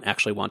you don't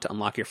actually want to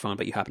unlock your phone,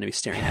 but you happen to be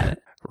staring at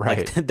it? Right.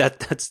 Like,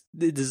 this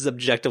is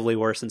objectively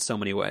worse in so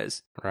many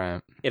ways.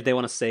 Right. If they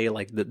want to say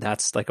like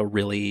that's like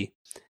this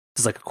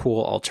is like a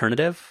cool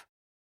alternative,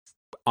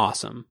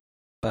 awesome.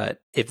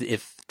 But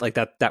if like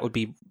that would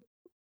be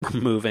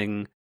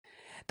removing.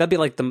 That'd be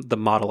like the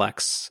Model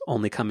X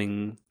only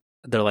coming.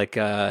 They're like,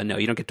 no,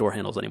 you don't get door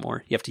handles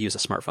anymore. You have to use a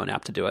smartphone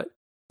app to do it.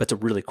 But it's a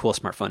really cool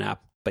smartphone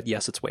app. But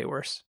yes, it's way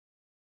worse.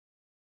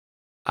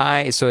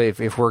 So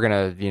if we're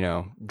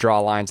gonna draw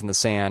lines in the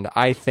sand,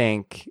 I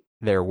think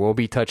there will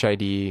be Touch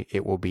ID.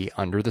 It will be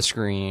under the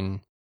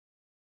screen,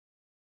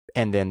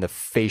 and then the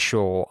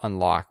facial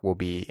unlock will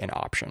be an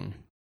option.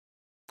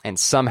 And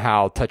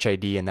somehow Touch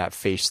ID and that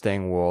face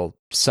thing will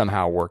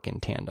somehow work in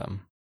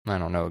tandem. I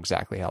don't know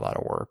exactly how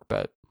that'll work,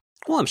 but.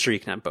 Well, I'm sure you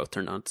can have both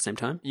turned on at the same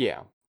time.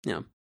 Yeah.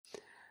 Yeah.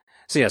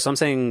 So yeah, so I'm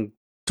saying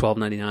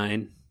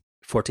 $12.99,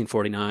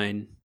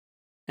 $14.49,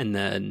 and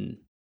then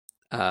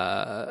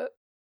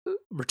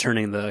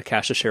returning the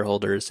cash to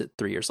shareholders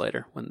 3 years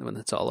later when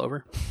it's all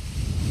over.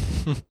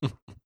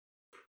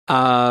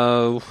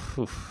 Oh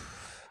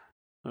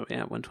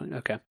yeah, 120.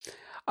 Okay.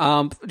 Do you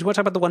want to talk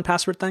about the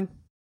 1Password thing?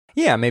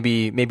 Yeah,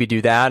 maybe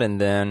do that,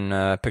 and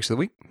then picks of the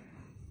week.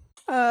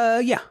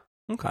 Yeah.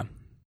 Okay.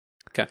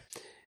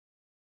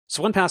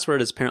 So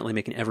 1Password is apparently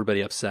making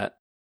everybody upset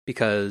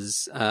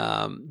because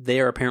they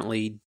are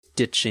apparently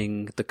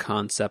ditching the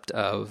concept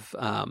of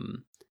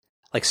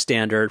like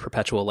standard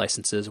perpetual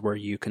licenses, where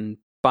you can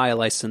buy a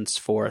license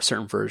for a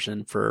certain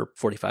version for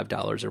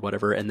 $45 or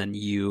whatever, and then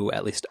you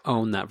at least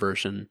own that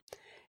version,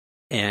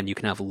 and you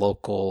can have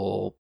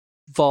local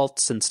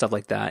vaults and stuff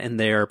like that. And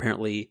they're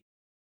apparently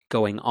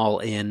going all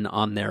in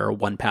on their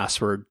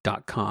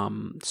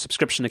 1Password.com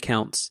subscription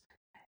accounts,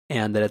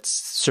 and that its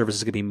service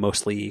is going to be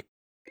mostly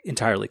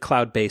entirely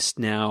cloud-based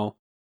now,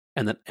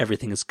 and that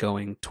everything is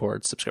going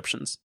towards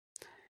subscriptions,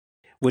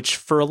 which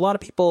for a lot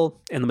of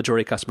people and the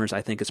majority of customers,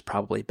 I think is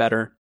probably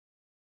better.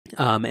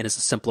 And it's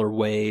a simpler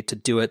way to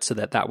do it, so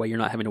that way you're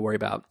not having to worry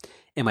about,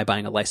 am I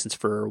buying a license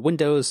for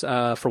Windows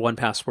for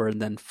 1Password,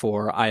 and then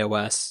for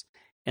iOS,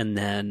 and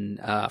then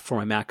for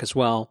my Mac as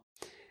well.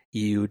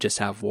 You just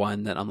have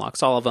one that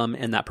unlocks all of them,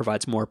 and that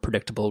provides more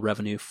predictable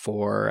revenue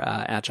for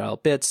Agile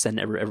Bits, and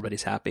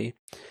everybody's happy.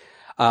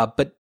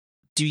 But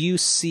do you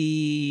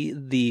see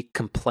the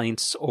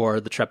complaints or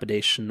the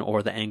trepidation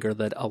or the anger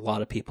that a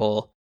lot of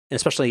people, and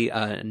especially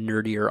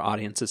nerdier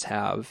audiences,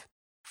 have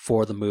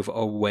for the move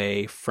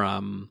away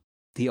from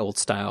the old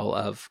style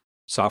of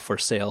software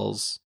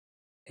sales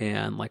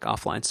and like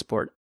offline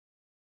support?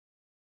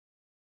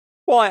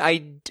 Well,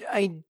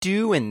 I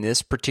do in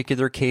this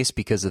particular case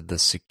because of the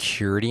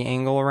security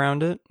angle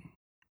around it.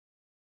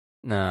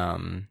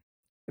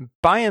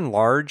 By and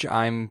large,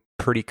 I'm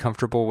pretty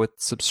comfortable with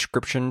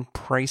subscription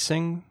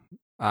pricing.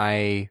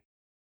 I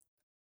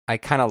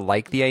kind of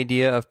like the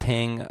idea of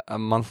paying a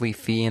monthly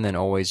fee and then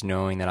always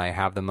knowing that I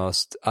have the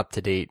most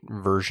up-to-date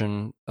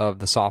version of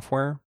the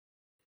software,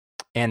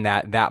 and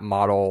that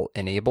model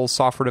enables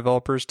software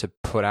developers to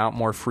put out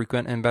more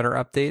frequent and better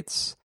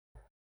updates.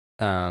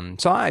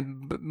 So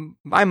I'm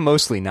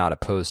mostly not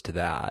opposed to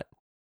that.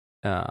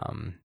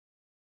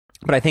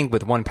 But I think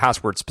with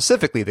 1Password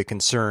specifically, the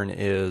concern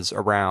is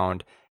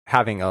around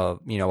having a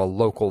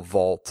local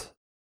vault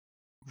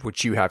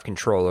which you have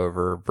control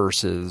over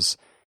versus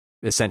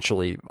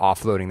essentially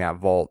offloading that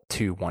vault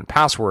to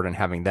 1Password and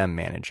having them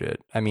manage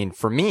it. I mean,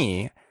 for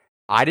me,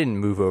 I didn't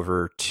move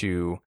over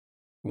to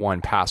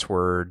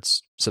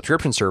 1Password's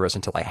subscription service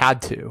until I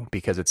had to,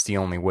 because it's the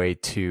only way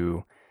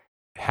to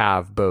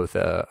have both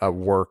a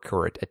work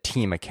or a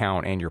team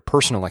account and your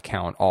personal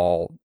account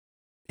all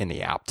in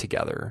the app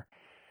together.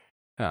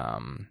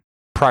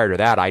 Prior to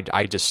that,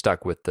 I just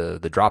stuck with the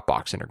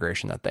Dropbox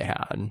integration that they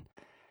had.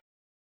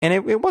 And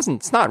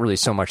it's not really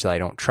so much that I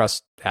don't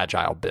trust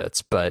Agile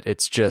Bits, but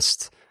it's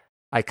just,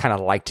 I kind of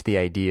liked the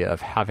idea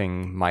of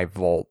having my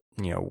vault,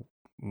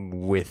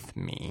 with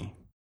me,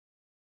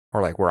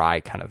 or like where I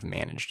kind of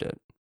managed it.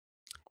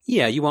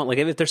 Yeah, you want, like,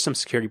 if there's some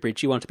security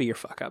breach, you want it to be your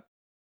fuck up.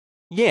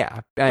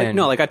 Yeah. And,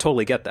 I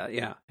totally get that.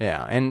 Yeah.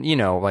 Yeah. And,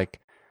 like,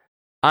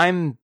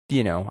 I'm,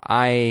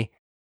 I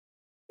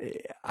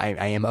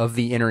am of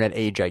the internet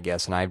age, I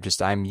guess. And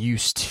I'm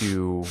used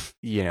to,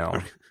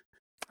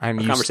 Our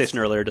conversation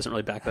earlier doesn't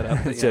really back that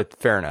up. But yeah.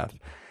 Fair enough.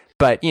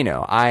 But,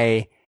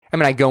 I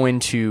go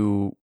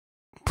into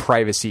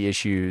privacy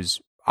issues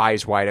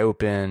eyes wide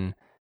open,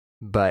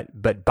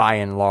 but by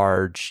and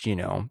large,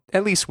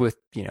 at least with,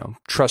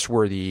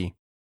 trustworthy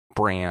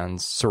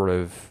brands, sort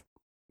of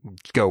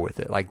go with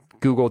it. Like,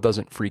 Google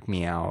doesn't freak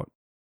me out.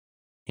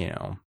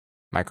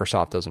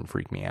 Microsoft doesn't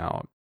freak me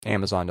out.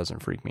 Amazon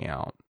doesn't freak me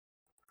out.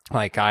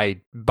 Like,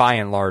 I, by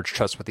and large,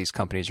 trust what these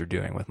companies are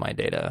doing with my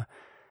data.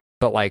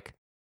 But, like,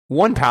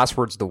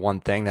 1Password's the one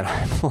thing that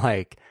I'm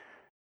like,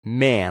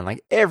 man,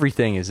 like,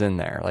 everything is in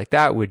there. Like,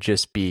 that would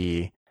just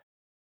be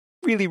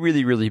really,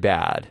 really, really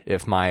bad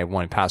if my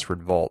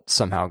 1Password vault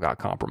somehow got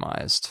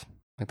compromised.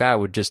 Like, that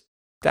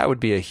would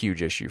be a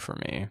huge issue for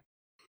me.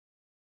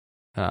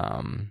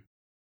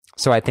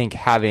 So I think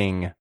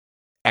having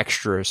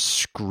extra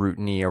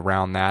scrutiny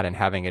around that and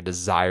having a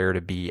desire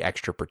to be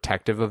extra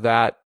protective of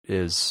that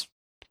is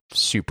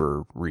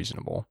super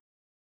reasonable.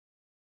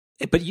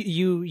 But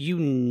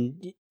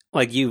you've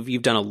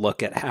done a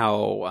look at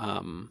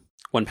how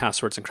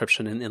 1Password's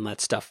encryption and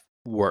that stuff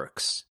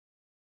works,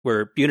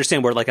 where you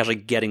understand where, like, actually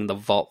getting the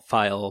vault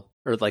file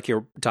or like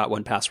your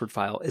 .1Password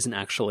file isn't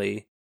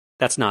actually,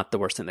 that's not the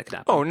worst thing that could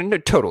happen. Oh, no,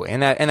 totally.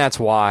 And that's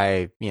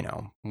why,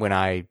 when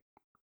I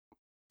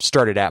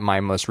started at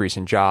my most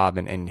recent job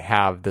and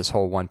have this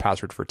whole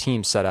 1Password for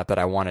Teams set up that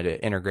I wanted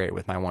to integrate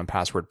with my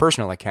 1Password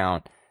personal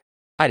account,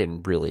 I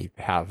didn't really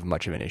have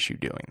much of an issue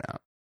doing that.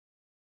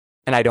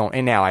 And I don't,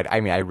 and now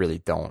I really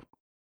don't.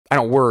 I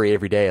don't worry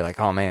every day like,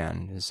 oh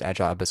man, is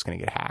Agile Bits going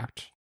to get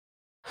hacked?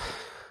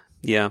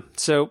 Yeah.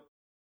 So,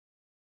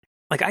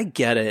 like, I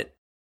get it.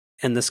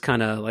 And this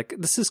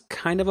is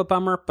kind of a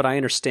bummer, but I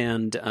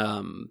understand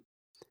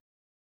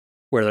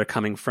where they're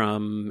coming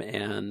from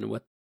and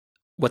what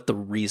the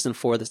reason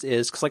for this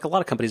is. Because, like, a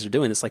lot of companies are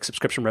doing this, like,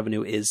 subscription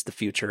revenue is the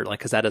future, like,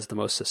 because that is the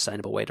most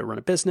sustainable way to run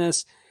a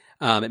business.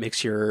 It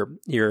makes your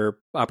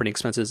operating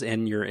expenses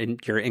and your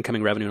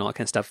incoming revenue and all that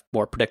kind of stuff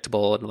more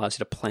predictable, and allows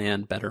you to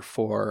plan better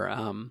for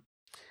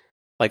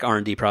like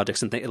R&D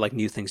projects and like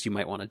new things you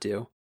might want to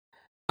do.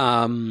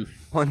 Well,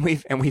 and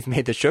we've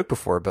made this joke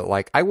before, but,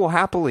 like, I will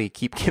happily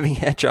keep giving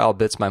Agile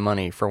Bits my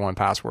money for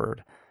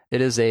 1Password.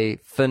 It is a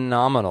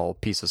phenomenal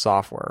piece of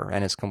software,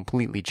 and it's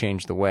completely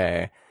changed the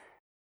way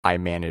I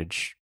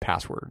manage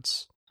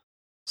passwords.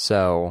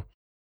 So,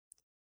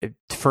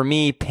 for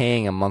me,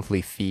 paying a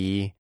monthly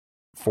fee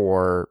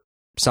for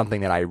something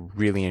that I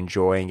really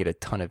enjoy and get a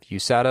ton of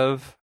use out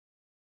of,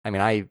 I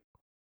mean,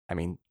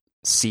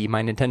 see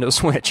my Nintendo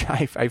Switch.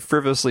 I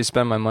frivolously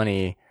spend my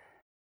money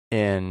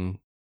in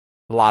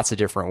lots of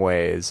different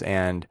ways,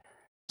 and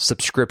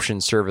subscription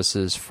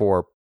services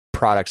for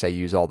products I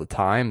use all the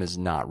time is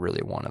not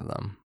really one of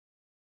them.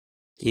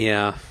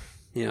 Yeah.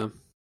 I don't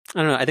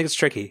know. I think it's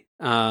tricky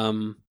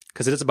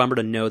because it is a bummer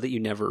to know that you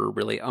never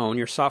really own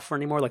your software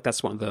anymore. Like,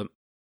 that's one of the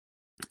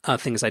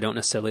things I don't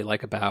necessarily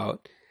like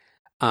about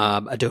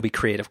Adobe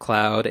Creative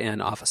Cloud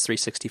and Office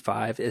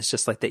 365 is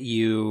just like that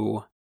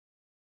you,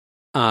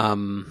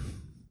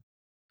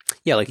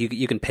 like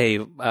you can pay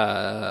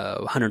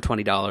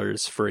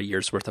 $120 for a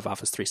year's worth of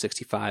Office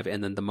 365,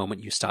 and then the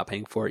moment you stop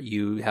paying for it,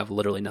 you have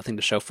literally nothing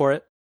to show for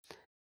it.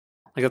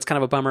 Like, that's kind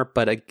of a bummer,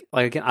 but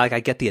I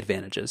get the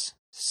advantages.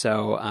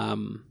 So,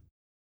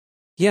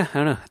 yeah, I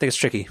don't know. I think it's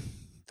tricky.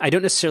 I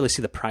don't necessarily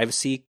see the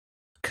privacy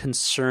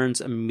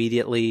concerns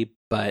immediately,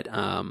 but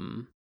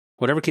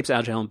whatever keeps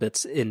Agile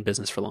Bits in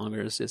business for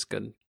longer is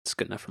good. It's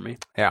good enough for me.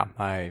 Yeah,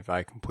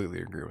 I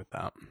completely agree with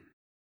that.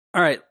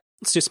 All right,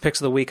 let's do some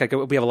picks of the week.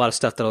 We have a lot of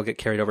stuff that'll get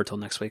carried over till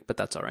next week, but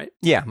that's all right.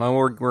 Yeah, well,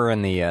 we're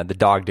in the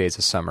dog days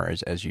of summer,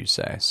 as you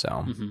say.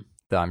 So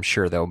I'm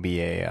sure there'll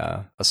be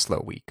a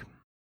slow week.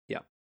 Yeah.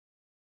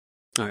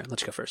 All right,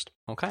 let's go first.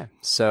 Okay.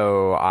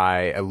 So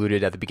I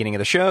alluded at the beginning of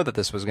the show that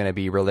this was going to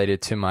be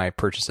related to my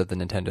purchase of the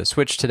Nintendo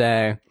Switch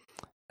today.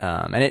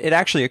 And it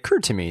actually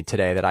occurred to me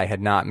today that I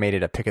had not made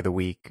it a pick of the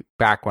week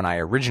back when I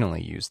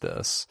originally used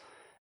this.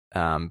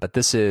 But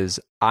this is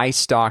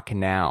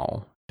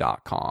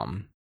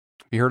iStockNow.com.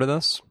 Have you heard of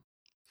this?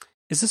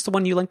 Is this the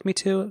one you linked me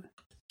to?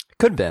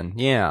 Could have been,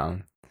 yeah.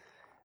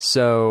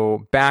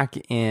 So back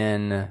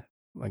in,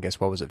 I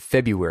guess, what was it,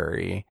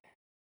 February,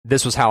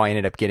 this was how I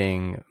ended up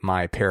getting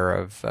my pair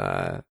of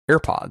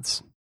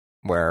AirPods.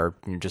 where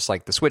just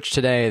like the Switch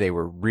today, they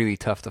were really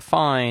tough to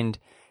find.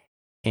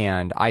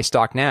 And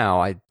iStock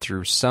Now,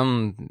 through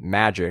some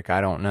magic, I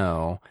don't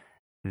know,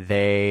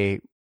 I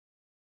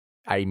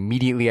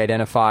immediately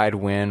identified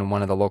when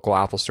one of the local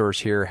Apple stores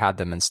here had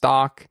them in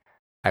stock.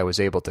 I was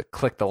able to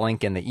click the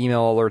link in the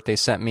email alert they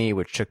sent me,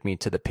 which took me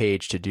to the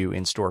page to do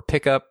in-store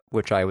pickup,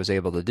 which I was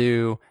able to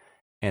do,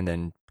 and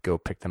then go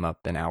pick them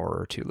up an hour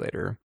or two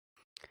later.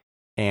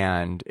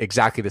 And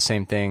exactly the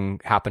same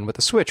thing happened with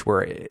the Switch,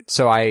 was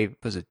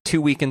it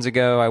 2 weekends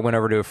ago, I went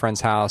over to a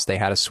friend's house, they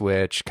had a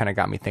Switch, kind of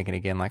got me thinking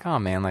again, like, oh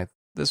man, like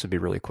this would be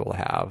really cool to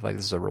have. Like,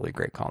 this is a really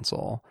great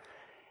console.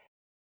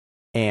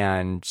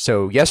 And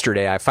so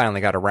yesterday I finally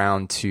got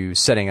around to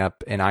setting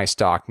up an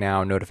iStock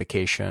Now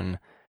notification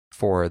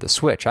for the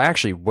Switch. I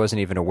actually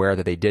wasn't even aware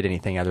that they did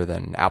anything other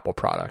than Apple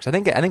products. I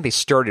think they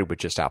started with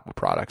just Apple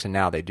products, and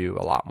now they do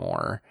a lot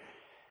more.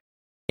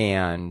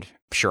 And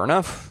sure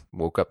enough,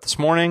 woke up this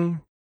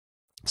morning,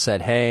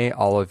 said, hey,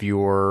 all of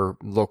your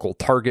local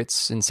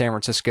Targets in San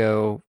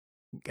Francisco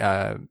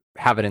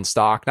have it in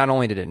stock. Not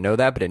only did it know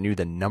that, but it knew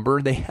the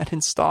number they had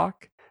in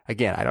stock.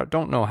 Again, I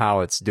don't know how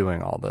it's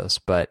doing all this,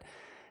 but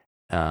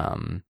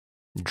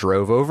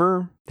drove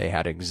over. They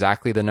had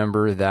exactly the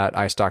number that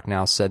iStock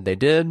Now said they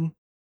did.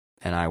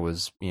 And I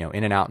was,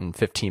 in and out in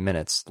 15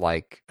 minutes,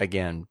 like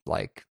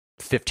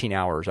 15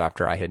 hours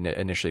after I had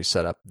initially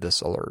set up this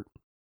alert.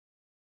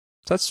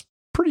 So that's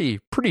pretty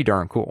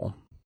darn cool.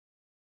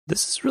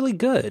 This is really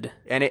good.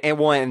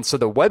 And so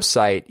the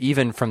website,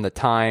 even from the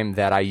time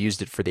that I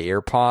used it for the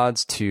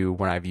AirPods to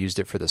when I've used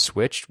it for the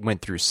Switch,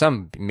 went through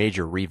some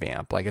major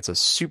revamp. Like, it's a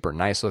super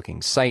nice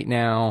looking site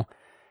now.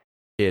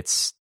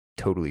 It's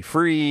totally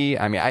free.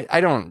 I mean,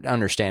 I don't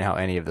understand how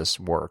any of this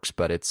works,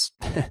 but it's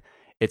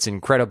it's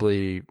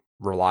incredibly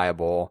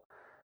reliable.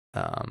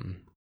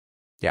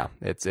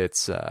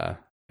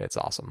 It's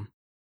awesome.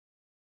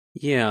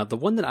 Yeah, the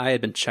one that I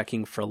had been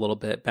checking for a little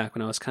bit back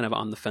when I was kind of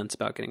on the fence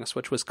about getting a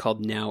Switch was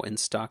called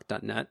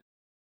nowinstock.net.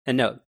 And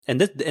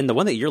the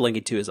one that you're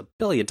linking to is a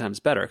billion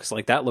times better, because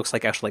like that looks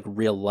like actually like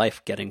real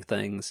life getting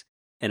things,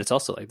 and it's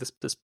also like this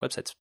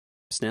website's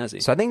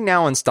snazzy. So I think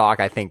Now in Stock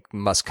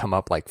must come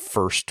up like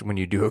first when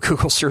you do a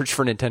Google search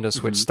for Nintendo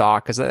Switch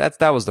stock, because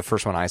that was the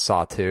first one I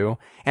saw too.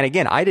 And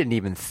again, I didn't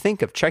even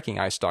think of checking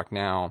iStock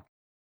Now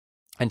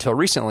until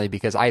recently,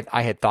 because I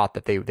had thought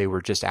that they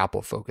were just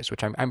Apple focused,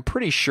 which I'm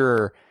pretty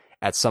sure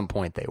at some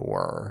point they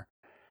were.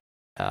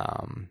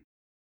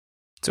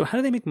 So how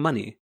do they make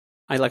money?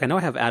 I know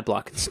I have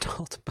AdBlock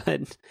installed,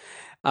 but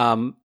I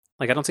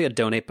don't see a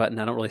donate button.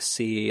 I don't really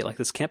see, like,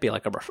 this can't be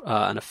like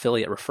an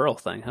affiliate referral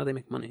thing. How do they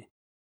make money?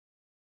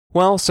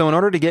 Well, so in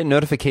order to get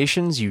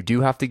notifications, you do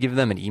have to give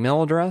them an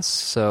email address.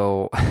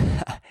 So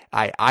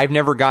I've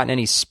never gotten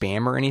any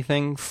spam or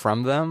anything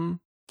from them.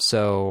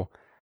 So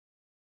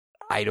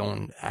I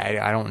don't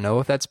know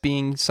if that's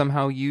being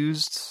somehow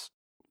used.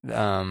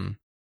 The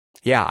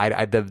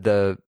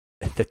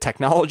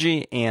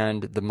technology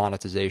and the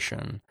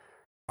monetization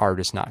are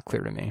just not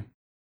clear to me.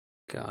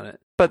 Got it.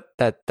 But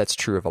that's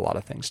true of a lot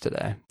of things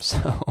today.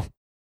 So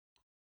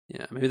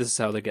yeah, maybe this is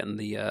how they're getting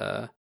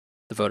the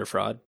voter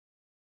fraud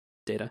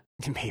data.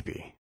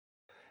 Maybe.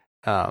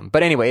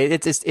 But anyway,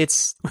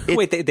 it's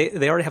wait,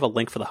 they already have a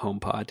link for the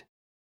HomePod,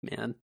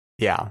 man.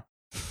 Yeah.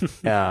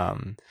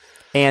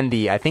 And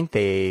I think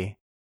they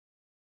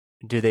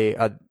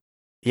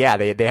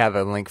have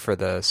a link for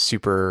the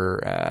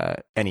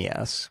Super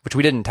NES, which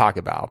we didn't talk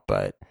about,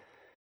 but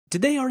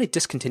did they already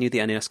discontinue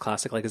the NES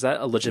Classic? Like, is that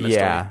a legitimate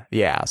story?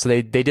 Yeah. So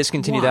they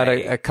discontinued Why?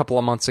 that a couple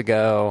of months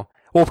ago.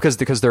 Well, because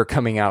they're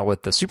coming out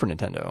with the Super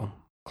Nintendo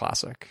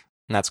Classic,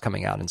 and that's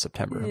coming out in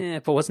September. Yeah,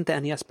 but wasn't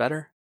the NES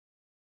better?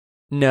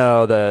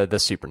 No, the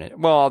Super Nintendo.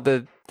 Well,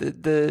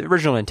 the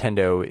original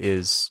Nintendo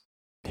is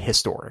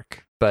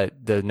historic, but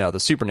the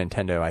Super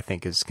Nintendo, I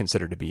think, is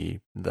considered to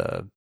be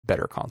the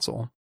better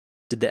console.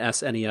 Did the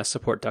SNES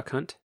support Duck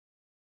Hunt?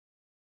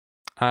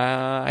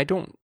 I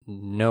don't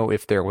know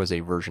if there was a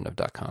version of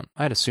Duck Hunt.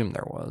 I'd assume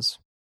there was.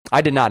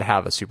 I did not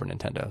have a Super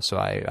Nintendo, so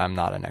I'm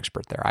not an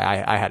expert there.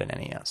 I had an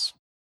NES.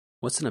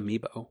 What's an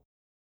amiibo?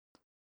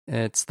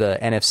 It's the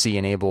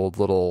NFC-enabled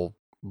little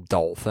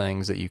doll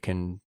things that you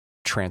can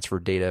transfer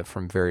data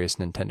from various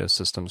Nintendo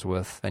systems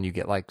with, and you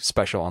get like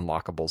special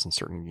unlockables in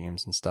certain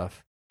games and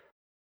stuff.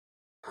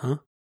 Huh?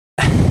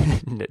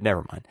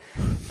 Never mind.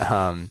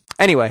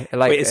 Anyway,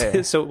 like, is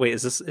this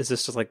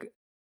just like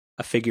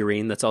a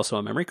figurine that's also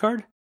a memory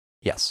card?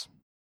 Yes.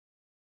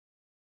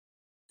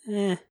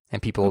 And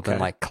people have been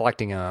like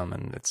collecting them,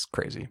 and it's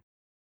crazy.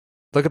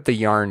 Look up the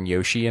Yarn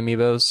Yoshi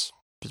amiibos.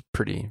 It's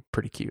pretty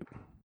cute.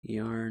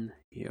 Yarn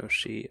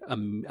Yoshi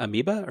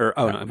Amiibo or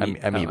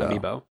Amiibo.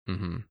 Amiibo.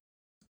 Mm-hmm.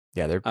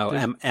 Yeah, they're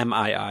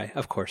MII,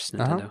 of course,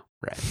 Nintendo.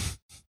 Right.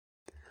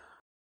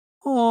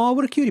 Oh,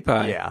 what a cutie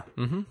pie! Yeah.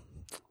 Mm-hmm.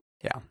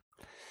 Yeah.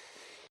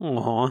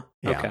 Aw.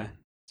 Yeah. Okay,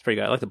 it's pretty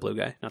good. I like the blue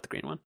guy, not the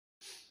green one.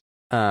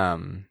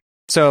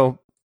 So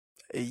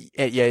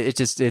yeah,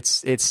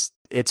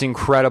 it's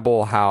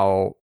incredible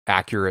how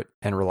accurate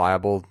and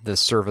reliable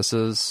this service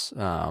is.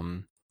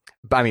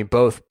 I mean,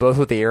 both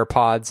with the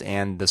AirPods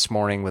and this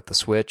morning with the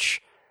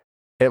Switch.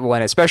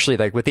 When especially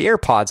like with the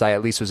AirPods, I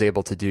at least was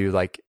able to do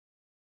like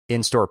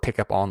in-store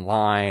pickup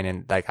online,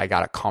 and like I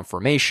got a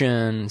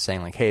confirmation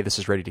saying like, hey, this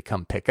is ready to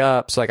come pick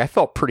up. So like I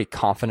felt pretty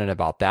confident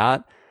about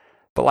that.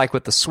 But like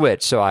with the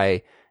Switch, so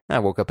I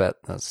woke up at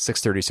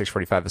 6:30,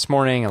 6:45 this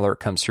morning. Alert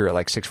comes through at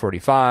like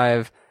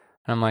 6:45.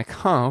 And I'm like,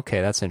 huh,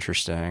 okay, that's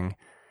interesting.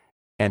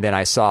 And then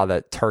I saw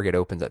that Target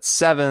opens at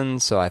 7.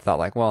 So I thought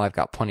like, well, I've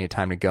got plenty of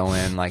time to go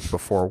in like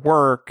before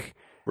work.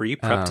 Were you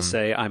prepped to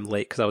say I'm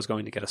late because I was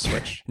going to get a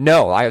Switch?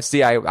 No, I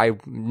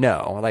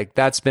no, like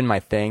that's been my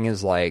thing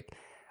is like,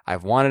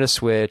 I've wanted a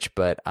Switch,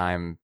 but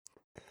I'm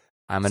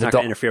an It's not adult.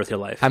 going to interfere with your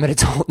life. I'm an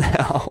adult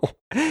now,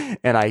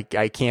 and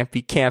I can't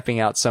be camping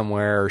out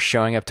somewhere or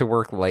showing up to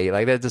work late.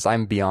 Like that,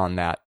 I'm beyond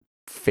that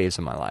phase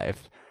of my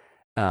life.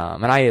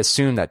 And I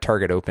assumed that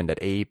Target opened at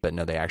 8, but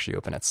no, they actually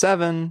open at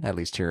 7, at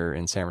least here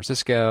in San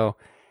Francisco.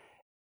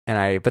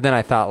 But then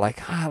I thought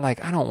like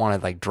I don't want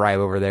to like drive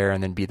over there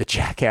and then be the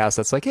jackass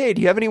that's like, hey,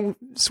 do you have any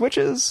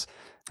Switches?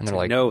 And they're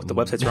like, no, the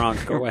website's wrong.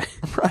 Go away.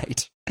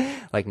 Right.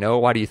 Like, no,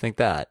 why do you think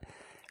that?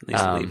 They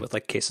used to leave with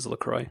like cases of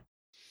LaCroix.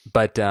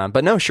 But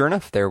no, sure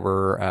enough, there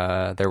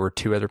were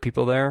 2 other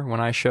people there when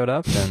I showed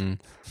up,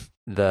 and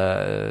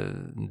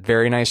the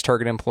very nice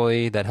Target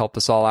employee that helped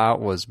us all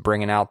out was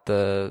bringing out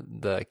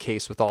the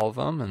case with all of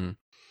them, and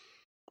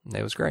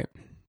it was great.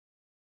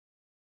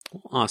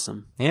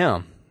 Awesome.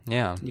 Yeah.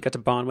 You got to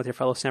bond with your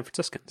fellow San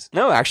Franciscans.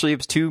 No, actually, it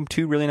was two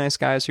really nice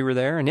guys who were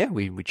there, and yeah,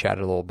 we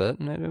chatted a little bit,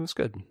 and it was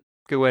good.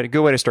 Good way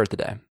to start the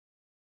day.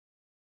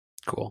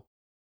 Cool.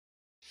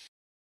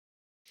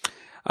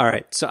 All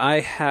right, so I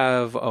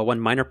have one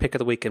minor pick of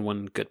the week and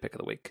one good pick of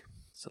the week.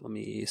 So let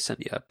me send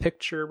you a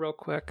picture real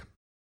quick.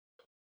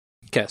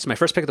 Okay, so my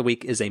first pick of the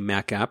week is a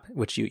Mac app,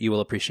 which you will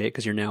appreciate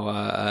because you're now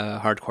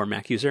a hardcore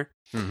Mac user.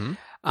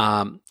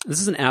 Mm-hmm. This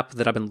is an app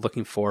that I've been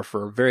looking for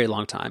a very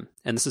long time,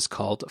 and this is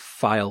called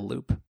File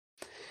Loop.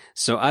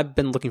 So I've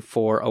been looking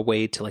for a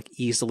way to like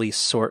easily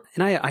sort,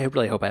 and I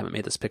really hope I haven't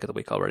made this pick of the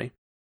week already.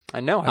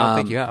 I know, I don't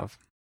think you have.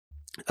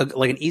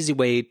 Like an easy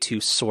way to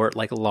sort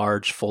like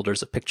large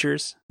folders of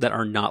pictures that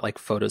are not like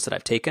photos that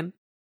I've taken.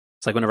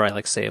 It's like whenever I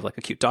like save like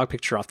a cute dog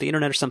picture off the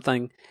internet or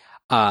something,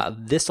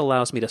 this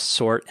allows me to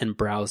sort and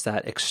browse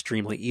that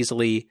extremely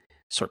easily,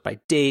 sort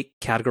by date,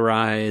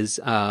 categorize,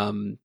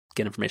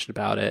 get information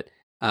about it,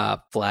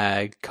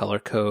 flag, color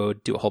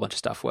code, do a whole bunch of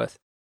stuff with.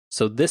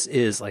 So this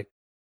is like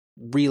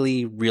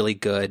really, really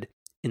good,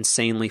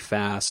 insanely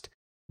fast,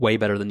 way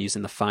better than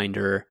using the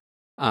Finder.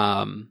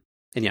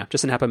 And yeah,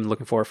 just an app I've been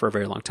looking for a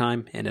very long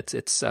time, and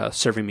it's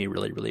serving me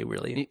really, really,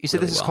 really. You said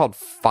really this is well. called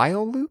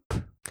File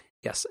Loop?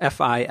 Yes,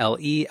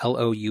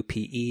 FILELOUPE,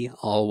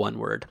 all one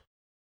word.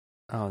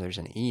 Oh, there's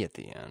an E at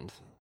the end.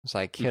 So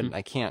I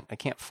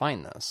can't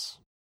find this.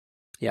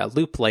 Yeah,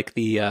 Loop like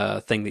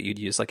the thing that you'd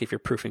use like if you're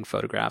proofing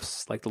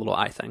photographs, like the little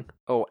eye thing.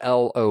 Oh,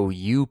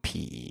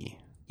 LOUPE.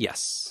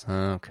 Yes.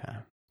 Okay,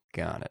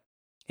 got it.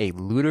 A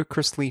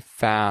ludicrously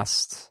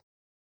fast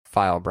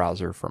file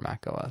browser for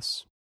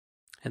macOS.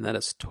 And that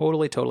is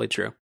totally, totally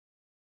true.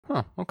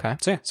 Huh, okay.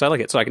 So yeah, so I like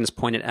it. So I can just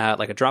point it at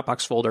like a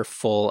Dropbox folder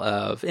full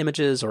of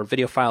images or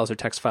video files or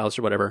text files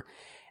or whatever,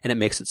 and it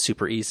makes it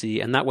super easy.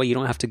 And that way you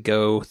don't have to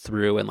go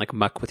through and like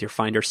muck with your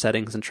Finder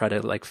settings and try to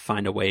like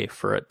find a way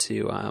for it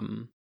to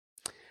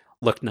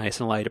look nice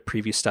and allow you to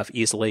preview stuff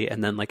easily.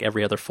 And then like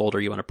every other folder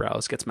you want to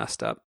browse gets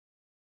messed up.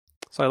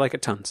 So I like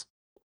it tons.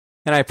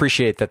 And I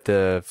appreciate that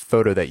the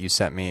photo that you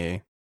sent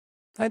me,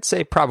 I'd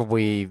say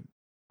probably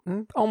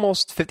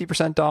almost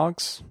 50%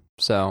 dogs.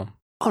 So,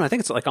 and I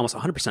think it's like almost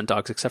 100%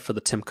 dogs, except for the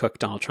Tim Cook,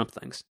 Donald Trump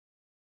things.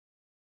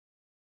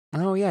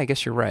 Oh yeah, I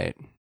guess you're right.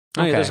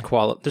 Oh yeah,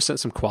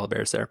 there's some koala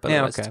bears there, but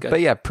yeah, okay.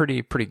 But yeah,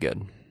 pretty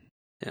good.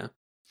 Yeah.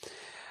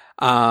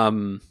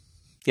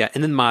 Yeah,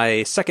 and then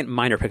my second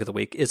minor pick of the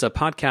week is a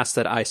podcast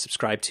that I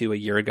subscribed to a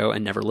year ago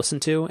and never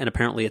listened to, and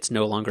apparently it's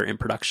no longer in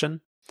production.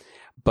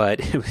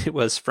 But it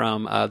was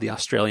from the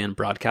Australian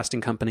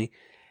Broadcasting Company,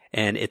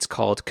 and it's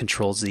called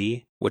Control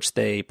Z, which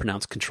they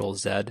pronounce Control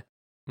Z.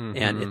 Mm-hmm.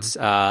 And it's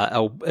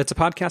a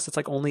podcast that's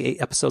like only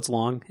 8 episodes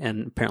long,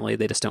 and apparently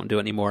they just don't do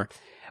it anymore.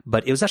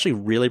 But it was actually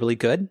really, really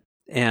good,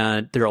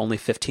 and they're only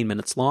 15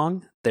 minutes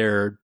long.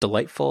 They're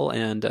delightful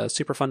and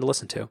super fun to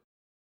listen to.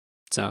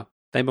 So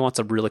if anyone wants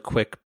a really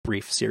quick,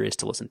 brief series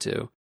to listen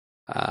to,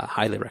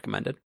 highly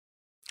recommended.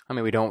 I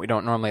mean, we don't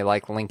normally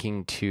like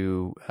linking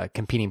to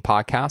competing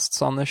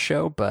podcasts on this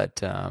show, but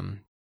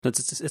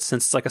since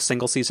it's like a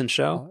single season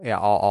show, yeah,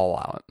 I'll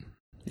allow it.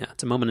 Yeah,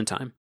 it's a moment in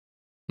time.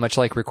 Much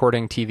like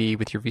recording TV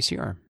with your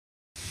VCR.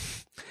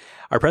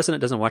 Our president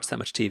doesn't watch that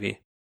much TV.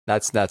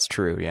 That's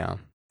true. Yeah,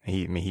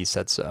 he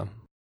said so.